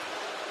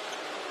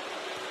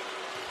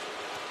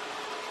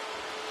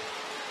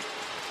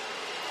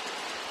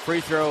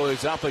 Free throw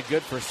is up and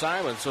good for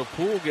Simon, so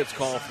Poole gets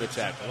called for the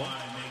tackle.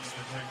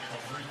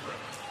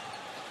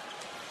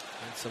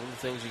 And some of the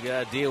things you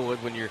got to deal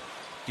with when you're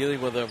dealing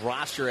with a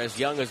roster as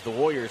young as the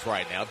Warriors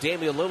right now.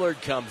 Damian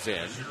Lillard comes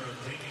in.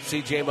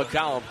 C.J.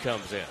 McCollum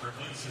comes in.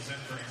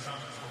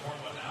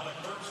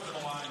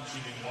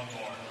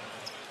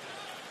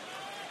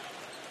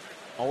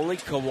 Only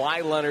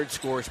Kawhi Leonard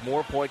scores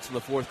more points in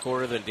the fourth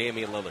quarter than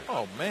Damian Lillard.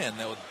 Oh, man,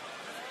 that was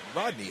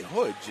Rodney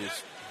Hood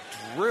just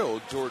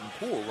drilled Jordan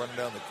Poole running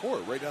down the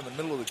court, right down the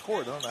middle of the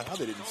court. I don't know how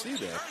they didn't see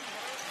that.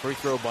 Free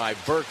throw by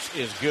Burks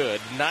is good.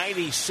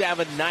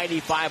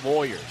 97-95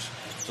 Warriors.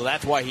 So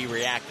that's why he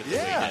reacted the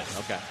way he did.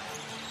 Okay.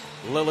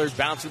 Lillard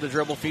bouncing the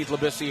dribble, feeds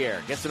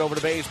Labissiere. Gets it over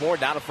to Bazemore,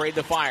 not afraid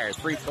to fire.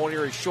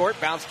 Three-pointer is short,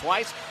 bounce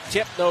twice.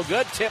 Tip no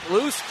good, tip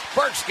loose.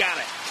 Burks got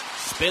it.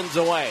 Spins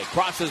away,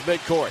 crosses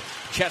midcourt.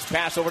 Chest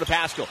pass over to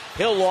Pascal.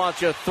 He'll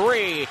launch a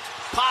 3.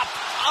 Pop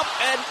up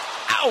and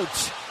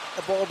out.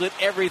 The ball did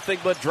everything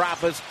but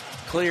drop us.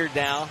 Cleared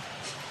now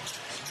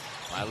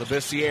by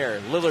Labissiere.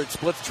 Lillard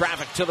splits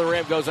traffic to the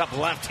rim, goes up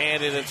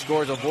left-handed and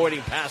scores,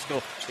 avoiding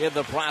Pascal in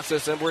the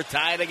process, and we're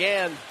tied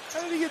again.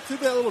 How did he get through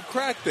that little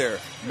crack there?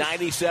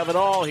 97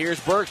 all. Here's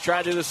Burks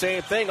trying to do the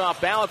same thing.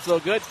 Off balance, no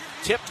good.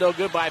 Tip no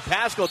good by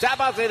Pascal. Tap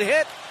bounce, it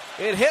hit.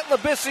 It hit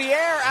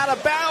Labissiere out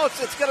of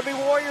bounds. It's going to be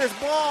Warriors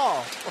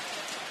ball.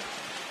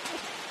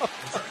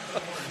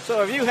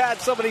 So if you had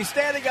somebody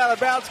standing out of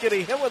bounds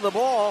getting hit with the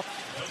ball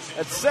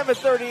at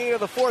 7:38 of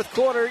the fourth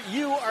quarter,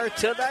 you are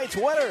tonight's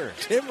winner.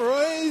 Tim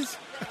Roy's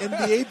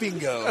NBA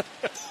bingo.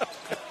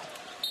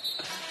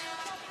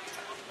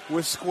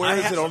 With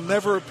squares that'll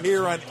never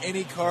appear on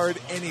any card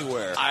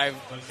anywhere. I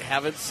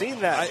haven't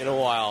seen that in a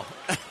while.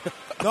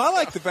 No, I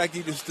like the fact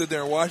you just stood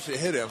there and watched it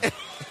hit him.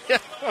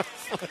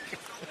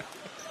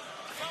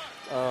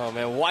 Oh,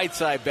 man,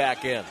 Whiteside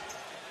back in.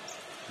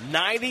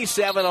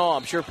 97 all.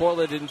 I'm sure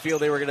Portland didn't feel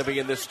they were going to be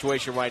in this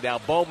situation right now.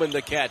 Bowman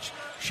the catch.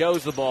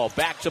 Shows the ball.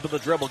 Backs up in the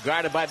dribble.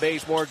 Guarded by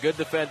Bazemore. Good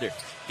defender.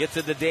 Gets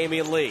it to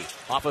Damian Lee.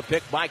 Off a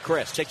pick by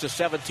Chris. Takes a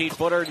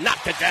 17-footer.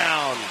 Knocked it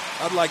down.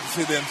 I'd like to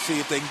see them see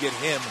if they can get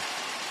him.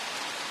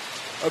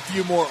 a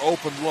few more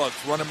open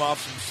looks. Run him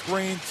off some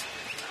screens,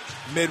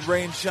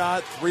 mid-range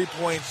shot,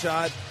 three-point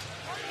shot.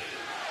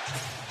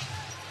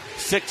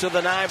 6 of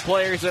the 9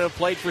 players that have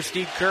played for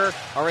Steve Kerr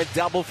are in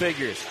double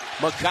figures.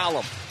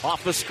 McCollum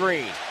off the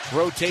screen,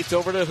 rotates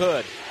over to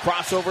Hood,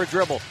 crossover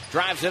dribble,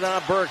 drives it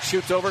on Burke,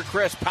 shoots over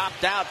Chris,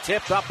 popped out,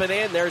 tipped up and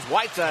in. There's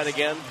Whiteside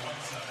again.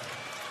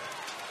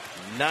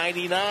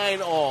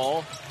 99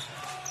 all.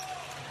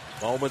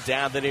 Bowman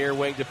down the near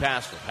wing to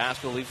Pascal.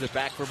 Pascal leaves it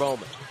back for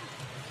Bowman.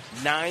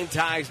 9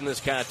 ties in this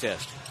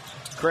contest.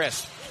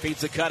 Chris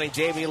feeds the cutting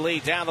Jamie Lee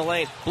down the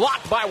lane.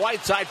 Blocked by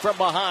Whiteside from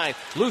behind.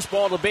 Loose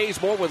ball to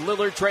Bazemore with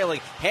Lillard trailing.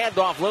 Hand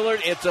off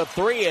Lillard. It's a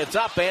 3. It's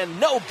up and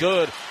no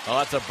good. Oh,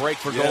 that's a break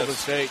for Golden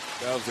State.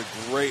 That was a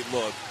great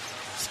look.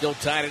 Still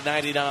tied at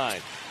 99.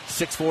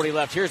 6:40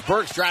 left. Here's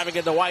Burks driving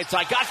into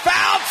Whiteside. Got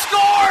fouled.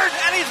 Scored!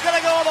 And he's going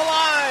to go on the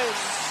line.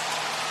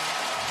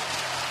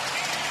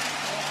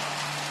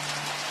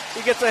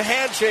 He gets a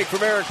handshake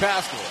from Eric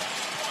Pascal.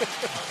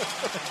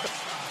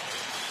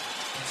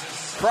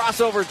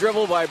 Crossover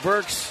dribble by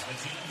Burks.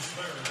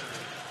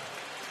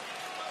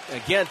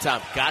 Again,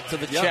 Tom, got to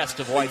the chest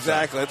of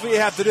Whiteside. Exactly. That's what you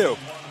have to do.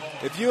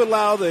 If you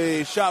allow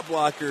the shot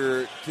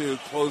blocker to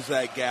close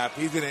that gap,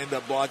 he's going to end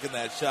up blocking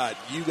that shot.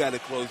 You got to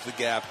close the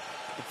gap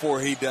before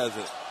he does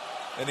it.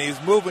 And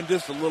he's moving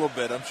just a little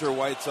bit. I'm sure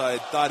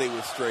Whiteside thought he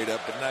was straight up,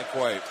 but not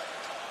quite.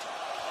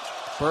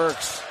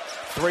 Burks,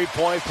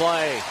 3-point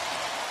play.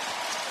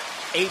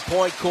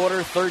 8-point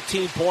quarter,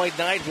 13-point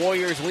night.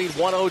 Warriors lead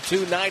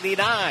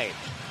 102-99.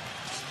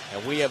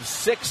 And we have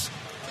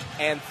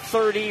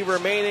 6:30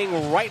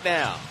 remaining right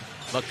now.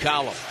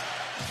 McCollum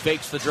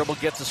fakes the dribble,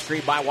 gets the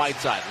screen by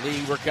Whiteside.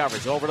 Lee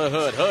recovers over to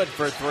Hood. Hood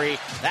for 3.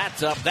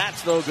 That's up.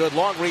 That's no good.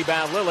 Long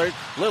rebound. Lillard.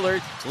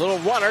 Lillard, little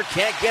runner,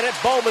 can't get it.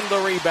 Bowman the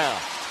rebound.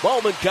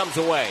 Bowman comes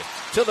away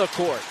to the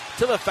court,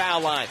 to the foul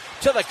line,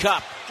 to the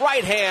cup.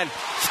 Right hand.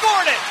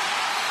 Scored it.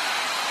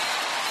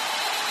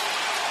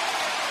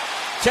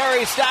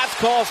 Terry Stotts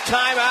calls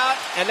timeout,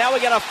 and now we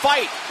got a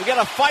fight. We got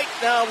a fight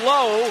now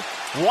low.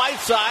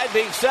 Whiteside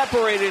being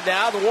separated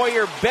now. The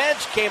Warrior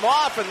bench came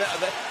off, and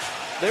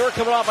they were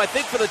coming off, I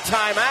think, for the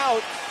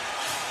timeout.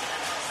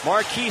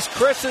 Marquise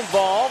Chris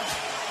involved.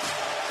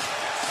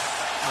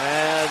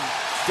 And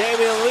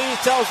Damian Lee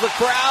tells the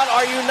crowd,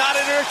 are you not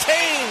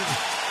entertained?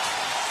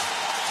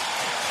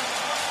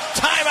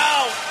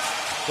 Timeout!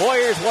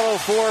 Warriors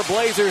 104,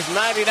 Blazers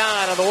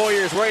 99 on the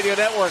Warriors Radio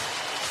Network.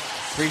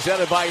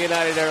 Presented by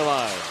United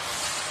Airlines.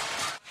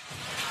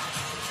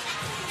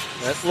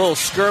 That little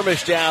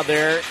skirmish down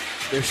there.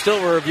 They're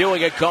still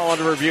reviewing it. Call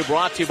under review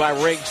brought to you by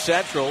Ring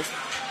Central. And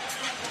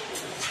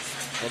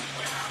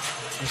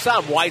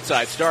Hassan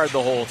Whiteside started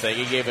the whole thing.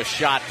 He gave a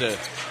shot to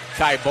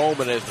Kai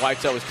Bowman as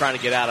Whiteside was trying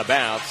to get out of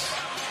bounds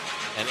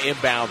and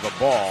inbound the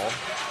ball.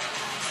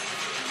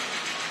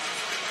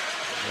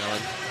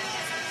 And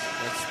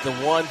that's the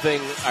one thing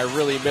I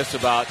really miss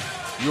about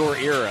your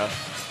era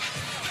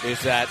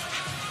is that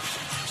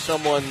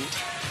someone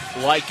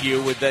like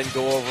you would then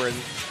go over and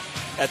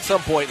at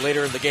some point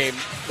later in the game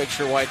make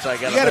sure Whiteside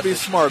got. You got to be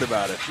smart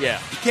about it. Yeah,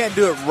 you can't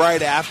do it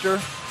right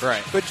after.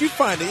 Right, but you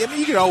find it. I mean,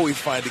 you can always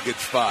find a good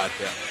spot.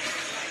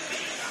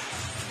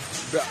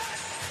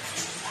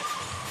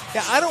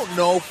 Yeah, I don't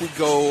know if we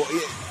go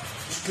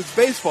because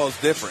baseball is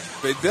different.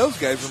 But those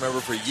guys remember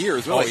for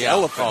years. They're like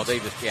elephants. Oh, they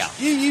just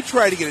You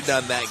try to get it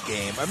done that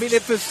game. I mean,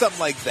 if it's something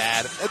like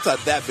that, it's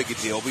not that big a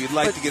deal. But you'd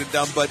like to get it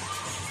done. But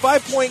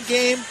 5-point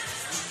game.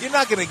 You're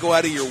not going to go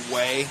out of your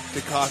way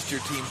to cost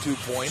your team 2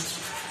 points.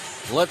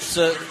 Let's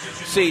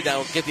see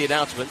now. Get the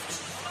announcement. A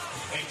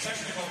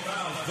technical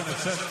foul is going to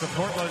set the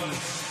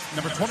Portland's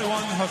number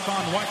 21,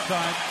 Hassan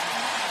Whiteside,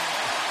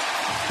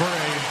 for a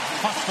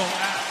hostile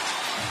act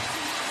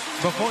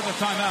before the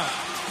timeout.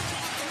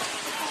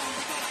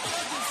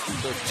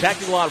 So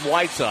technical on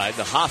Whiteside,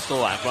 the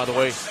hostile act. By the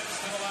way,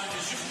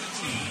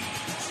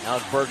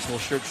 Alex Burks will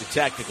shirt the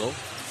technical.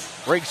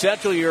 Ring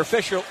Central, your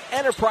official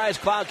enterprise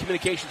cloud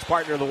communications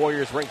partner of the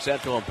Warriors. Ring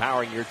Central,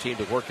 empowering your team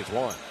to work as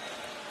one.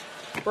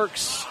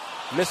 Burks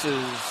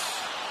misses.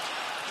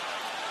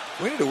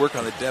 We need to work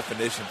on the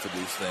definition for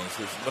these things.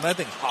 When I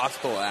think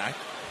hostile act,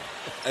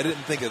 I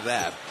didn't think of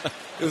that.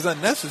 It was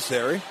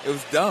unnecessary. It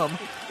was dumb.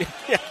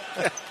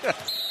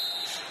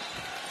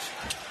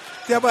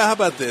 How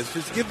about this?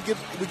 Just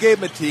we gave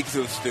him a T because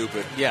it was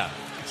stupid. Yeah,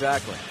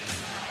 exactly.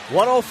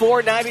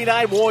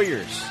 104-99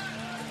 Warriors.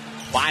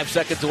 5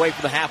 seconds away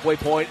from the halfway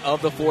point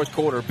of the fourth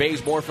quarter.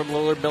 Bazemore from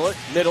Lillard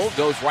middle,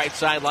 goes right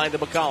sideline to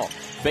McCollum.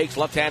 Fakes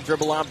left-hand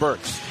dribble on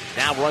Burks.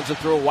 Now runs it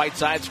through a white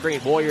side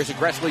screen. Warriors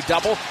aggressively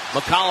double.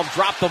 McCollum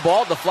dropped the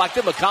ball,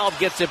 deflected. McCollum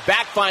gets it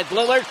back, finds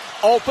Lillard.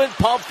 Open,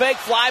 pump fake,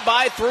 fly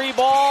by, 3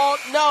 ball.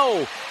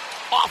 No.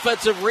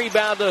 Offensive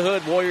rebound to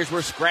Hood. Warriors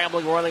were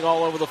scrambling, running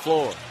all over the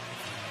floor.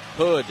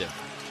 Hood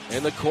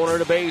in the corner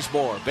to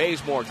Bazemore.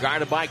 Bazemore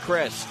guarded by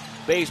Chris.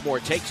 Bazemore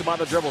takes him on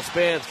the dribble,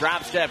 spins,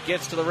 drop step,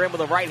 gets to the rim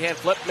with a right-hand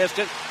flip, missed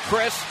it.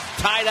 Chris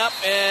tied up,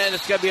 and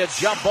it's going to be a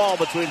jump ball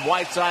between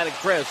Whiteside and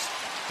Chris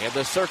in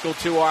the circle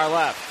to our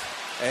left.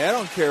 Hey, I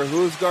don't care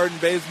who's guarding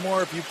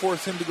Bazemore. If you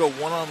force him to go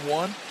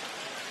one-on-one,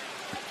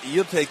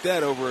 you'll take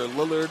that over a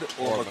Lillard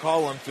or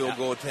McCollum field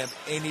goal attempt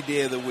any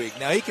day of the week.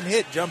 Now, he can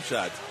hit jump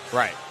shots.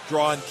 Right.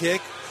 Draw and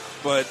kick.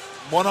 But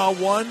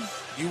one-on-one,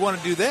 you want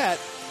to do that,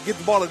 get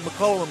the ball to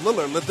McCollum and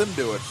Lillard. Let them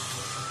do it.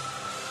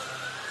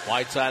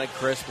 Whiteside and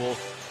Chris will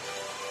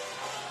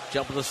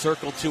jump in the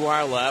circle to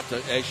our left.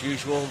 As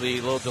usual,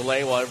 the little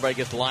delay while everybody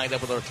gets lined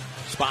up with the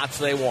spots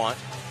they want.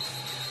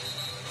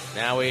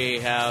 Now we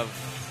have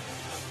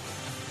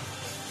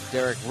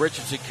Derek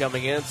Richardson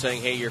coming in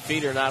saying, hey, your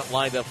feet are not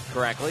lined up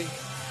correctly.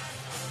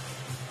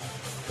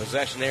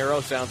 Possession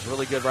arrow sounds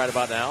really good right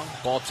about now.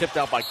 Ball tipped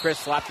out by Chris,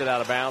 slapped it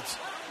out of bounds.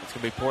 It's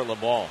going to be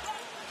Portland ball.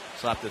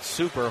 Slapped it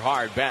super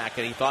hard back,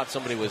 and he thought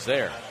somebody was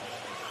there.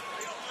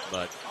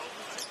 But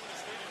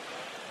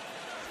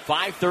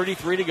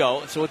 5:33 to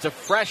go, so it's a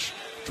fresh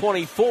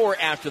 24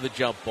 after the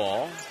jump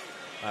ball,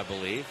 I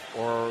believe.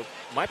 Or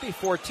might be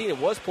 14. It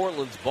was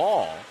Portland's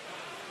ball.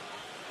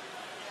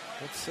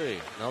 Let's see.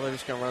 Now they're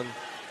just going to run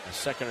a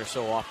second or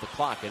so off the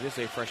clock. It is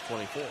a fresh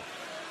 24.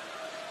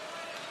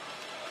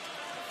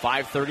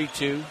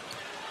 5:32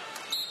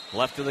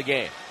 left in the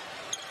game.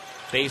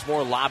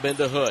 Bazemore lob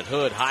into Hood.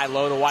 Hood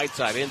high-low to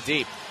Whiteside, in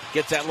deep.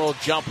 Gets that little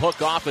jump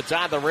hook off. It's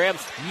on the rim.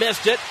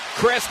 Missed it.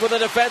 Chris with a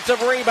defensive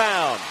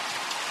rebound.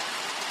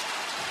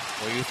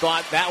 Well, you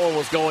thought that one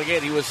was going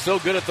in. He was so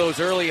good at those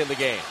early in the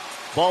game.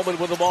 Bowman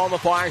with the ball on the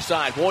far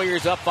side.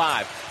 Warriors up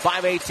 5.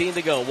 5:18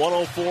 to go.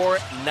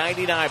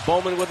 104-99.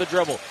 Bowman with the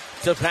dribble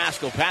to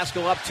Pascal.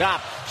 Pascal up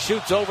top.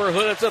 Shoots over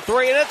Hood. It's a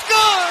 3, and it's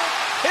good!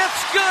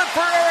 It's good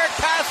for Eric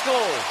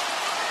Pascal.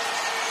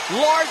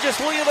 Largest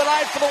lead of the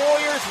night for the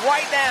Warriors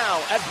right now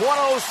at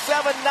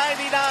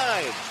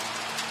 107-99.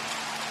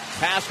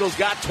 Pascal's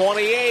got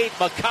 28.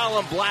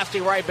 McCollum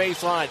blasting right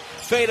baseline.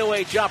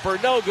 Fadeaway jumper,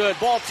 no good.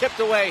 Ball tipped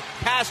away.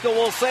 Pascal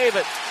will save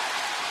it.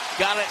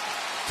 Got it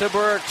to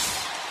Burks.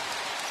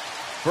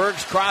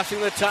 Burks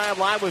crossing the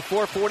timeline with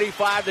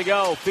 4:45 to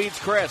go. Feeds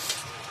Chris.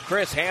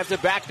 Chris hands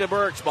it back to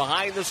Burks.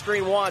 Behind the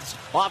screen once.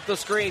 Off the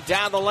screen.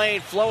 Down the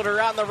lane. Floater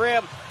on the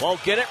rim.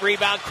 Won't get it.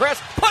 Rebound. Chris.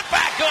 Put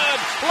back good.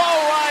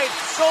 Low right.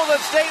 Golden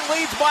State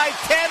leads by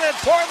 10 and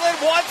Portland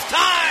wants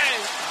time.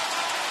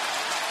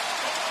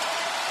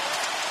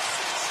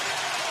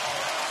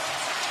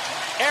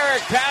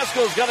 Eric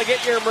Pascal's going to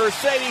get your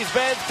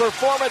Mercedes-Benz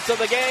performance of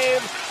the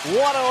game.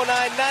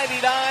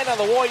 109.99 on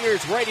the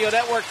Warriors Radio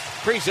Network.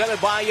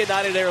 Presented by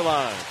United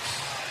Airlines.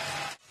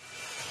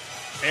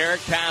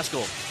 Eric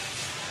Pascal.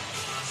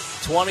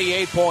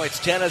 28 points,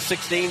 10 of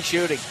 16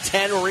 shooting,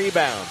 10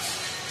 rebounds.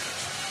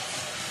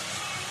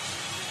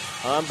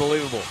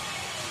 Unbelievable.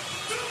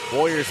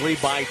 Warriors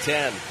lead by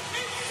 10.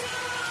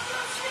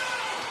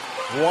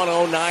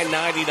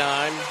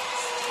 109.99.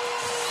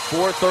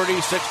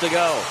 4:36 to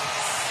go.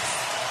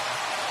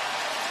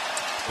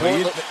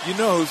 Well, you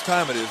know whose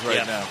time it is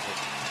right now.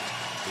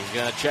 He's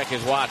going to check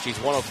his watch. He's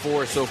 1 of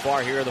 4 so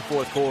far here in the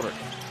fourth quarter.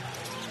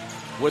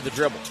 With the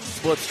dribble.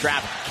 Splits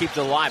traffic. Keeps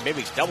it alive.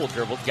 Maybe he's double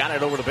dribbled. Got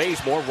it over to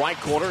Bazemore. Right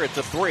corner. It's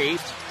a 3.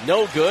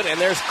 No good. And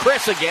there's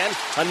Chris again.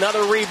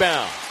 Another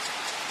rebound.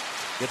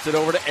 Gets it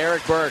over to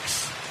Eric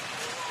Burks.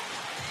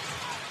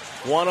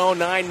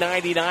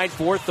 109.99.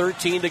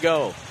 4:13 to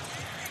go.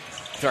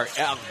 Sorry,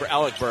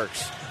 Alec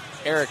Burks.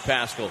 Eric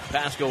Pascal.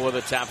 Pascal with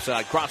a tap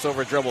side.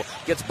 Crossover dribble.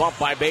 Gets bumped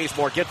by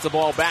Bazemore. Gets the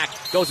ball back.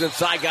 Goes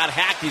inside. Got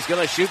hacked. He's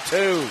going to shoot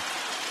 2.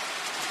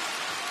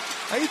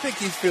 How do you think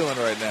he's feeling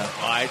right now?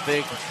 I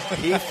think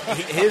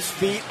his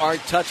feet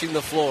aren't touching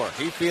the floor.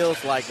 He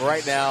feels like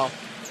right now.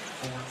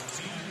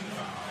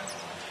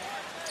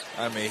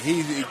 I mean,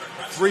 he's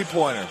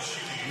three-pointer.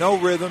 No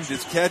rhythm.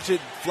 Just catch it.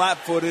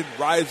 Flat-footed.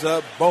 Rise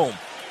up. Boom.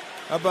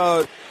 How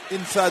about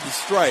inside the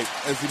stripe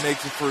as he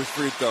makes his first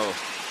free throw?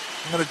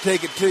 I'm going to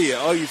take it to you.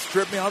 Oh, you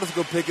strip me? I'll just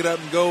go pick it up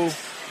and go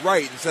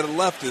right instead of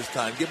left this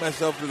time. Get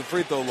myself to the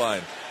free throw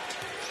line.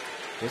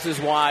 This is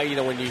why,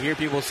 when you hear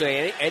people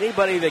say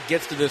anybody that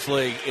gets to this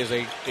league is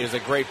a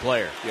great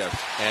player. Yes.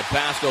 And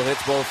Pascal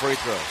hits both free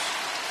throws.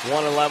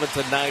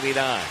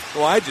 111-99.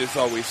 Well, I just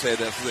always say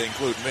that so they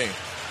include me.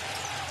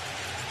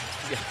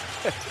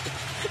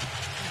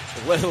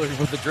 Lillard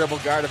with the dribble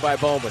guarded by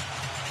Bowman.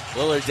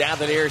 Lillard down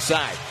the near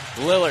side.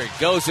 Lillard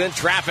goes in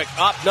traffic.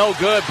 Up, no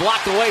good.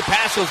 Blocked away.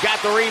 Pascal's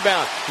got the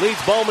rebound.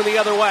 Leads Bowman the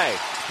other way.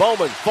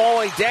 Bowman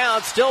falling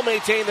down, still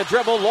maintaining the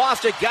dribble,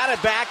 lost it, got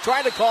it back,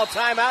 tried to call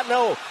timeout.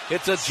 No,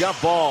 it's a jump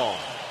ball.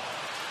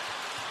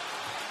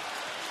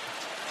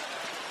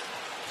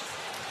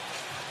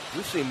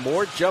 We've seen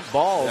more jump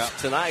balls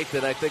tonight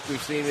than I think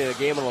we've seen in a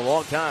game in a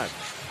long time.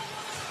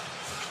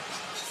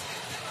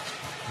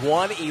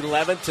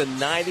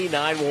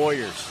 111-99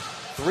 Warriors.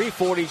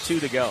 3:42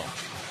 to go.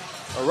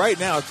 Well, right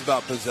now it's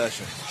about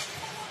possessions.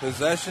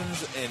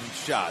 Possessions and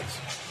shots.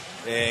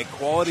 And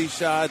quality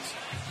shots.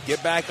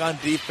 Get back on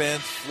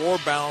defense, floor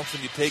balance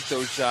when you take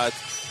those shots.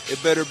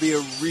 It better be a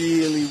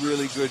really,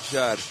 really good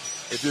shot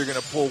if you're going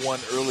to pull one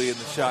early in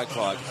the shot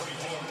clock.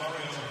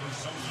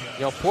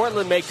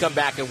 Portland may come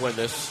back and win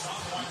this.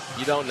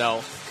 You don't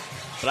know.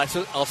 But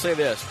I'll say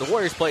this. The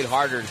Warriors played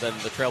harder than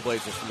the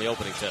Trailblazers from the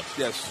opening tip.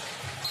 Yes,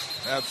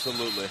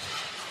 absolutely.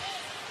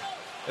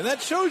 And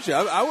that shows you.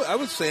 I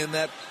was saying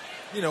that,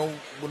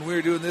 when we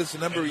were doing this a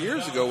number of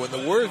years ago, when the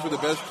Warriors were the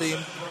best team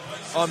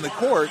on the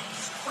court,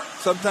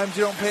 sometimes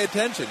you don't pay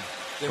attention.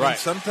 Right.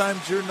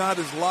 Sometimes you're not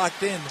as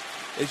locked in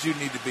as you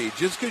need to be.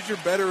 Just because you're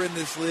better in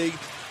this league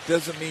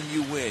doesn't mean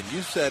you win.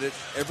 You said it.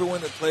 Everyone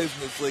that plays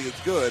in this league is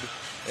good.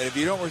 And if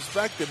you don't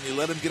respect them, you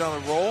let them get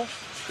on a roll,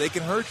 they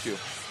can hurt you.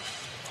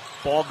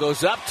 Ball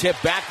goes up,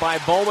 tipped back by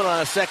Bowman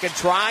on a second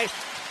try,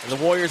 and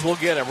the Warriors will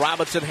get it.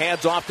 Robinson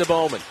hands off to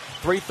Bowman.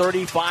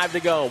 3:35 to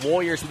go.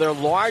 Warriors with their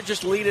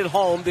largest lead at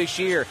home this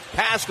year.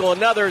 Pascal,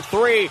 another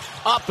three,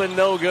 up and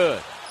no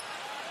good.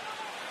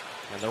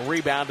 And the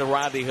rebound to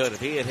Rodney Hood.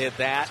 If he had hit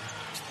that.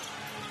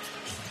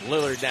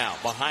 Lillard now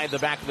behind the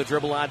back of the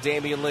dribble on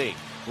Damian Lee.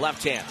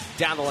 Left hand,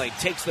 down the lane,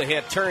 takes the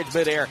hit, turns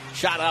midair,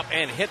 shot up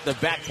and hit the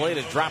back plate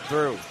and dropped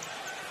through.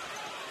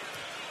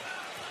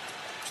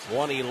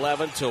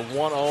 111 to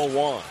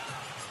 101.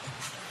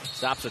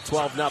 Stops at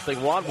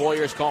 12-0 run.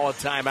 Warriors call a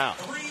timeout.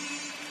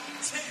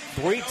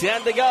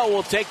 3:10 to go.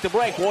 We'll take the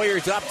break.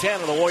 Warriors up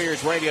 10 on the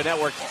Warriors Radio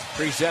Network,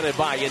 presented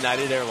by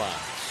United Airlines.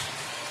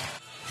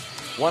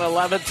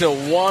 111 to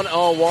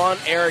 101.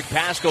 Eric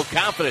Pascal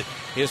confident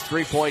his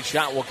three-point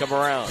shot will come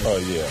around. Oh,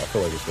 yeah. I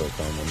feel like it's going to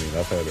come. I mean,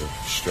 I've had a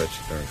stretch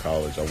during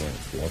college. I went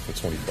 1 for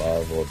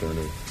 25 all during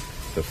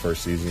the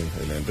first season,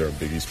 and then during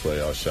Big East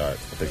play, I shot,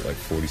 I think, like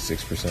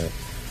 46%.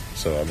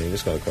 So, I mean,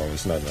 it's going to come.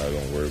 It's nothing I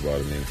don't worry about.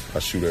 I mean, I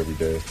shoot every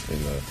day,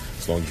 and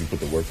as long as you put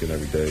the work in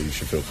every day, you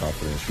should feel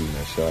confident shooting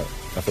that shot.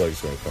 I feel like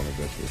it's going to come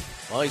eventually.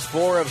 Well, he's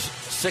 4 of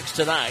 6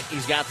 tonight.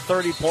 He's got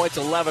 30 points,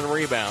 11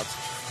 rebounds.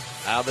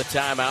 Out of the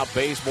timeout,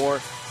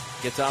 Bazemore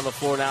gets on the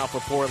floor now for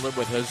Portland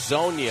with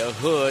Hazonia,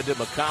 Hood,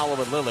 McCollum,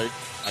 and Lillard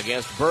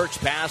against Birch,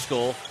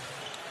 Pascal,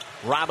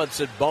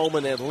 Robinson,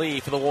 Bowman, and Lee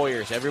for the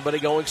Warriors. Everybody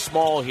going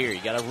small here.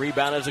 You got to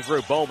rebound as a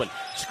group. Bowman,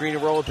 screen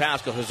and roll with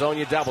Pascal.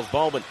 Hazonia doubles.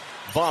 Bowman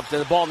bumped,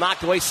 and the ball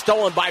knocked away,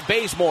 stolen by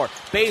Bazemore.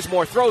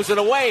 Bazemore throws it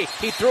away.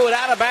 He threw it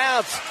out of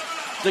bounds.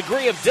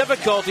 Degree of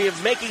difficulty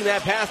of making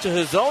that pass to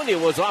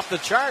Hazonia was off the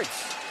charts.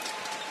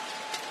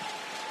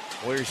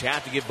 Warriors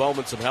have to give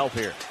Bowman some help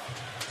here.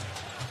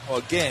 Well,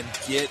 again,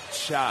 get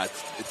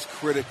shots. It's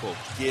critical.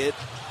 Get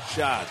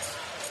shots.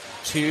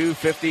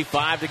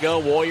 2:55 to go.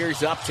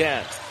 Warriors up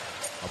 10.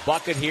 A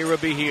bucket here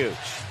would be huge.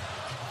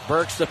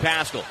 Burks to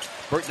Pascal.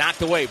 Burke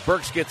knocked away.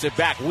 Burks gets it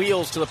back.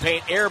 Wheels to the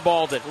paint.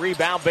 Airballed it.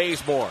 Rebound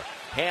Bazemore.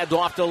 Hand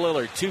off to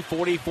Lillard.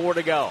 2:44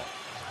 to go.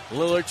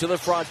 Lillard to the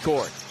front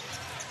court.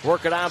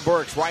 Working on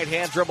Burks. Right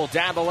hand dribble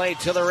down the lane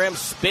to the rim.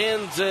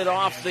 Spins it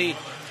off the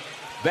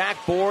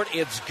backboard.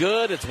 It's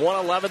good. It's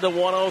 111 to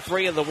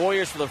 103. And the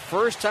Warriors, for the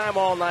first time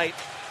all night,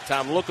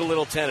 Tom, look a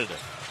little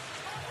tentative.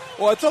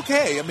 Well, it's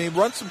okay. I mean,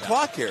 run some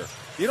clock here.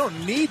 You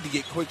don't need to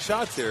get quick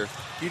shots here.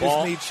 You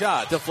just need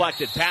shots.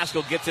 Deflected.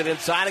 Pascal gets it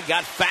inside and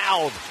got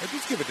fouled.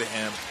 Just give it to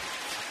him.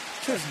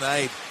 It's his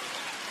night.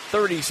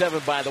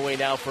 37, by the way,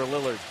 now for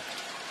Lillard.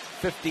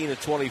 15 to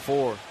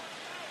 24.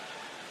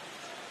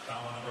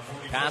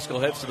 Pascal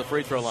heads to the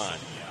free throw line.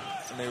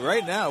 I mean,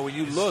 right now, when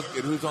you look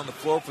at who's on the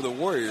floor for the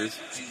Warriors,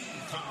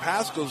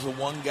 Pascal's the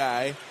one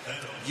guy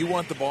you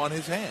want the ball in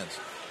his hands.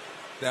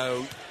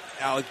 Now,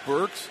 Alec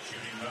Burks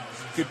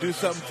could do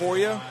something for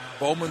you.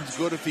 Bowman's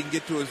good if he can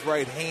get to his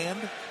right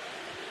hand.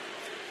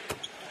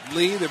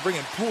 Lee, they're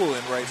bringing Poole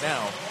in right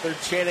now. They're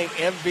chanting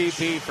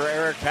MVP for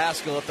Eric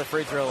Pascal at the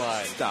free throw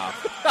line. Stop.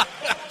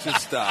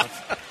 Just stop.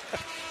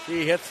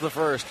 He hits the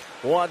first.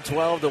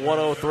 112 to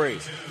 103.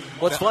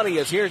 What's funny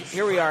is here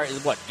we are in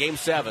game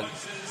 7,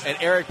 and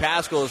Eric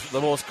Pascal is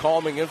the most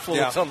calming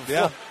influence on the floor.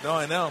 Yeah, no,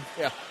 I know.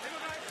 Yeah.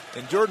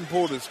 And Jordan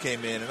Poole just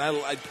came in, and I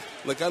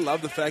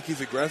love the fact he's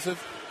aggressive.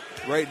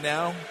 Right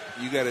now,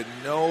 you got to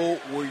know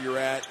where you're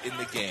at in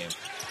the game.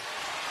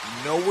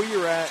 Know where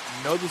you're at,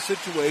 know the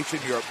situation.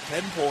 You're up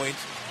 10 points,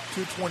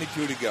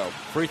 2:22 to go.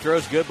 Free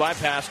throws good by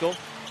Pascal,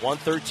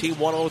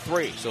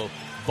 113-103. So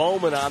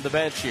Bowman on the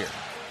bench here.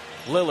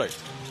 Lillard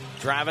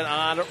driving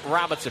on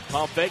Robinson.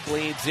 Pump fake,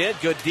 leans in.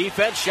 Good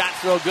defense.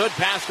 Shot's no good.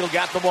 Pascal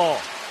got the ball.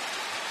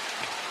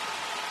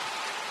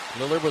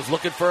 Lillard was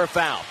looking for a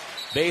foul.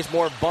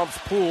 Bazemore bumps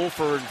Poole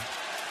for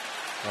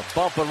a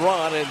bump and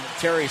run, and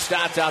Terry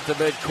Stotts out to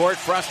midcourt,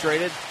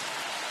 frustrated.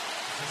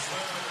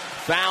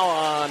 Foul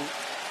on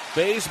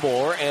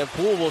Bazemore, and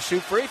Poole will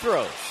shoot free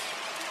throws.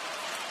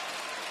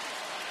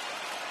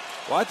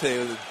 Well, I tell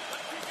you, it was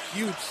a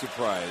huge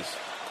surprise.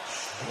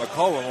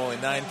 McCollum only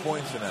 9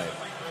 points tonight.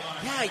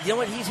 Yeah, you know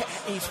what?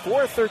 He's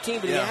 4 of 13,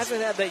 but he Yeah.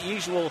 hasn't had that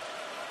usual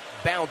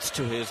bounce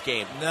to his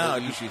game. No,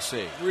 that we usually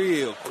see.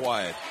 Real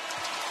quiet.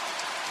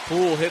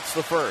 Poole hits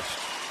the first.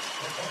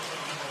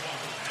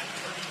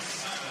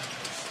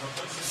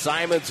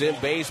 Simon's in,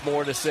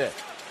 Bazemore to sit.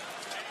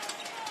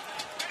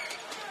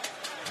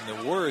 And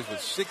the Warriors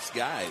with 6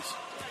 guys,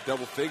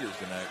 double figures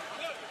tonight.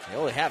 They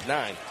only have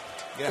 9.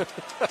 Yeah.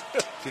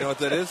 You know what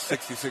that is?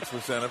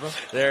 66% of them.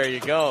 There you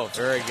go.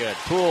 Very good.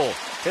 Poole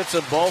hits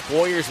them both.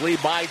 Warriors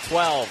lead by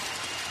 12.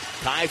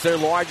 Ties their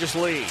largest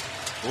lead.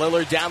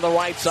 Lillard down the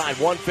right side.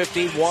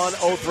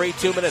 115-103,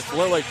 2 minutes.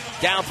 Lillard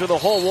down through the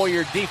whole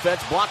Warrior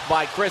defense. Blocked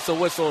by Chris, a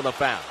whistle and a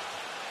foul.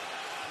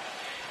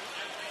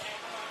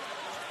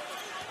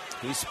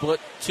 He split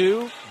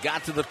 2,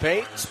 got to the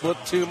paint, split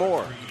 2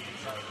 more.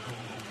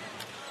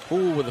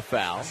 Poole with a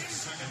foul.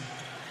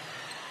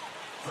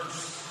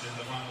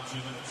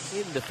 He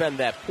didn't defend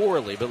that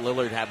poorly, but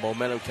Lillard had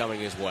momentum coming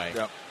his way.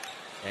 Yep.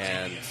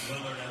 And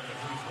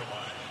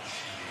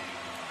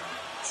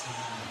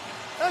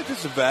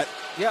just a vet.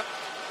 Yep.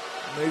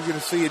 He's going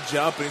to see you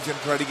jump, and he's going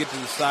to try to get to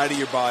the side of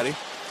your body,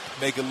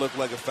 make it look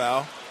like a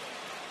foul,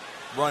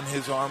 run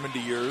his arm into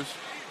yours.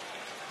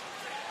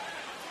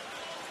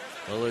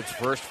 Lillard's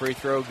first free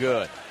throw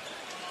good.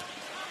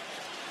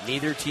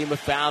 Neither team a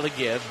foul to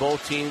give.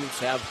 Both teams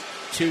have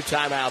 2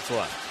 timeouts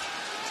left.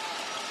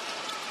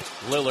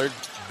 Lillard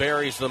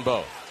buries them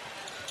both.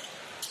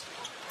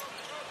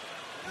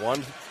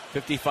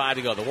 1:55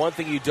 to go. The one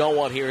thing you don't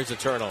want here is a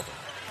turnover.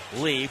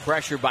 Lee,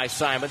 pressured by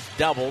Simons,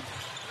 doubled.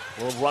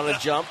 Will run a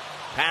jump.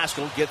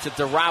 Pascal gets it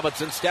to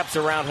Robinson, steps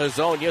around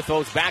Hezonja,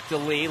 throws back to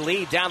Lee.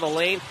 Lee down the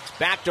lane,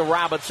 back to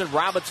Robinson.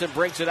 Robinson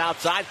brings it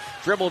outside.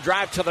 Dribble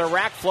drive to the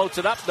rack, floats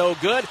it up, no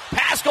good.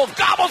 Pascal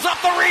gobbles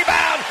up the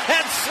rebound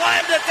and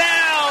slams it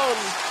down.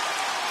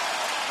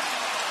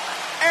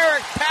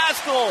 Eric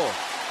Pascal.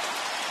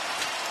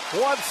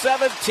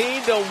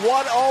 117 to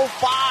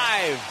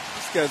 105.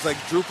 This guy's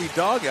like droopy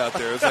dog out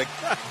there. It's like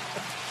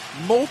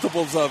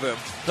multiples of him.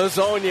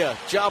 Hezonja,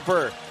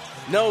 jumper,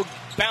 no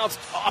bounce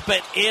up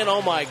and in.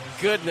 Oh my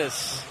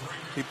goodness!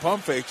 He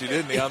pump faked you,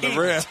 didn't he, on the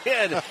rim? He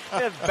did.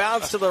 It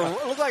bounced to the.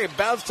 It looked like it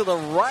bounced to the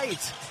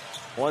right.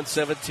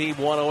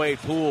 117-108.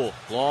 Poole,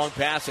 long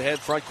pass ahead,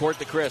 front court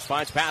to Chris.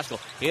 Finds Pascal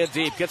in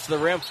deep, gets to the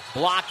rim,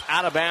 blocked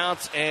out of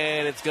bounds,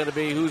 and it's going to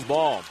be whose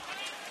ball?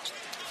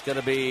 It's going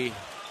to be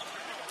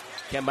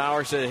Ken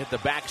Bauer said it hit the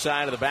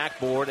backside of the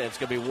backboard, and it's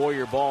going to be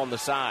Warrior ball on the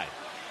side.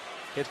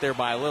 Hit there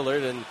by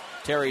Lillard, and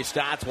Terry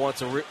Stotts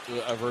wants a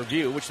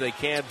review, which they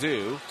can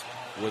do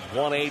with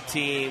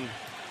 1:18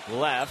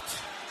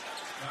 left.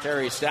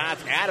 Terry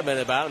Stotts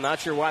adamant about it. Not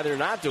sure why they're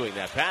not doing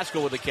that.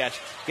 Pascal with the catch.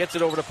 Gets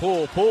it over to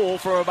Poole. Poole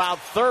from about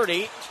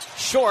 30.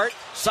 Short.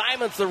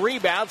 Simons the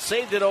rebound.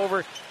 Saved it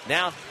over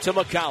now to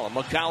McCollum.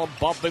 McCollum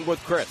bumping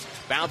with Chris.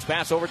 Bounce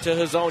pass over to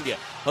Hezonja.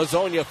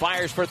 Hezonja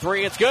fires for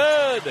 3. It's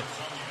good.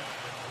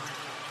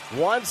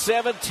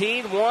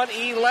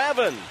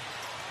 117-111.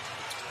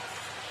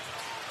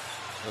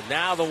 So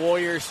now the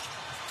Warriors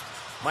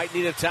might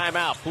need a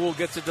timeout. Poole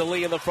gets it to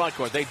Lee in the front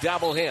court. They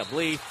double him.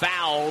 Lee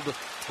fouled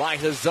by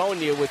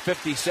Hezonja with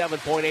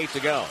 57.8 to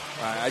go.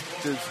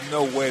 There's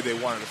no way they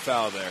wanted a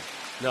foul there.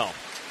 No,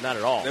 not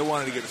at all. They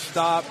wanted to get a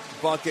stop,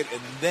 bucket,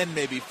 and then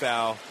maybe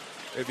foul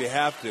if you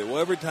have to. Well,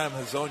 every time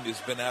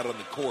Hezonja's been out on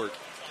the court,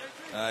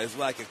 his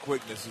lack of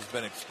quickness has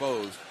been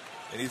exposed,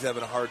 and he's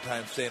having a hard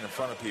time staying in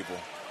front of people.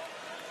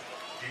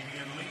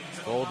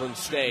 Golden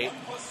State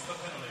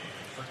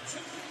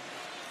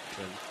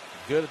been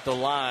good at the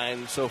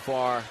line so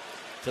far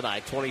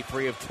tonight.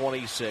 23 of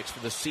 26 for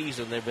the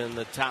season. They've been in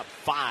the top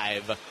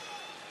 5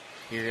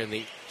 here in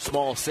the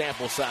small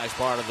sample size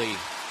part of the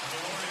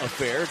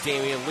affair.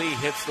 Damian Lee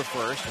hits the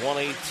first,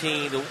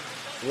 118 to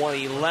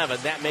 111.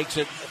 That makes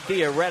it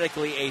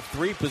theoretically a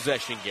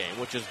 3-possession game,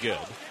 which is good.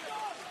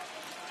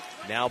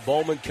 Now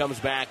Bowman comes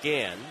back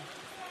in.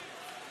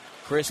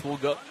 Chris will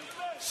go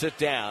sit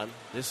down.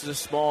 This is a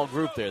small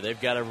group there. They've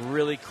got to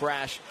really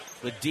crash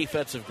the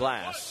defensive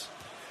glass.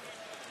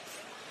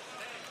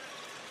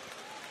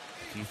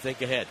 If you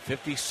think ahead,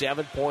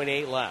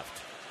 57.8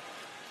 left.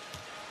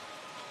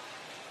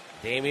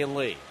 Damian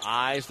Lee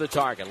eyes the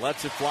target,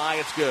 lets it fly,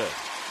 it's good.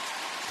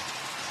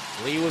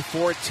 Lee with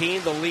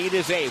 14, the lead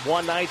is 8,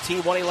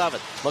 119-111.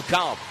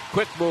 McCollum,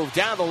 quick move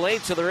down the lane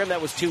to the rim,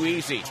 that was too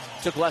easy.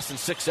 Took less than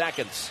 6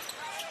 seconds.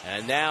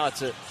 And now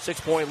it's a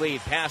 6-point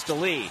lead, pass to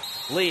Lee.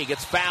 Lee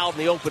gets fouled in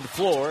the open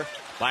floor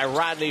by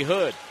Rodney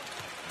Hood.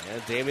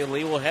 And Damian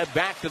Lee will head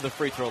back to the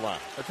free throw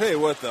line. I'll tell you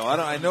what, though,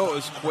 I know it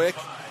was quick.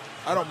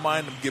 I don't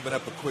mind them giving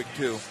up a quick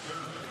 2.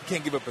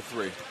 Can't give up a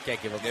 3.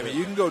 Can't give up a 3. I mean,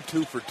 you can go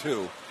 2 for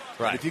 2.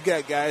 Right. If you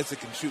got guys that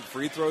can shoot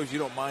free throws, you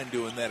don't mind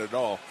doing that at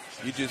all.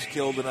 You just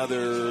killed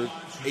another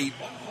 8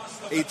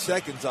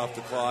 seconds off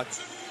the clock,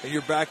 and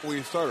you're back where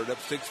you started, up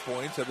 6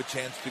 points, have a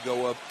chance to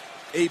go up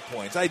 8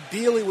 points.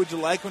 Ideally, would you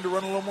like them to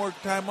run a little more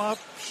time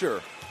off?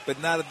 Sure, but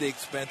not at the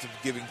expense of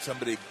giving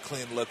somebody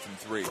clean less than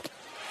 3. And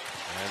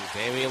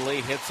Damian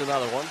Lee hits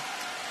another one.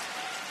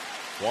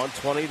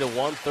 120 to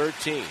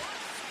 113.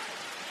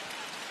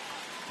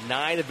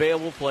 9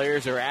 available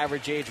players. Their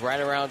average age right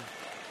around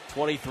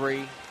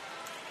 23.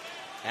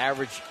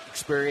 Average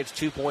experience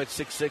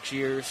 2.66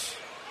 years.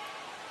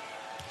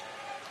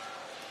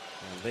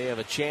 And they have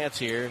a chance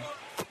here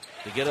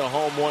to get a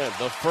home win.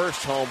 The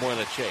first home win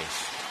at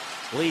Chase.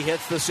 Lee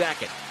hits the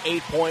second.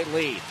 8-point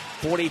lead.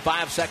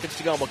 45 seconds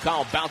to go.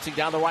 McCollum bouncing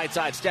down the right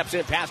side. Steps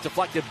in. Pass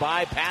deflected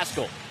by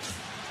Pascal.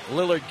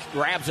 Lillard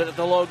grabs it at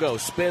the logo.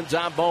 Spins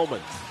on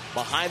Bowman.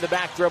 Behind the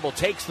back dribble.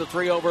 Takes the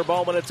 3 over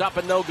Bowman. It's up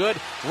and no good.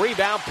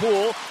 Rebound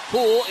Poole.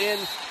 Poole in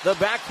the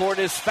backcourt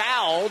is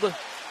fouled. And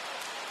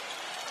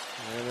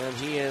then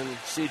he and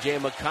C.J.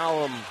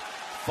 McCollum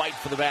fight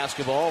for the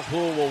basketball.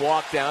 Poole will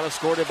walk down.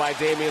 Escorted by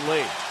Damian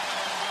Lee.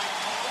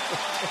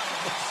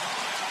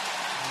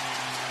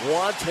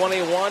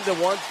 121 to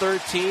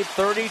 113,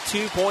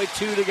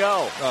 32.2 to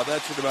go. Oh,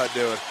 that should about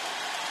do it.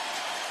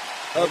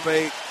 Up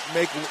 8,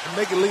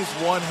 make at least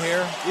one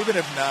here, even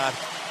if not.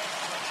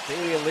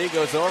 Damian Lee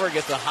goes over,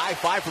 gets a high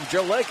five from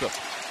Joe Lacob.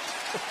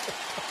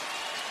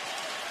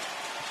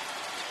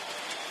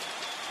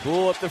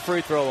 Poole up the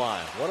free throw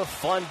line. What a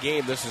fun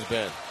game this has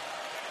been.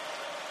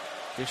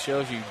 Just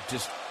shows you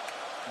just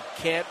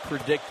can't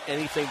predict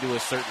anything to a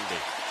certainty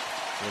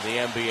in the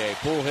NBA.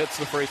 Poole hits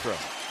the free throw.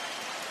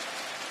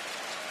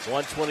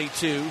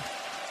 122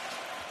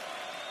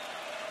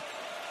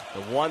 to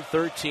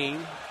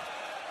 113.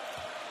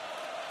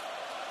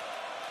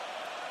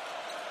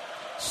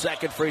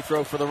 Second free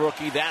throw for the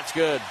rookie. That's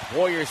good.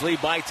 Warriors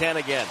lead by 10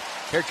 again.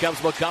 Here comes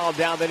McCollum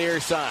down the near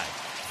side.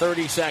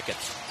 30 seconds.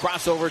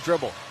 Crossover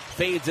dribble.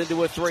 Fades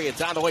into a three.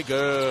 It's on the way.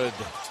 Good.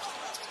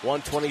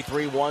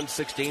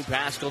 123-116.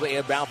 Pascal to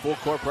inbound. Full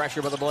court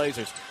pressure by the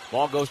Blazers.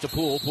 Ball goes to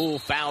Poole. Poole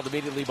fouled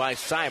immediately by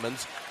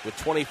Simons with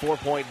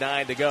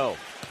 24.9 to go.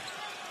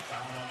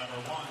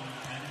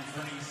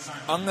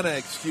 I'm going to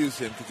excuse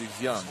him because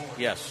he's young.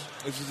 Yes.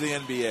 This is the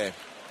NBA.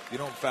 You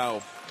don't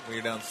foul when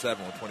you're down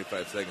 7 with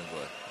 25 seconds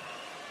left.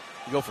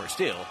 You go for a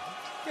steal.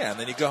 Yeah, and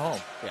then you go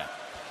home. Yeah.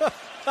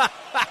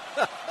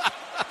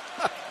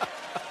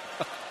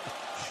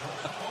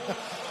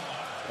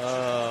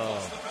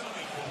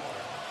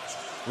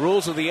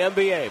 Rules of the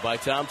NBA by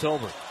Tom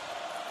Tolbert.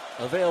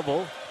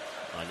 Available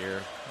on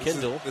your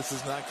Kindle. This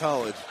is not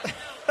college.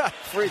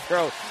 Free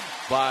throw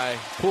by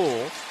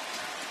Poole.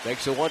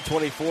 Makes it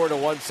 124 to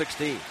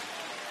 116.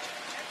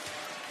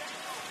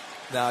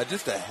 Now,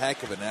 just a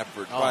heck of an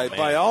effort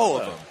by all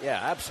of them. Yeah,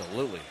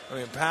 absolutely. I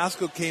mean,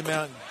 Pascal came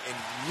out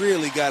and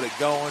really got it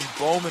going.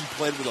 Bowman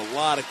played with a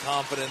lot of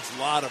confidence, a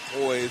lot of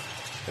poise,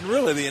 and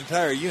really the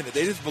entire unit.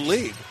 They just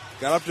believed.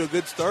 Got off to a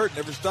good start,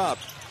 never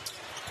stopped.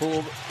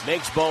 Poole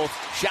makes both.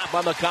 Shot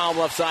by McCollum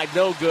left side,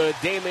 no good.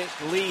 Damian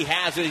Lee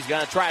has it. He's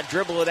going to try to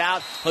dribble it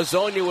out.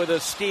 Hezonja with a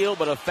steal,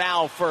 but a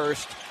foul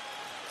first.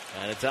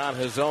 And it's on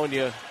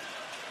Hezonja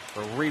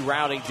for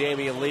rerouting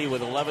Damian Lee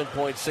with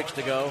 11.6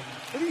 to go.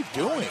 What are you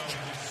doing?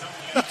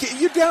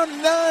 You're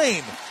down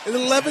 9 with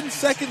 11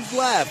 seconds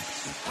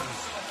left.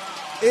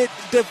 It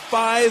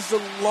defies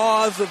the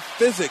laws of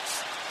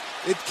physics.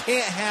 It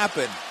can't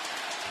happen.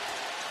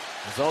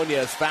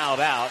 Hezonja is fouled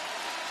out.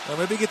 Well,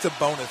 maybe he gets a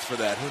bonus for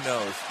that. Who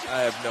knows?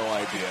 I have no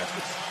idea.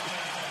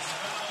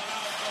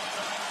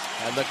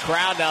 And the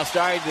crowd now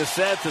starting to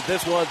sense that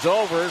this one's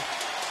over.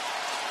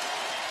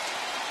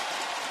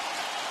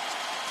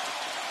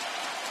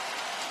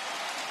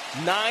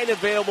 Nine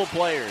available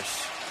players.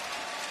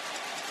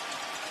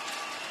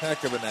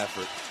 Heck of an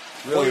effort.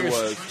 Really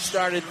Warriors was.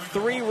 Started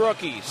 3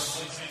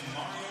 rookies.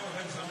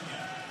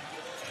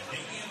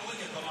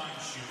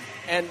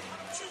 And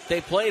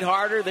they played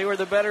harder. They were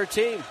the better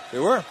team. They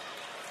were.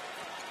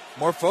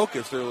 More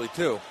focused early,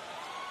 too.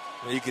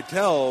 You could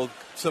tell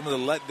some of the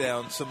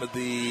letdowns, some of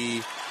the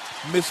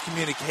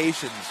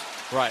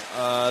miscommunications right.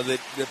 That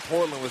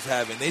Portland was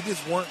having. They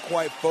just weren't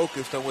quite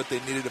focused on what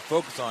they needed to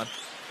focus on.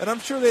 And I'm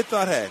sure they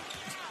thought, hey,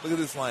 look at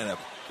this lineup.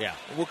 Yeah.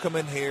 We'll come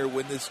in here,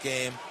 win this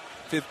game,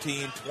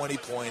 15, 20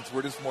 points.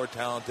 We're just more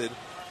talented.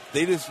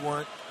 They just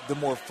weren't the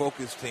more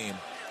focused team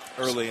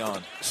early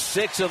on.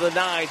 6 of the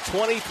 9,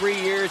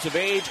 23 years of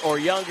age or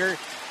younger.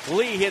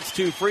 Lee hits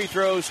 2 free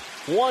throws,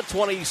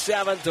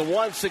 127 to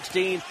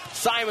 116.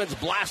 Simons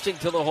blasting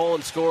to the hole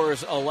and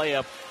scores a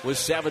layup with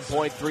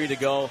 7.3 to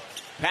go.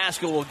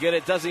 Pascal will get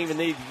it, doesn't even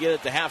need to get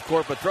it to half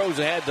court, but throws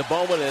ahead to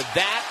Bowman, and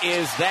that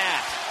is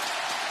that.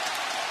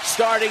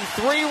 Starting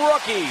 3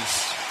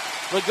 rookies.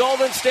 The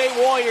Golden State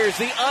Warriors,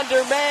 the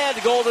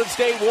undermanned Golden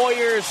State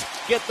Warriors,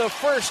 get the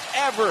first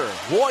ever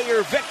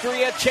Warrior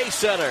victory at Chase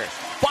Center.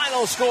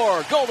 Final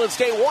score, Golden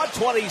State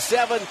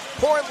 127,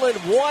 Portland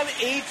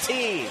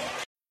 118.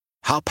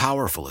 How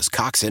powerful is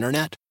Cox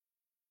Internet?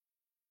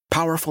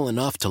 Powerful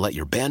enough to let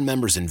your band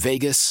members in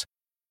Vegas,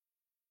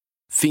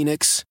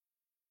 Phoenix,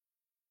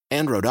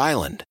 and Rhode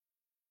Island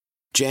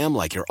jam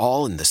like you're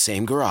all in the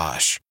same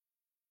garage.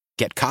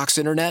 Get Cox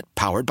Internet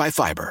powered by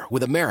fiber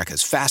with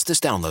America's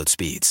fastest download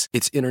speeds.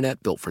 It's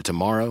internet built for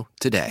tomorrow,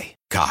 today.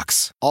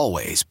 Cox,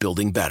 always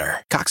building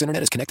better. Cox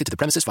Internet is connected to the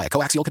premises via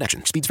coaxial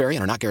connection. Speeds vary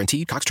and are not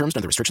guaranteed. Cox terms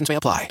and other restrictions may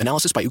apply.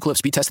 Analysis by Ookla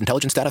Speed Test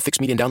Intelligence Data. Fixed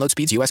median download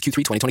speeds. US Q3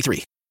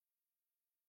 2023.